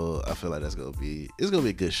Super Bowl. I feel like it's gonna be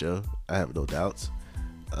a good show. I have no doubts.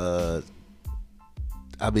 I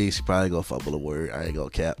mean, she probably gonna fumble a word. I ain't gonna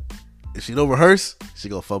cap. If she don't rehearse, she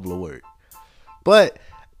gonna fumble a word. But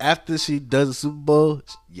after she does the Super Bowl,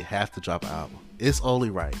 you have to drop an album. It's only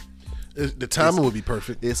right. The timing would be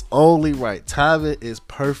perfect. It's only right. Timing is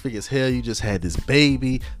perfect as hell. You just had this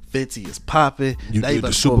baby. Fenty is popping. You now did you about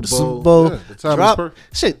the to Super Super Bowl. Bowl. Yeah, the timing is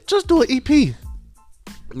perfect. Shit, just do an EP.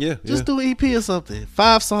 Yeah, just do an EP or something.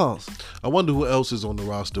 5 songs. I wonder who else is on the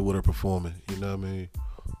roster with her performing. You know what I mean?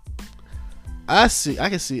 I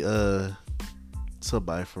can see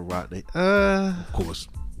somebody from Rodney. Of course.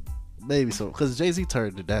 Maybe so, because Jay-Z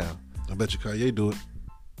turned it down. I bet you Kanye do it.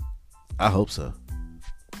 I hope so.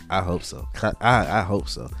 I hope so. I hope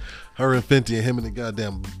so. Her and Fenty and him in the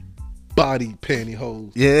goddamn body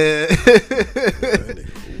pantyhose. Yeah.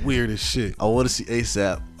 Weird as shit. I want to see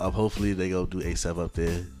ASAP. Hopefully they gonna do ASAP up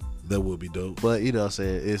there. That would be dope. But you know what I'm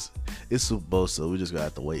saying, it's Super Bowl, so we just gonna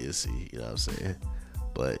have to wait and see. You know what I'm saying?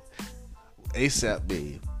 But ASAP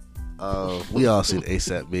meme. We all seen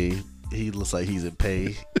ASAP meme. He looks like he's in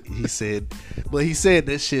pain. He said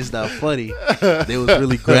that shit's not funny. They was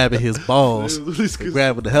really grabbing his balls,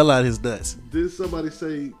 grabbing the hell out of his nuts. Did somebody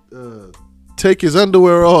say take his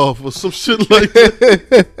underwear off or some shit like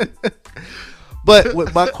that? But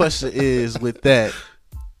what my question is with that,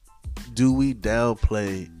 do we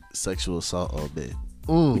downplay sexual assault on men?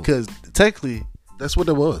 Because technically, that's what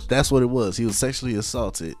it was. That's what it was. He was sexually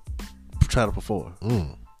assaulted trying to perform.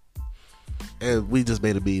 And we just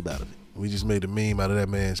made a meme out of it. We just made a meme out of that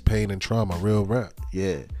man's pain and trauma. Real rap.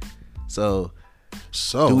 Yeah. So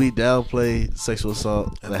do we downplay sexual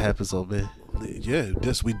assault that happens on men? Yeah,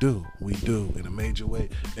 yes, we do. We do in a major way,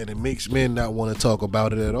 and it makes men not want to talk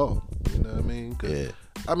about it at all. You know what I mean? Yeah.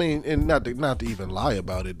 I mean, and not to even lie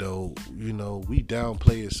about it though. You know, we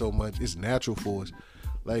downplay it so much. It's natural for us.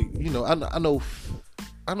 Like, you know, I know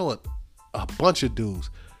a bunch of dudes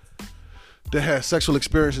that had sexual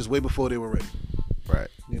experiences way before they were ready. Right.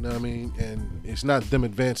 You know what I mean? And it's not them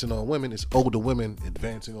advancing on women, it's older women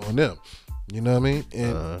advancing on them. You know what I mean?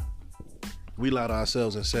 And we lie to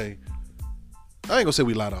ourselves and say, I ain't gonna say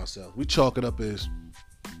we lie to ourselves. We chalk it up as,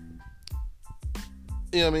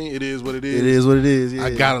 you know what I mean? It is what it is. It is what it is. Yeah.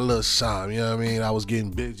 I got a little shine, you know what I mean? I was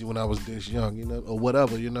getting busy when I was this young, you know, or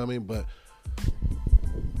whatever, you know what I mean? But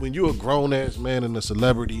when you're a grown ass man and a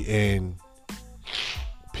celebrity and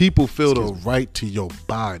people feel the right to your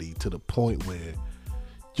body to the point where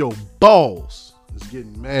your balls is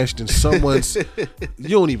getting mashed in someone's, you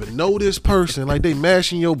don't even know this person, like they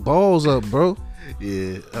mashing your balls up, bro.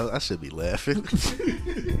 Yeah, I should be laughing.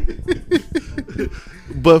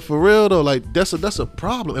 But for real though, like that's a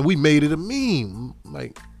problem, and we made it a meme.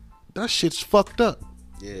 Like that shit's fucked up.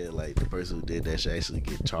 Yeah, like the person who did that should actually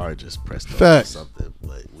get charges pressed on or something.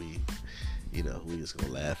 But we just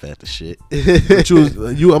gonna laugh at the shit. But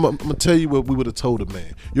I'm gonna tell you what we would have told a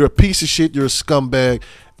man. You're a piece of shit. You're a scumbag,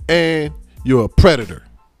 and you're a predator.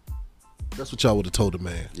 That's what y'all would have told a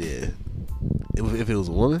man. Yeah. If it was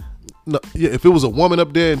a woman. No, yeah, if it was a woman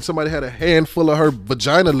up there and somebody had a handful of her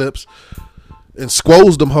vagina lips and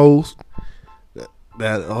squoze them hoes.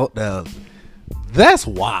 Now, that's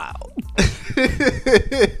wild.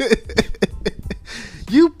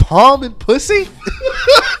 You palming pussy?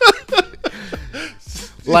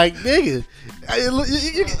 Like, nigga,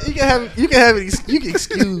 you can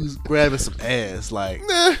excuse grabbing some ass. Like,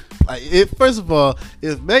 nah. First of all,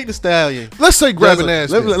 if Meg Thee Stallion, let's say grabbing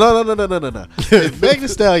ass. No. If Meg Thee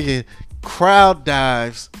Stallion crowd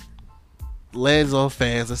dives, lands on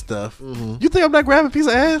fans and stuff, you think I'm not grabbing a piece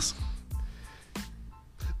of ass?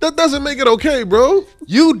 That doesn't make it okay, bro.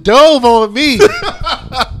 You dove on me.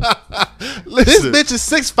 Listen. This bitch is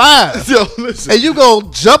 6'5". Yo, listen. And you gonna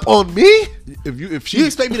jump on me? If she You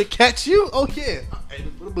expect me to catch you? Oh yeah.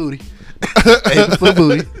 Aiming for the booty. Aiming for the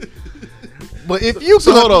booty. But if you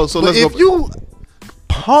hold on, so let's go. You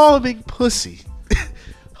palming pussy,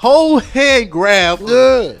 whole hand grab.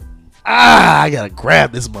 Yeah. I gotta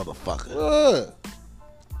grab this motherfucker.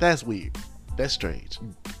 That's weird. That's strange.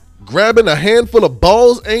 Grabbing a handful of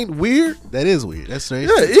balls ain't weird. That is weird. That's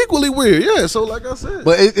strange. Yeah, equally weird. Yeah. So like I said,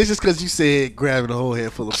 but it's just because you said grabbing a whole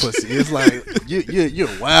handful of pussy. It's like you're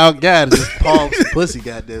a wild guy to just palm some pussy.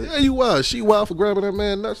 Goddamn it. Yeah, you wild. She wild for grabbing that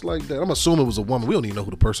man nuts like that. I'm assuming it was a woman. We don't even know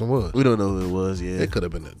who the person was. We don't know who it was. Yeah, it could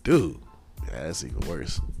have been a dude. Yeah, that's even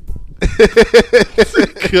worse.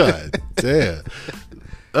 God damn.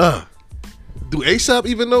 Do ASAP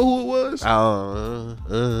even know who it was?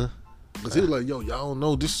 Because he was like, yo, y'all don't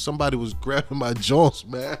know. This somebody was grabbing my jaws,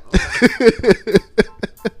 man.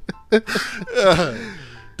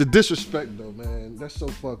 The disrespect, though, man. That's so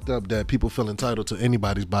fucked up that people feel entitled to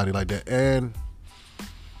anybody's body like that. And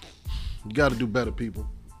you got to do better, people.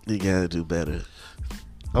 You got to do better.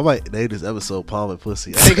 I might name this episode Palm and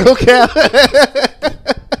Pussy. I ain't gonna count.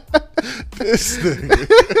 This thing.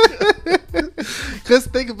 Because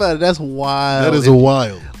think about it. That's wild. That is a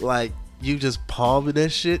wild. Like, you just palming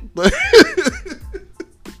that shit.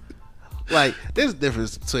 Like, there's a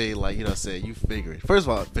difference between, like, you know what I'm saying, you figure it. First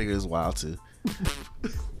of all, figure is wild too.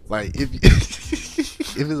 Like, if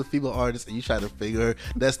it's a female artist and you try to figure her,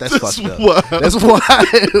 that's fucked up. Wild. That's wild.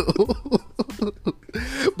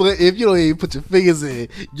 But if you don't even put your fingers in,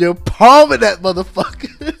 you're palming that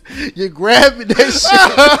motherfucker. You're grabbing that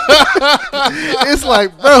shit. It's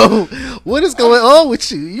like, bro, what is going on with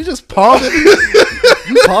you? You just palming.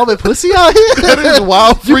 You palming pussy out here? That is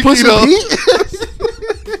wild freaky though.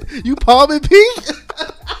 You palming Pete?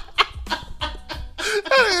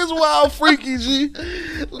 That is wild freaky, G.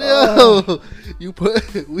 No, you put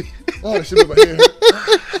Oh, shit, my hair.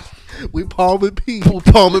 We palming Pete.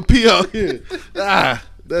 Palming P out here.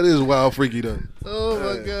 That is wild freaky though. Oh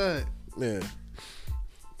my god. Yeah.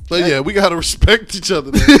 But yeah, we gotta respect each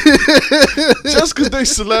other. Man. Just because they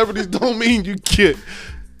celebrities don't mean you get.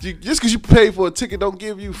 Just because you pay for a ticket don't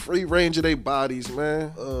give you free range of their bodies,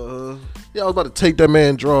 man. Yeah, I was about to take that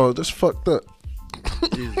man drawers. That's fucked up.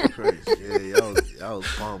 Jesus Christ. Yeah, y'all was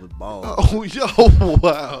palming balls. Oh, yo,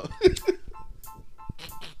 wow.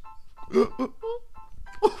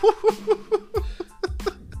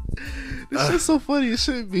 This shit's so funny. It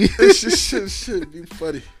shouldn't be. This shit should be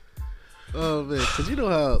funny. Oh man, because you know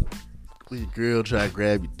how When your girl try to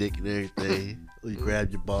grab your dick and everything, when you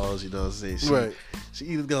grab your balls, you know what I'm saying? She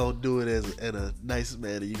either gonna do it in a nice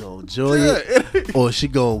manner, you gonna enjoy it, or she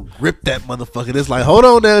gonna grip that motherfucker. It's like, hold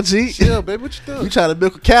on now, G. Yeah, baby, what you doing? You trying to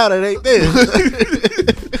milk a cow that ain't there.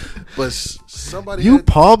 But somebody you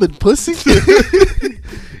palming pussy?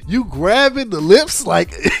 You grabbing the lips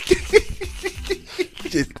like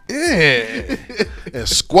and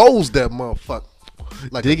squoze that motherfucker.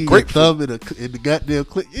 Like digging your thumb in the goddamn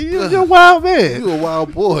clip. You're a wild man. You a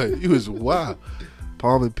wild boy. You was wild.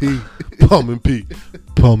 Palm and pee. Palm and pee.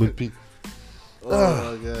 Palm and pee. Oh,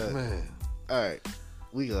 my God. Man. All right.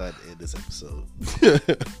 We got to end this episode.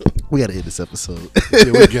 We got to end this episode. Yeah,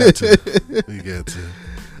 we got to. We got to.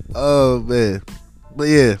 Oh, man. But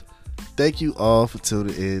yeah, thank you all for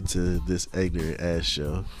tuning in to this ignorant ass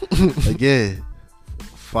show. Again,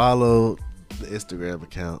 follow the Instagram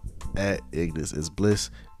account at Ignis is Bliss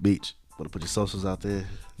Beach. Want to put your socials out there?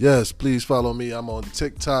 Yes, please follow me. I'm on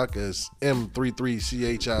TikTok as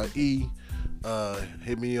M33CHIE.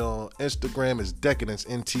 Hit me on Instagram as Decadence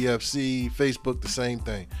NTFC. Facebook, the same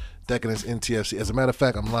thing. Decadence NTFC. As a matter of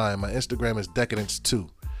fact, I'm lying. My Instagram is Decadence2.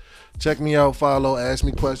 Check me out, follow, ask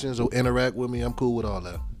me questions, or interact with me. I'm cool with all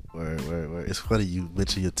that. Word. It's funny you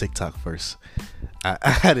mentioned your TikTok first.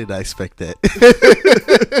 I did not expect that.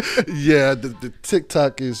 Yeah, the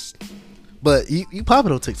TikTok is. But you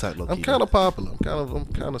popping on TikTok, low-key. I'm kind of popular. I'm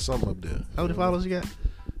kind of something up there. How many followers you got?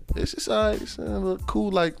 It's just alright. It's a little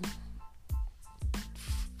cool. Like,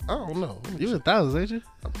 I don't know. You in the thousands, ain't you?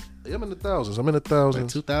 I'm in the thousands. I'm in the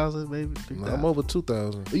thousands. 2,000, maybe. 3,000. No, I'm over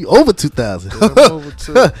 2,000. You over 2,000? Yeah, I'm over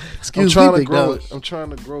 2. Excuse I'm trying me, to big grow dog. it. I'm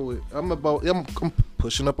trying to grow it. I'm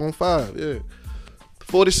pushing up on 5. Yeah,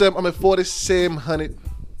 47. I'm at 4,700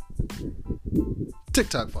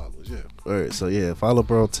 TikTok followers. Yeah. Alright, so yeah, follow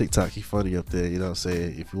bro on TikTok. He funny up there. You know what I'm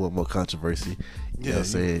saying? If you want more controversy, you know what I'm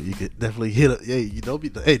saying? You could definitely hit up. Hey,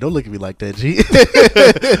 don't look at me like that, G.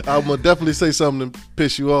 I'm gonna definitely say something to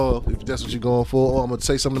piss you off if that's what you're going for, or I'm gonna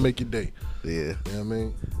say something to make your day. Yeah. You know what I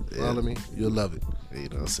mean? Yeah. Follow me. You'll love it. You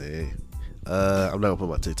know what I'm saying? I'm not gonna put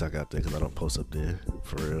my TikTok out there because I don't post up there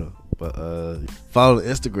for real. But follow the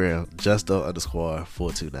Instagram,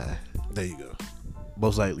 Justo_429. There you go.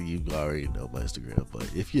 Most likely you already know my Instagram, but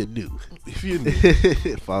if you're new,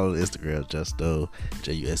 follow the Instagram, Justo,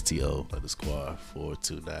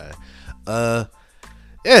 JUSTO_429.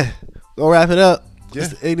 Yeah, gonna wrap it up. Yeah.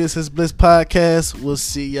 It's the Ignis is Bliss podcast. We'll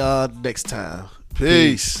see y'all next time.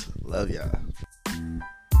 Peace. Love y'all.